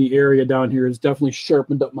dungeony area down here has definitely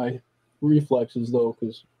sharpened up my reflexes, though,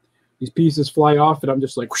 because these pieces fly off, and I'm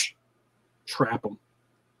just like, whoosh, trap them.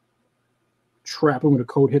 Trap him with a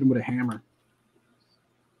coat, hit him with a hammer.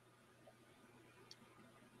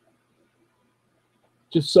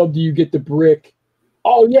 Just sub, do you get the brick?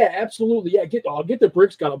 Oh yeah, absolutely. Yeah, get the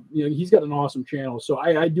brick's got he's got an awesome channel. So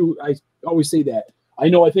I always say that. I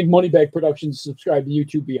think Moneybag Productions subscribe to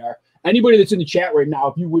YouTube BR. Anybody that's in the chat right now,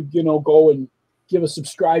 if you would go and give a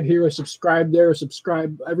subscribe here, a subscribe there, a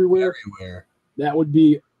subscribe everywhere, that would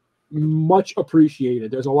be much appreciated.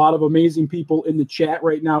 There's a lot of amazing people in the chat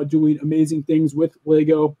right now doing amazing things with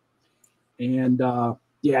Lego, and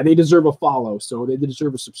they deserve a follow. So they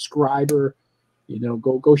deserve a subscriber.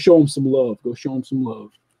 Go show them some love. Go show them some love.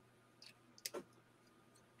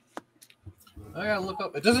 I gotta look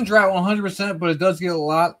up. It doesn't dry 100%, but it does get a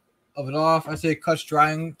lot of it off. I say it cuts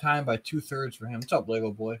drying time by 2/3 for him. What's up,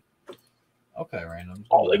 Lego boy? Okay, Random.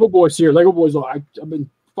 Oh, Lego boy's here. Lego boy's. I've been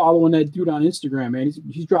following that dude on Instagram, man.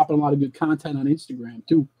 He's dropping a lot of good content on Instagram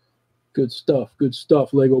too. Good stuff,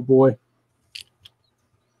 Lego boy.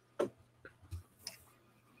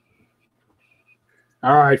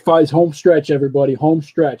 All right, Fives home stretch, everybody. Home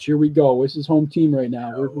stretch. Here we go. This is home team right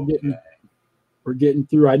now. We're getting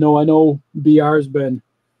through. I know BR's been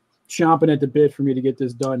chomping at the bit for me to get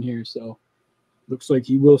this done here. So looks like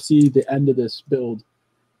you will see the end of this build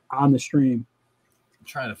on the stream. I'm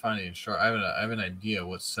trying to find it short. I have an idea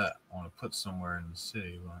what set I want to put somewhere in the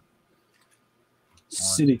city. But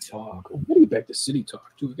City Talk. We're getting back to City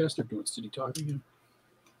Talk, too. We got to start doing City Talk again.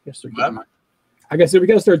 I guess we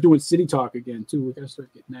got to start doing City Talk again, too. We got to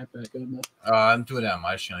start getting that back on the. I'm doing that on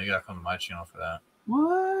my channel. You got to come to my channel for that.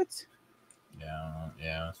 What?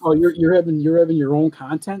 Yeah. Oh, you're having your own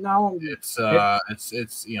content now? It's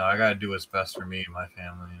you know, I got to do what's best for me and my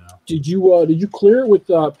family. You know. Did you clear it with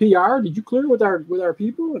PR? Did you clear it with our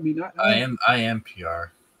people? I mean, I am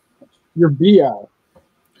PR. You're BR.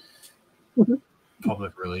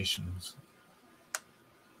 Public relations.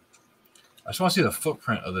 I just want to see the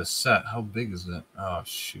footprint of this set. How big is it? Oh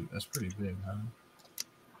shoot, that's pretty big, huh?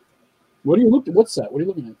 What are you looking? What set? What are you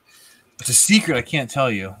looking at? It's a secret. I can't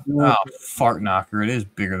tell you. No. Oh, fart knocker! It is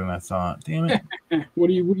bigger than I thought. Damn it! What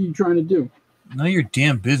are you trying to do? None of your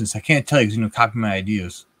damn business. I can't tell you because you don't copy my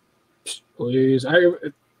ideas. Please,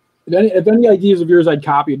 if any ideas of yours I'd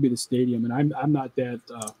copy, it'd be the stadium, and I'm not that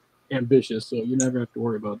ambitious, so you never have to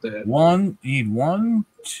worry about that. You need 1,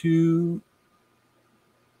 2.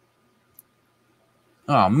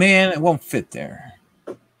 Oh man, it won't fit there.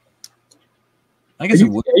 I guess it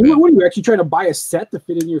would. What are you actually trying to buy a set to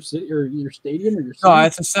fit in your city or your stadium or your city? No,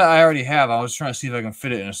 it's a set I already have. I was trying to see if I can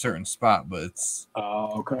fit it in a certain spot, but it's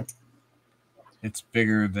okay. It's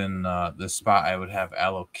bigger than the spot I would have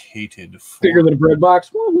allocated for. Bigger than a bread box.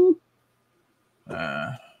 Woohoo!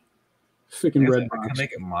 Freaking bread box. Can I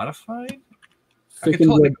make it modified?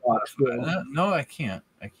 Freaking bread box. No, I can't.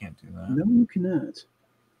 I can't do that. No, you cannot.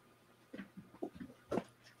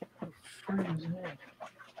 What is that?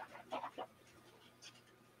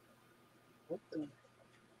 What the?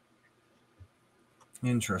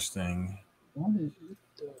 Interesting. What is it?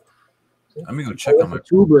 Let me go check on my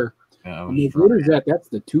tuber. Yeah, what is that? That's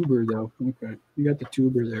the tuber, though. Okay, you got the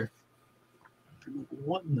tuber there.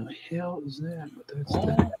 What in the hell is that? But that's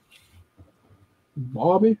that.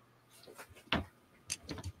 Bobby.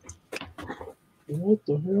 What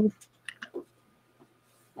the hell?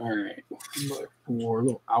 All right, 4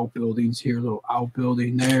 little outbuildings here, little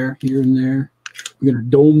outbuilding there, here and there. We're gonna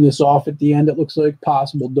dome this off at the end. It looks like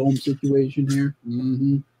possible dome situation here.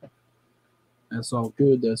 That's all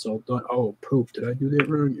good. That's all done. Oh, poop! Did I do that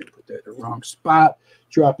wrong? Yeah, put that in the wrong spot.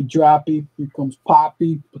 Droppy. Here comes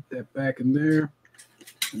Poppy. Put that back in there.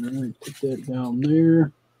 All right, put that down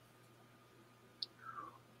there.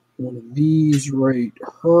 One of these right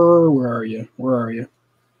her. Where are you? Right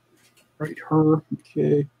her.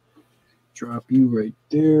 Okay. Drop you right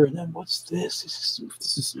there. And then what's this? This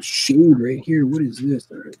is some shade right here. What is this?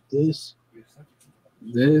 All right, this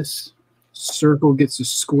circle gets a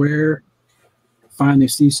square. Finally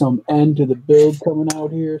see some end to the build coming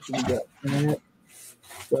out here. So we got that.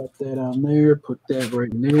 Drop that on there. Put that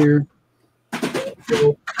right in there.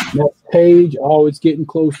 Next page. Oh, it's getting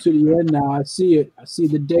close to the end now. I see it. I see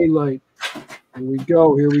the daylight. Here we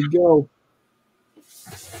go.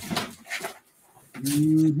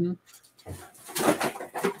 Boom,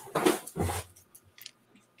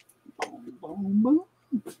 boom, boom.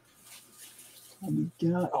 What we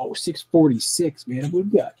got? Oh, 6:46, man.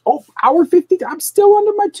 We've got hour 50. I'm still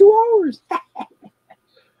under my 2 hours.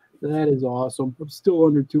 That is awesome. I'm still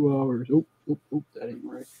under 2 hours. Oh, that ain't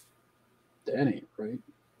right.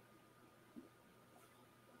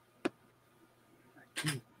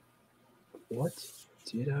 What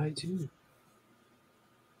did I do?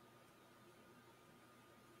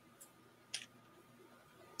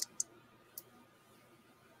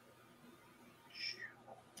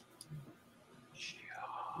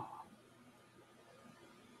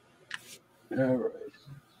 All right.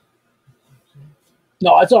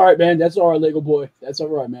 No, that's all right, man. That's all right, Lego boy. That's all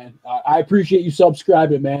right, man. I appreciate you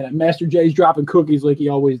subscribing, man. Master J's dropping cookies like he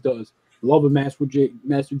always does. Love when Master J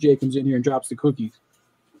comes in here and drops the cookies.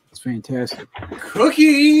 It's fantastic.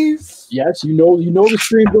 Cookies. Yes, you know the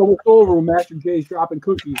stream's almost over when Master J's dropping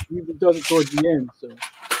cookies. He even does it towards the end, so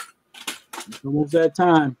it's almost that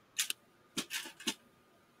time.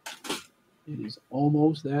 It is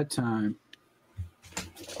almost that time.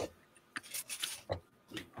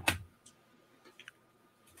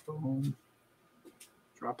 Boom.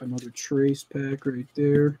 Drop another trace pack right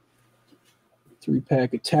there.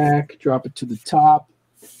 3-pack attack. Drop it to the top.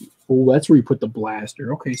 Oh, that's where you put the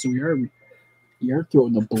blaster. Okay, so you are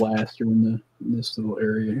throwing the blaster in this little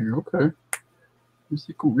area here. Okay. Where's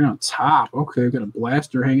it going? On top. Okay, got a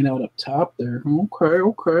blaster hanging out up top there.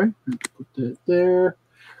 Okay. Put that there.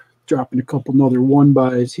 Dropping a couple another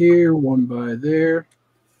 1-bys here, 1-by there.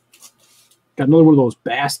 Got another one of those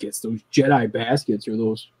baskets, those Jedi baskets, or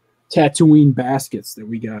those Tatooine baskets that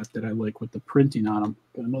we got that I like with the printing on them.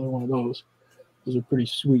 Got another one of those. Those are pretty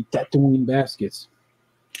sweet Tatooine baskets.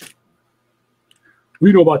 What do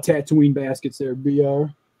you know about Tatooine baskets there, BR?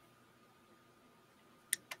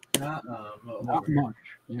 Not Much.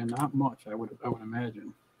 Yeah, not much. I would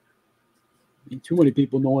imagine. I mean, too many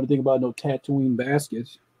people know anything about no Tatooine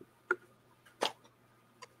baskets.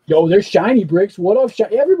 Yo, there's Shiny Bricks. What up,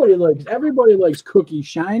 Shiny? Everybody likes Cookie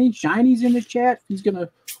Shiny. Shiny's in the chat. He's gonna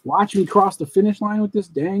watch me cross the finish line with this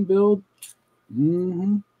dang build.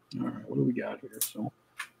 All right, what do we got here? So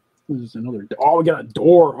this is another. Oh, we got a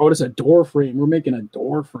door. Oh, this is a door frame. We're making a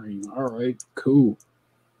door frame. All right, cool.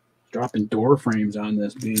 Dropping door frames on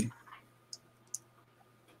this B.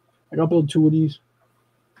 I gotta build 2 of these.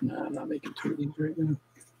 Nah, I'm not making 2 of these right now.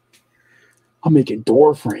 I'm making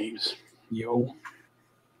door frames. Yo.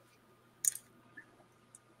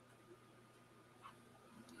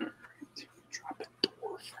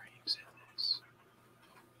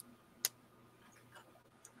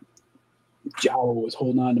 Jawa was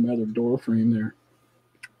holding on to my other door frame there.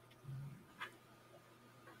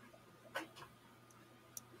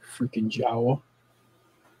 Freaking Jawa.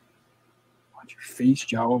 Watch your face,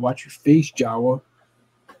 Jawa. Watch your face, Jawa.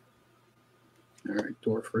 All right,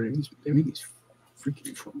 door frames. They make these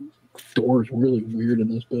freaking doors really weird in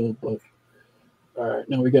this build, but all right,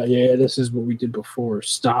 now we got, yeah, this is what we did before.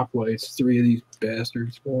 Stoplights, 3 of these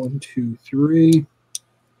bastards. 1, 2, 3.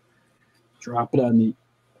 Drop it on the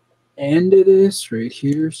end of this right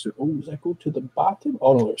here. So, oh, does that go to the bottom?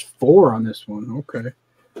 Oh, no, there's 4 on this one. Okay.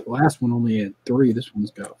 The last one only had 3. This one's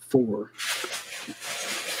got 4.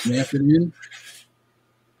 Snap it in.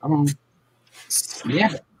 Come on.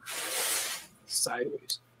 Snap it.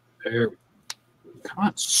 Sideways. There we go. Come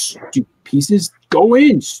on, stupid pieces. Go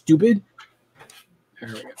in, stupid.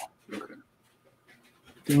 There we go. Okay.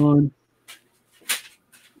 Done.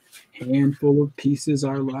 Handful of pieces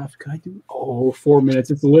are left. Can I do? Oh, 4 minutes.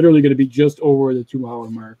 It's literally going to be just over the 2-hour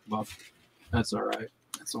mark. But that's all right.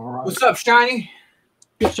 That's all right. What's up, Shiny?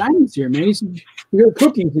 Shiny's here, man. We heard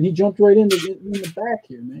cookies, and he jumped right in the back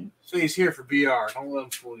here, man. So he's here for BR. Don't let him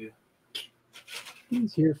fool you.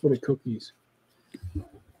 He's here for the cookies.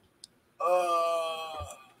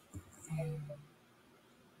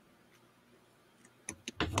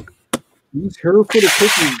 He's here for the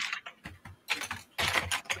cookies.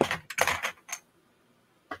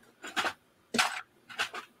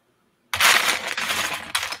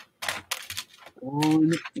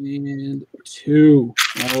 One and 2.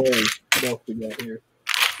 All right. What else we got here?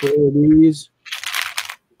 4 of these.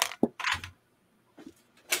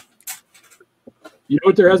 You know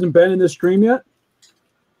what there hasn't been in this stream yet?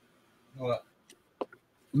 What? A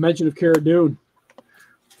mention of Cara Dune.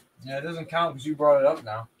 Yeah, it doesn't count because you brought it up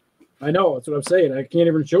now. I know. That's what I'm saying. I can't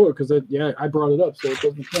even show it because, I brought it up, so it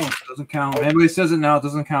doesn't count. It doesn't count. Anybody says it now, it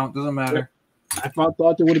doesn't count. Doesn't matter. I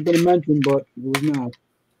thought there would have been a mention, but it was not.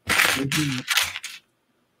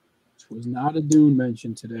 This was not a Dune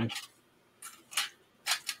mention today.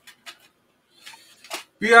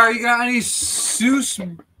 BR, you got any Seuss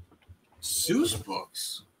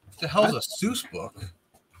books? What the hell's a Seuss book?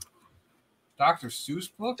 Dr. Seuss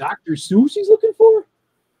book? Dr. Seuss he's looking for?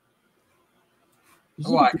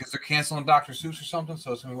 Why? Because they're canceling Dr. Seuss or something,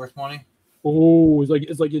 so it's gonna be worth money. Oh,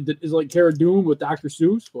 it's like Cara Dune with Dr.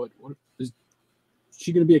 Seuss. What is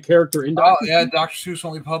she gonna be a character in? Dr. Yeah, Dr. Seuss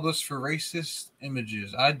won't be published for racist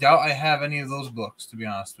images. I doubt I have any of those books, to be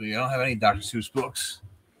honest with you. I don't have any Dr. Seuss books.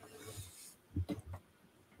 It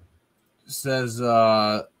says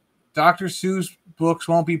Dr. Seuss books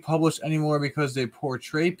won't be published anymore because they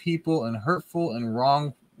portray people in hurtful and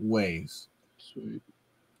wrong ways. Sweet.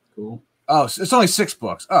 Cool. Oh, it's only 6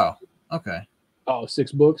 books. Oh, okay. Oh,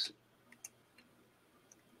 6 books.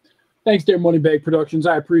 Thanks, there, Moneybag Productions.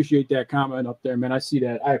 I appreciate that comment up there, man. I see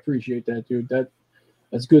that. I appreciate that, dude.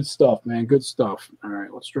 That's good stuff, man. Good stuff. All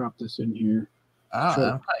right, let's drop this in here. I'm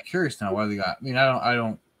kind of curious now why they got. I mean, I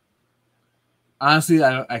don't. Honestly,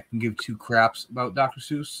 I can give 2 craps about Dr.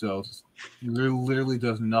 Seuss, so he literally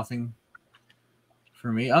does nothing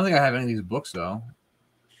for me. I don't think I have any of these books though.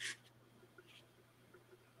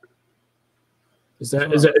 Is that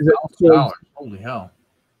holy hell?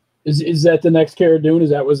 Is that the next Cara Dune?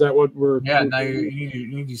 Was that what we're? Yeah. Now you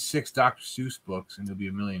need these 6 Dr. Seuss books, and you'll be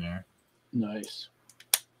a millionaire. Nice.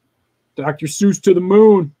 Dr. Seuss to the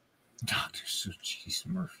moon. Dr. Seuss, jeez,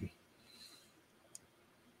 Murphy.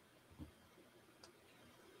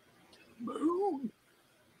 Moon.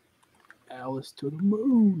 Alice to the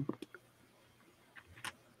moon.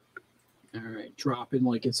 All right, dropping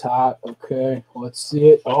like it's hot. Okay, let's see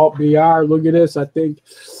it. Oh, BR, look at this. I think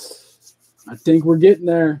we're getting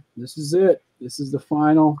there. This is it. This is the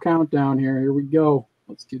final countdown here. Here we go.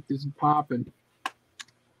 Let's get this popping.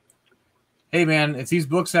 Hey, man, if these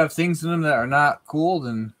books have things in them that are not cool,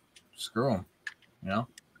 then screw them. You know?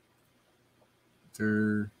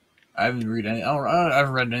 I haven't read any. I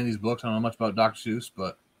haven't read any of these books. I don't know much about Dr. Seuss,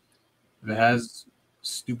 but if it has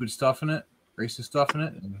stupid stuff in it, racist stuff in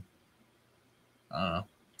it, and I don't know.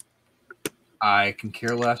 I can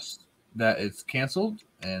care less that it's canceled,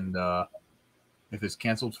 and if it's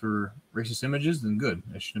canceled for racist images, then good.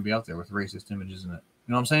 It shouldn't be out there with racist images in it.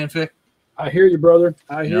 You know what I'm saying, Fick? I hear you, brother.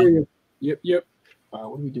 I hear you. Yep. What are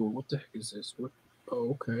we doing? What the heck is this? What?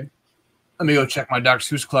 Oh, okay. Let me go check my Dr.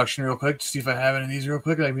 Seuss collection real quick to see if I have any of these real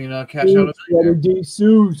quick. I mean, catch out. D.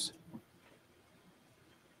 Seuss.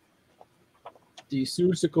 D.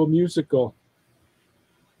 Seussical musical.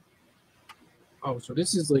 Oh, so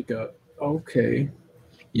this is like a okay.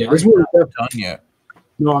 Yeah, this one done yet.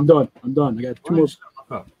 No, I'm done. I got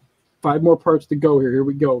 5 more parts to go here. Here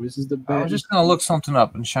we go. This is the I was just gonna look something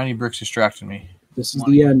up, and Shiny Bricks distracted me. This is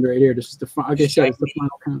the end right here. This is the like I said, it's the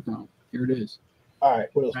final countdown. Here it is. All right,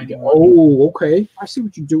 what else we got? Oh, okay. I see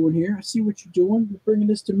what you're doing here. You're bringing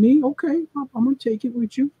this to me. Okay, I'm gonna take it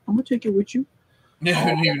with you. Yeah, I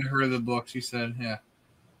haven't even heard of the books. He said, yeah.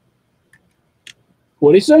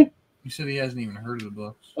 What did he say? He said he hasn't even heard of the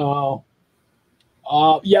books. Oh.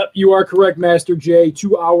 Yep, you are correct, Master J.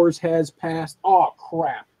 2 hours has passed. Oh,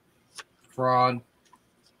 crap. Fraud.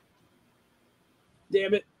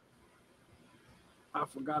 Damn it. I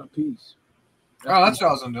forgot a piece. That's what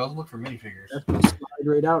I was going to do. I was looking for minifigures. That's going to slide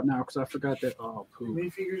right out now because I forgot that. Oh, poo.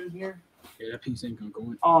 Minifigures in here? Yeah, that piece ain't going to go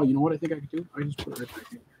in. Oh, you know what I think I could do? I just put it right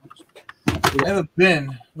back in. I have a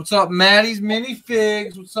bin. What's up, Maddie's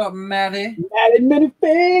minifigs? What's up, Maddie? Maddie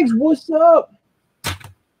minifigs. What's up?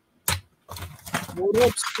 What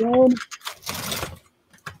up, son?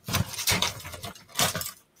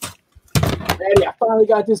 Maddie, I finally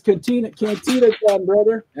got this cantina done,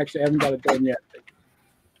 brother. Actually, I haven't got it done yet.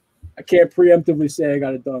 I can't preemptively say I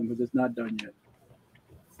got it done because it's not done yet.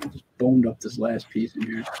 I just boned up this last piece in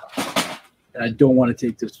here. And I don't want to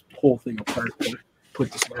take this whole thing apart, but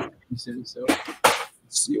put this last piece in. So let's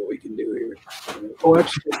see what we can do here. Oh,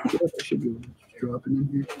 actually, I should be able to drop it in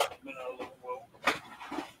here.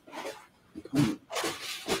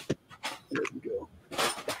 There we go.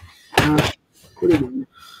 Put it in.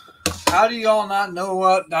 How do y'all not know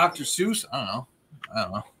what Dr. Seuss? I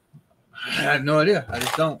don't know. I have no idea. I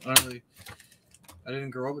just don't. I didn't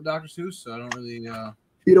grow up with Dr. Seuss, so I don't really.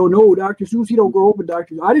 You don't know Dr. Seuss. You don't grow up with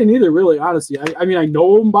Dr. Seuss. I didn't either, really. Honestly, I mean, I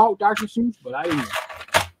know about Dr. Seuss, but I didn't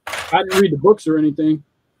read the books or anything.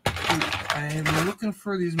 I'm looking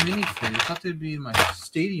for these minifigs. I thought they'd be in my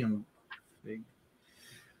stadium. Big.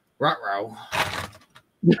 Ruh-roh.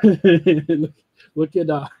 Look at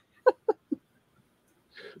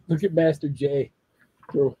look at Master J.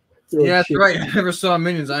 Throw yeah, that's right. I never saw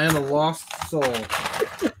Minions. I am a lost soul. All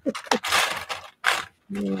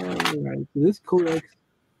right. So this collects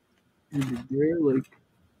like.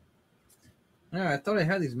 Yeah, I thought I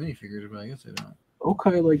had these minifigures, but I guess I don't.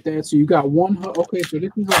 Okay, like that. So you got one hut. Okay, so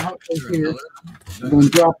this is a hut right here. I'm gonna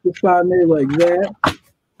drop this on there like that.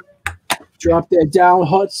 Drop that down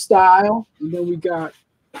hut style, and then we got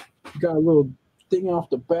a little thing off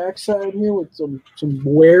the backside here with some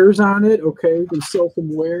wares on it. Okay, we can sell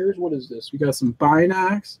some wares. What is this? We got some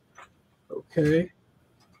binocs. Okay.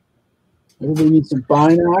 Everybody needs some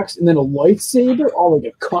binocs, and then a lightsaber. Oh,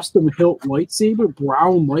 like a custom hilt lightsaber,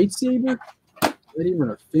 brown lightsaber. Is that even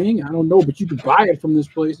a thing? I don't know, but you can buy it from this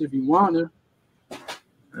place if you want it.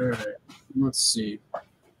 All right, let's see.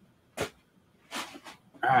 All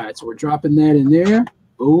right, so we're dropping that in there.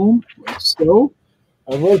 Boom, like so.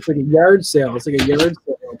 Oh, it's like a yard sale. It's like a yard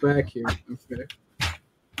sale back here. Okay.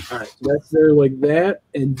 All right, so that's there like that,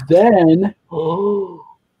 and then Bro,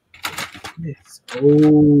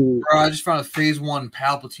 I just found a Phase 1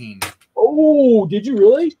 Palpatine. Oh, did you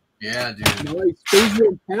really? Yeah, dude. Nice. Phase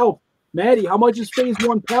 1 Palp. Maddie, how much is Phase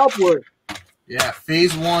 1 Palp worth? Yeah,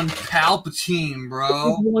 Phase 1 Palpatine, bro.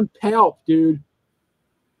 Phase 1 Palp, dude.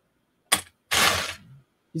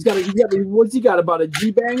 He's got what's he got? About a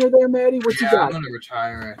G-banger there, Maddie? What's he got? I'm gonna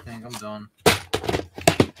retire, I think. I'm done.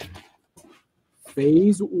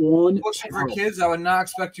 Phase 1 Books for kids, I would not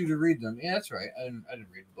expect you to read them. Yeah, that's right. I didn't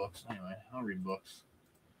read books. Anyway, I don't read books.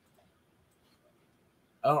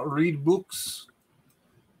 I don't read books.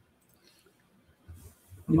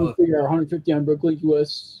 You figure 150 on Brooklyn,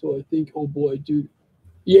 US. So I think, oh boy, dude.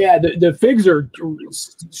 Yeah, the figs are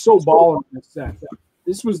so baller in this set.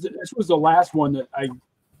 This was the last one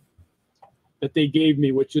that they gave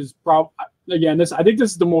me, which is probably again I think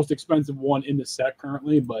this is the most expensive one in the set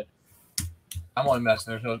currently, but I'm only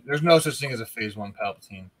messing. There's no such thing as a Phase 1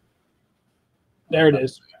 Palpatine. there it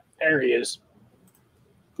is. There he is.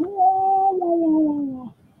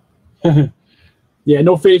 Yeah,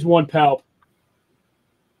 no Phase 1 Palp.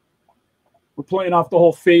 We're playing off the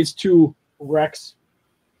whole Phase 2 Rex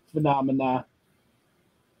phenomena.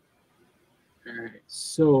 All right,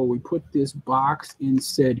 so we put this box in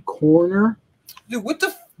said corner. Dude, what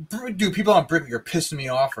the dude? People on Bricklink are pissing me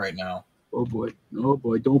off right now. Oh boy,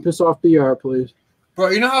 don't piss off BR, please. Bro,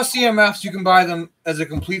 you know how CMFs you can buy them as a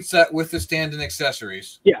complete set with the stand and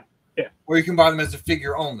accessories? Yeah. Or you can buy them as a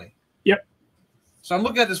figure only. Yep. So I'm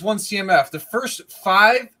looking at this one CMF. The first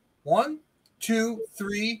 5, 1, 2,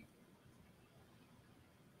 3,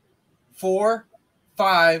 4,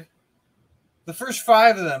 5. The first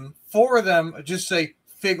 5 of them, 4 of them just say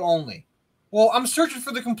fig only. Well, I'm searching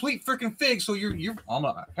for the complete freaking fig, so you're on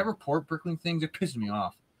a have report Bricklink things. They're pissing me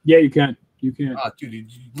off. Yeah, you can. You can. Oh, dude, you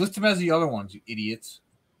list them as the other ones, you idiots.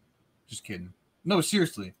 Just kidding. No,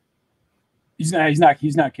 seriously. He's not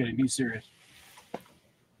kidding. He's serious.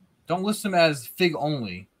 Don't list them as fig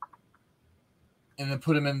only, and then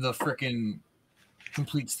put them in the freaking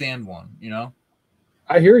complete stand one. You know.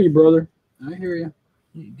 I hear you, brother. I hear you.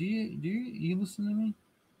 Do you listen to me?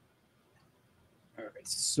 All right.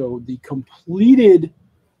 So the completed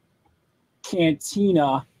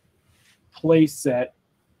Cantina play set,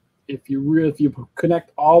 if you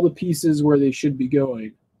connect all the pieces where they should be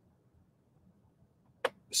going,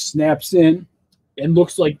 snaps in and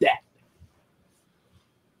looks like that.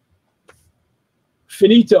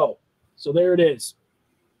 Finito. So there it is.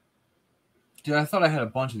 Dude, I thought I had a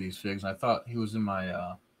bunch of these figs. I thought he was in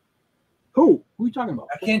my. Who are you talking about?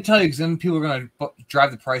 I can't tell you because then people are gonna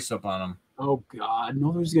drive the price up on them. Oh God, no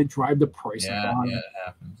one's gonna drive the price up on Yeah, them. it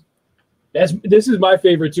happens. This is my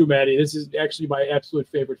favorite too, Maddie. This is actually my absolute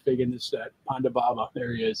favorite fig in this set. Ponda Baba.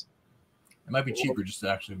 There he is. It might be cheaper just to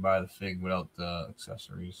actually buy the fig without the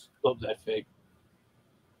accessories. Love that fig.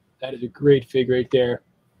 That is a great fig right there.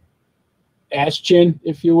 Ash Chin,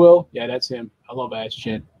 if you will. Yeah, that's him. I love Ash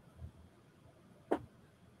Chin.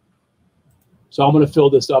 So I'm going to fill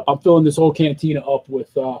this up. I'm filling this whole Cantina up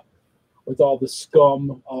with all the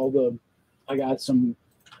scum, I got some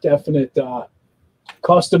definite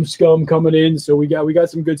custom scum coming in. So we got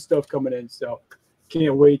some good stuff coming in. So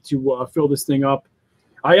can't wait to fill this thing up.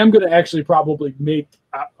 I am going to actually probably make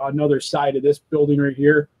another side of this building right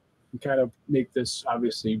here and kind of make this,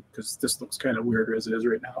 obviously, because this looks kind of weird as it is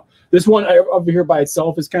right now. This one over here by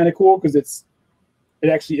itself is kind of cool because it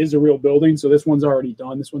actually is a real building. So this one's already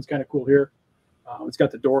done. This one's kind of cool here. It's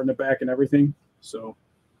got the door in the back and everything. So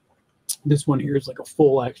this one here is like a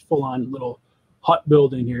full-on little hut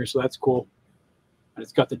building here. So that's cool. And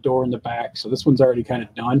it's got the door in the back. So this one's already kind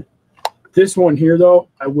of done. This one here, though,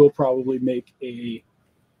 I will probably make a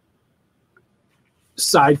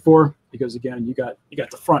side for because, again, you got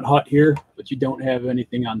the front hut here, but you don't have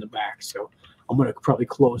anything on the back. So I'm going to probably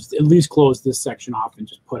at least close this section off and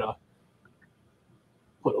just put a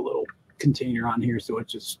little container on here so it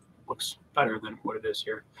just looks better than what it is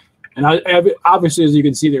here. And obviously, as you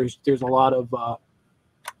can see, there's a lot of. I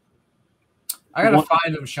gotta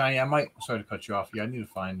find them, Shiny. Sorry to cut you off. Yeah, I need to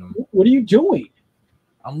find them. What are you doing?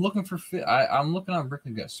 I'm looking for I'm looking on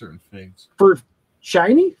Bricklink at certain figs for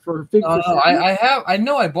Shiny for fig. No, I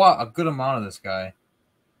know I bought a good amount of this guy.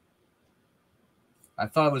 I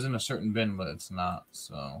thought it was in a certain bin, but it's not.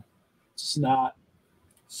 So Snot.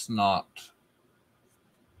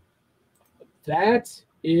 That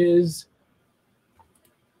is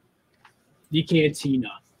the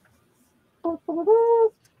Cantina.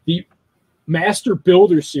 The Master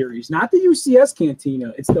Builder Series. Not the UCS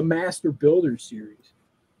Cantina. It's the Master Builder Series.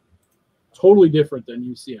 Totally different than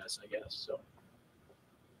UCS, I guess. So,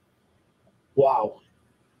 wow.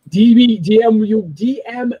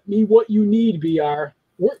 DM me what you need, BR.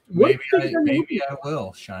 Maybe I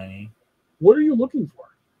will, Shiny. What are you looking for?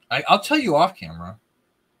 I'll tell you off camera.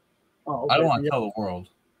 Oh, okay. I don't want to tell the world.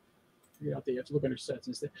 You're out there. You have to look under sets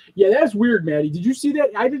and stuff. Yeah, that's weird, Maddie. Did you see that?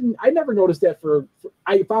 I never noticed that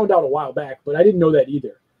I found out a while back, but I didn't know that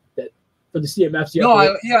either. That for the CMFs.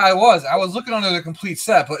 I was looking under the complete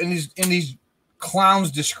set, but in these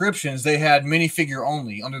clowns descriptions, they had minifigure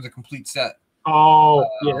only under the complete set. Oh,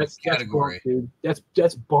 yeah, that's category, bunk, dude.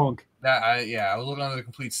 That's bunk. I was looking under the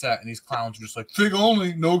complete set, and these clowns were just like fig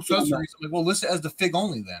only, no accessories. I'm like, well, list it as the fig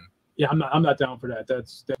only then. Yeah, I'm not down for that.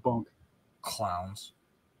 That's bunk. Clowns.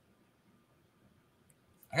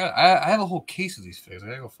 I have a whole case of these figs. I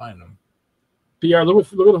gotta go find them. PR, look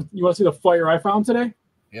at you want to see the fire I found today?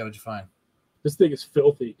 Yeah, what'd you find? This thing is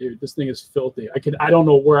filthy, dude. This thing is filthy. I don't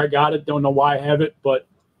know where I got it. Don't know why I have it, but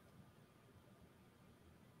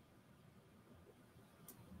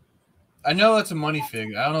I know that's a money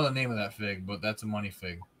fig. I don't know the name of that fig, but that's a money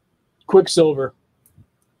fig. Quicksilver.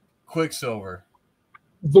 Quicksilver.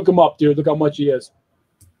 Look him up, dude. Look how much he is.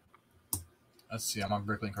 Let's see. I'm on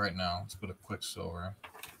Bricklink right now. Let's go to Quicksilver.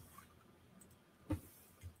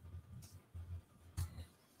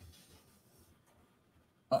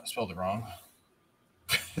 Oh, I spelled it wrong.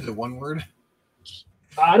 Is it one word?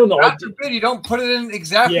 I don't know. God forbid you don't put it in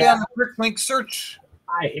exactly on the Bricklink search.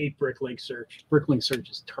 I hate Bricklink search. Bricklink search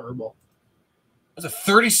is terrible. That's a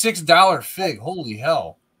 $36 fig. Holy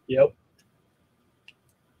hell. Yep.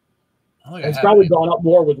 It's probably gone up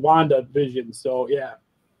more with Wanda Vision, so yeah.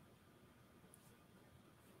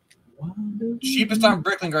 Cheapest on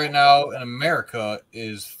Bricklink right now in America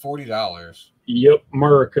is $40. Yep,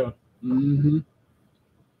 America.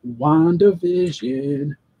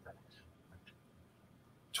 WandaVision.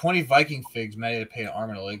 20 Viking figs, man, I had to pay an arm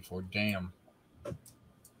and a leg for. Damn.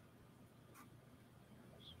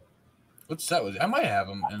 What's that? I might have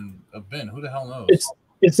them in a bin. Who the hell knows?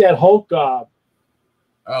 It's that Hulk. The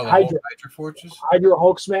Hydra Fortress? Hydra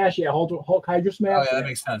Hulk Smash. Yeah, Hulk Hydra Smash. Oh, yeah, that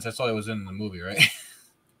makes sense. That's all it was in the movie, right?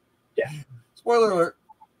 Yeah. Spoiler alert.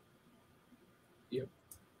 Yep.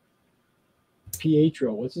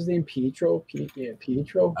 Pietro. What's his name? Pietro?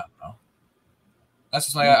 Pietro? I don't know. That's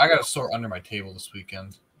just like I got to sort under my table this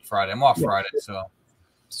weekend. Friday. I'm off Friday, so.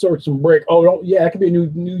 Sort some brick. Oh, yeah, that could be a new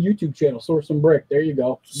YouTube channel. Sort some brick. There you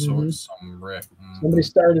go. Sort some brick. Somebody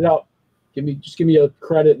started out. Give me a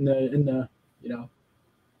credit in the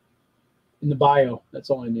in the bio. That's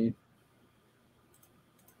all I need.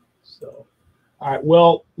 So, all right.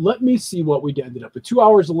 Well, let me see what we ended up with. 2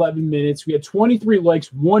 hours 11 minutes. We had 23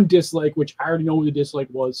 likes, 1 dislike, which I already know who the dislike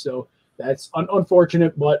was. So that's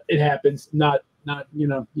unfortunate, but it happens. Not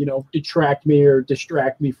detract me or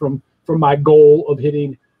distract me from my goal of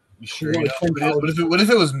hitting. Sure. What if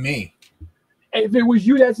it was me? If it was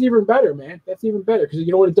you, that's even better, man. That's even better because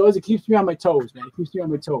you know what it does? It keeps me on my toes, man. It keeps me on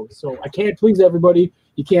my toes. So I can't please everybody.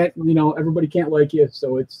 You can't, everybody can't like you.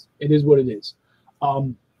 So it is what it is.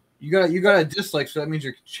 You got a dislike, so that means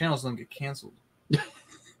your channels don't get canceled.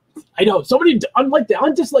 I know. Somebody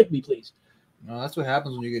undislike me, please. No, that's what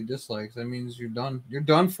happens when you get dislikes. That means you're done. You're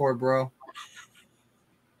done for, bro.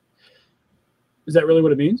 Is that really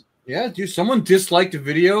what it means? Yeah, dude. Someone disliked a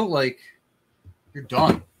video, like you're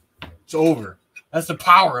done. It's over. That's the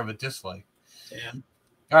power of a dislike. Yeah.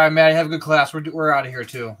 All right, man. Have a good class. We're out of here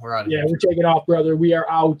too. We're out of here. Yeah, we're taking off, brother. We are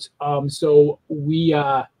out. So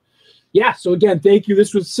again, thank you.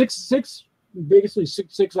 This was six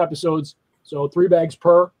episodes. So 3 bags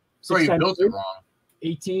per. Sorry, you built it wrong.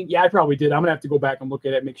 18. Yeah, I probably did. I'm gonna have to go back and look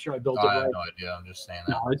at it, make sure I built it right. I have no idea. I'm just saying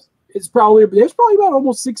that. No, there's probably about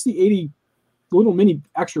almost 60, 80 little mini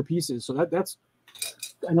extra pieces. So that's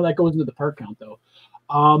I know that goes into the part count though.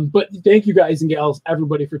 But thank you guys and gals,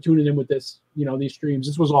 everybody, for tuning in with this, these streams.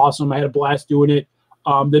 This was awesome. I had a blast doing it.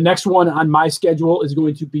 The next one on my schedule is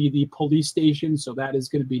going to be the police station. So that is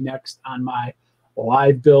going to be next on my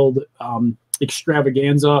live build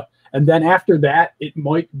extravaganza. And then after that, it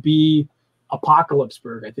might be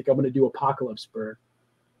Apocalypseburg. I think I'm going to do Apocalypseburg.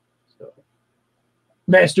 So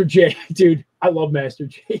Master J, dude. I love Master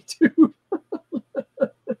J, dude.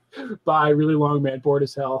 Bye. Really long, man. Bored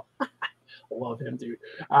as hell. Love him, dude.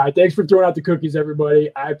 All right, thanks for throwing out the cookies,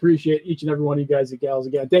 everybody. I appreciate each and every one of you guys and gals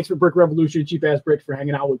again. Thanks for Brick Revolution, Cheap Ass Brick, for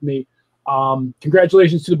hanging out with me.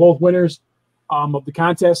 Congratulations to the both winners of the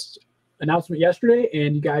contest announcement yesterday.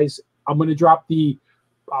 And you guys, I'm going to drop the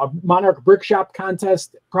Monarch Brick Shop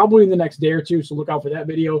contest probably in the next day or two. So look out for that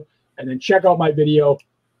video. And then check out my video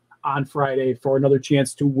on Friday for another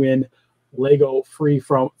chance to win Lego free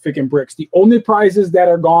from Fick & Bricks. The only prizes that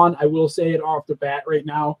are gone, I will say it off the bat right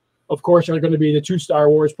now, of course, are going to be the 2 Star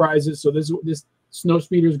Wars prizes. So this Snow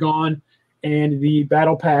Speeder's gone, and the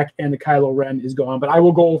Battle Pack and the Kylo Ren is gone. But I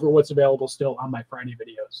will go over what's available still on my Friday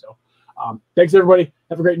video. So thanks, everybody.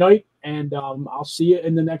 Have a great night, and I'll see you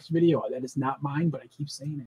in the next video. That is not mine, but I keep saying it.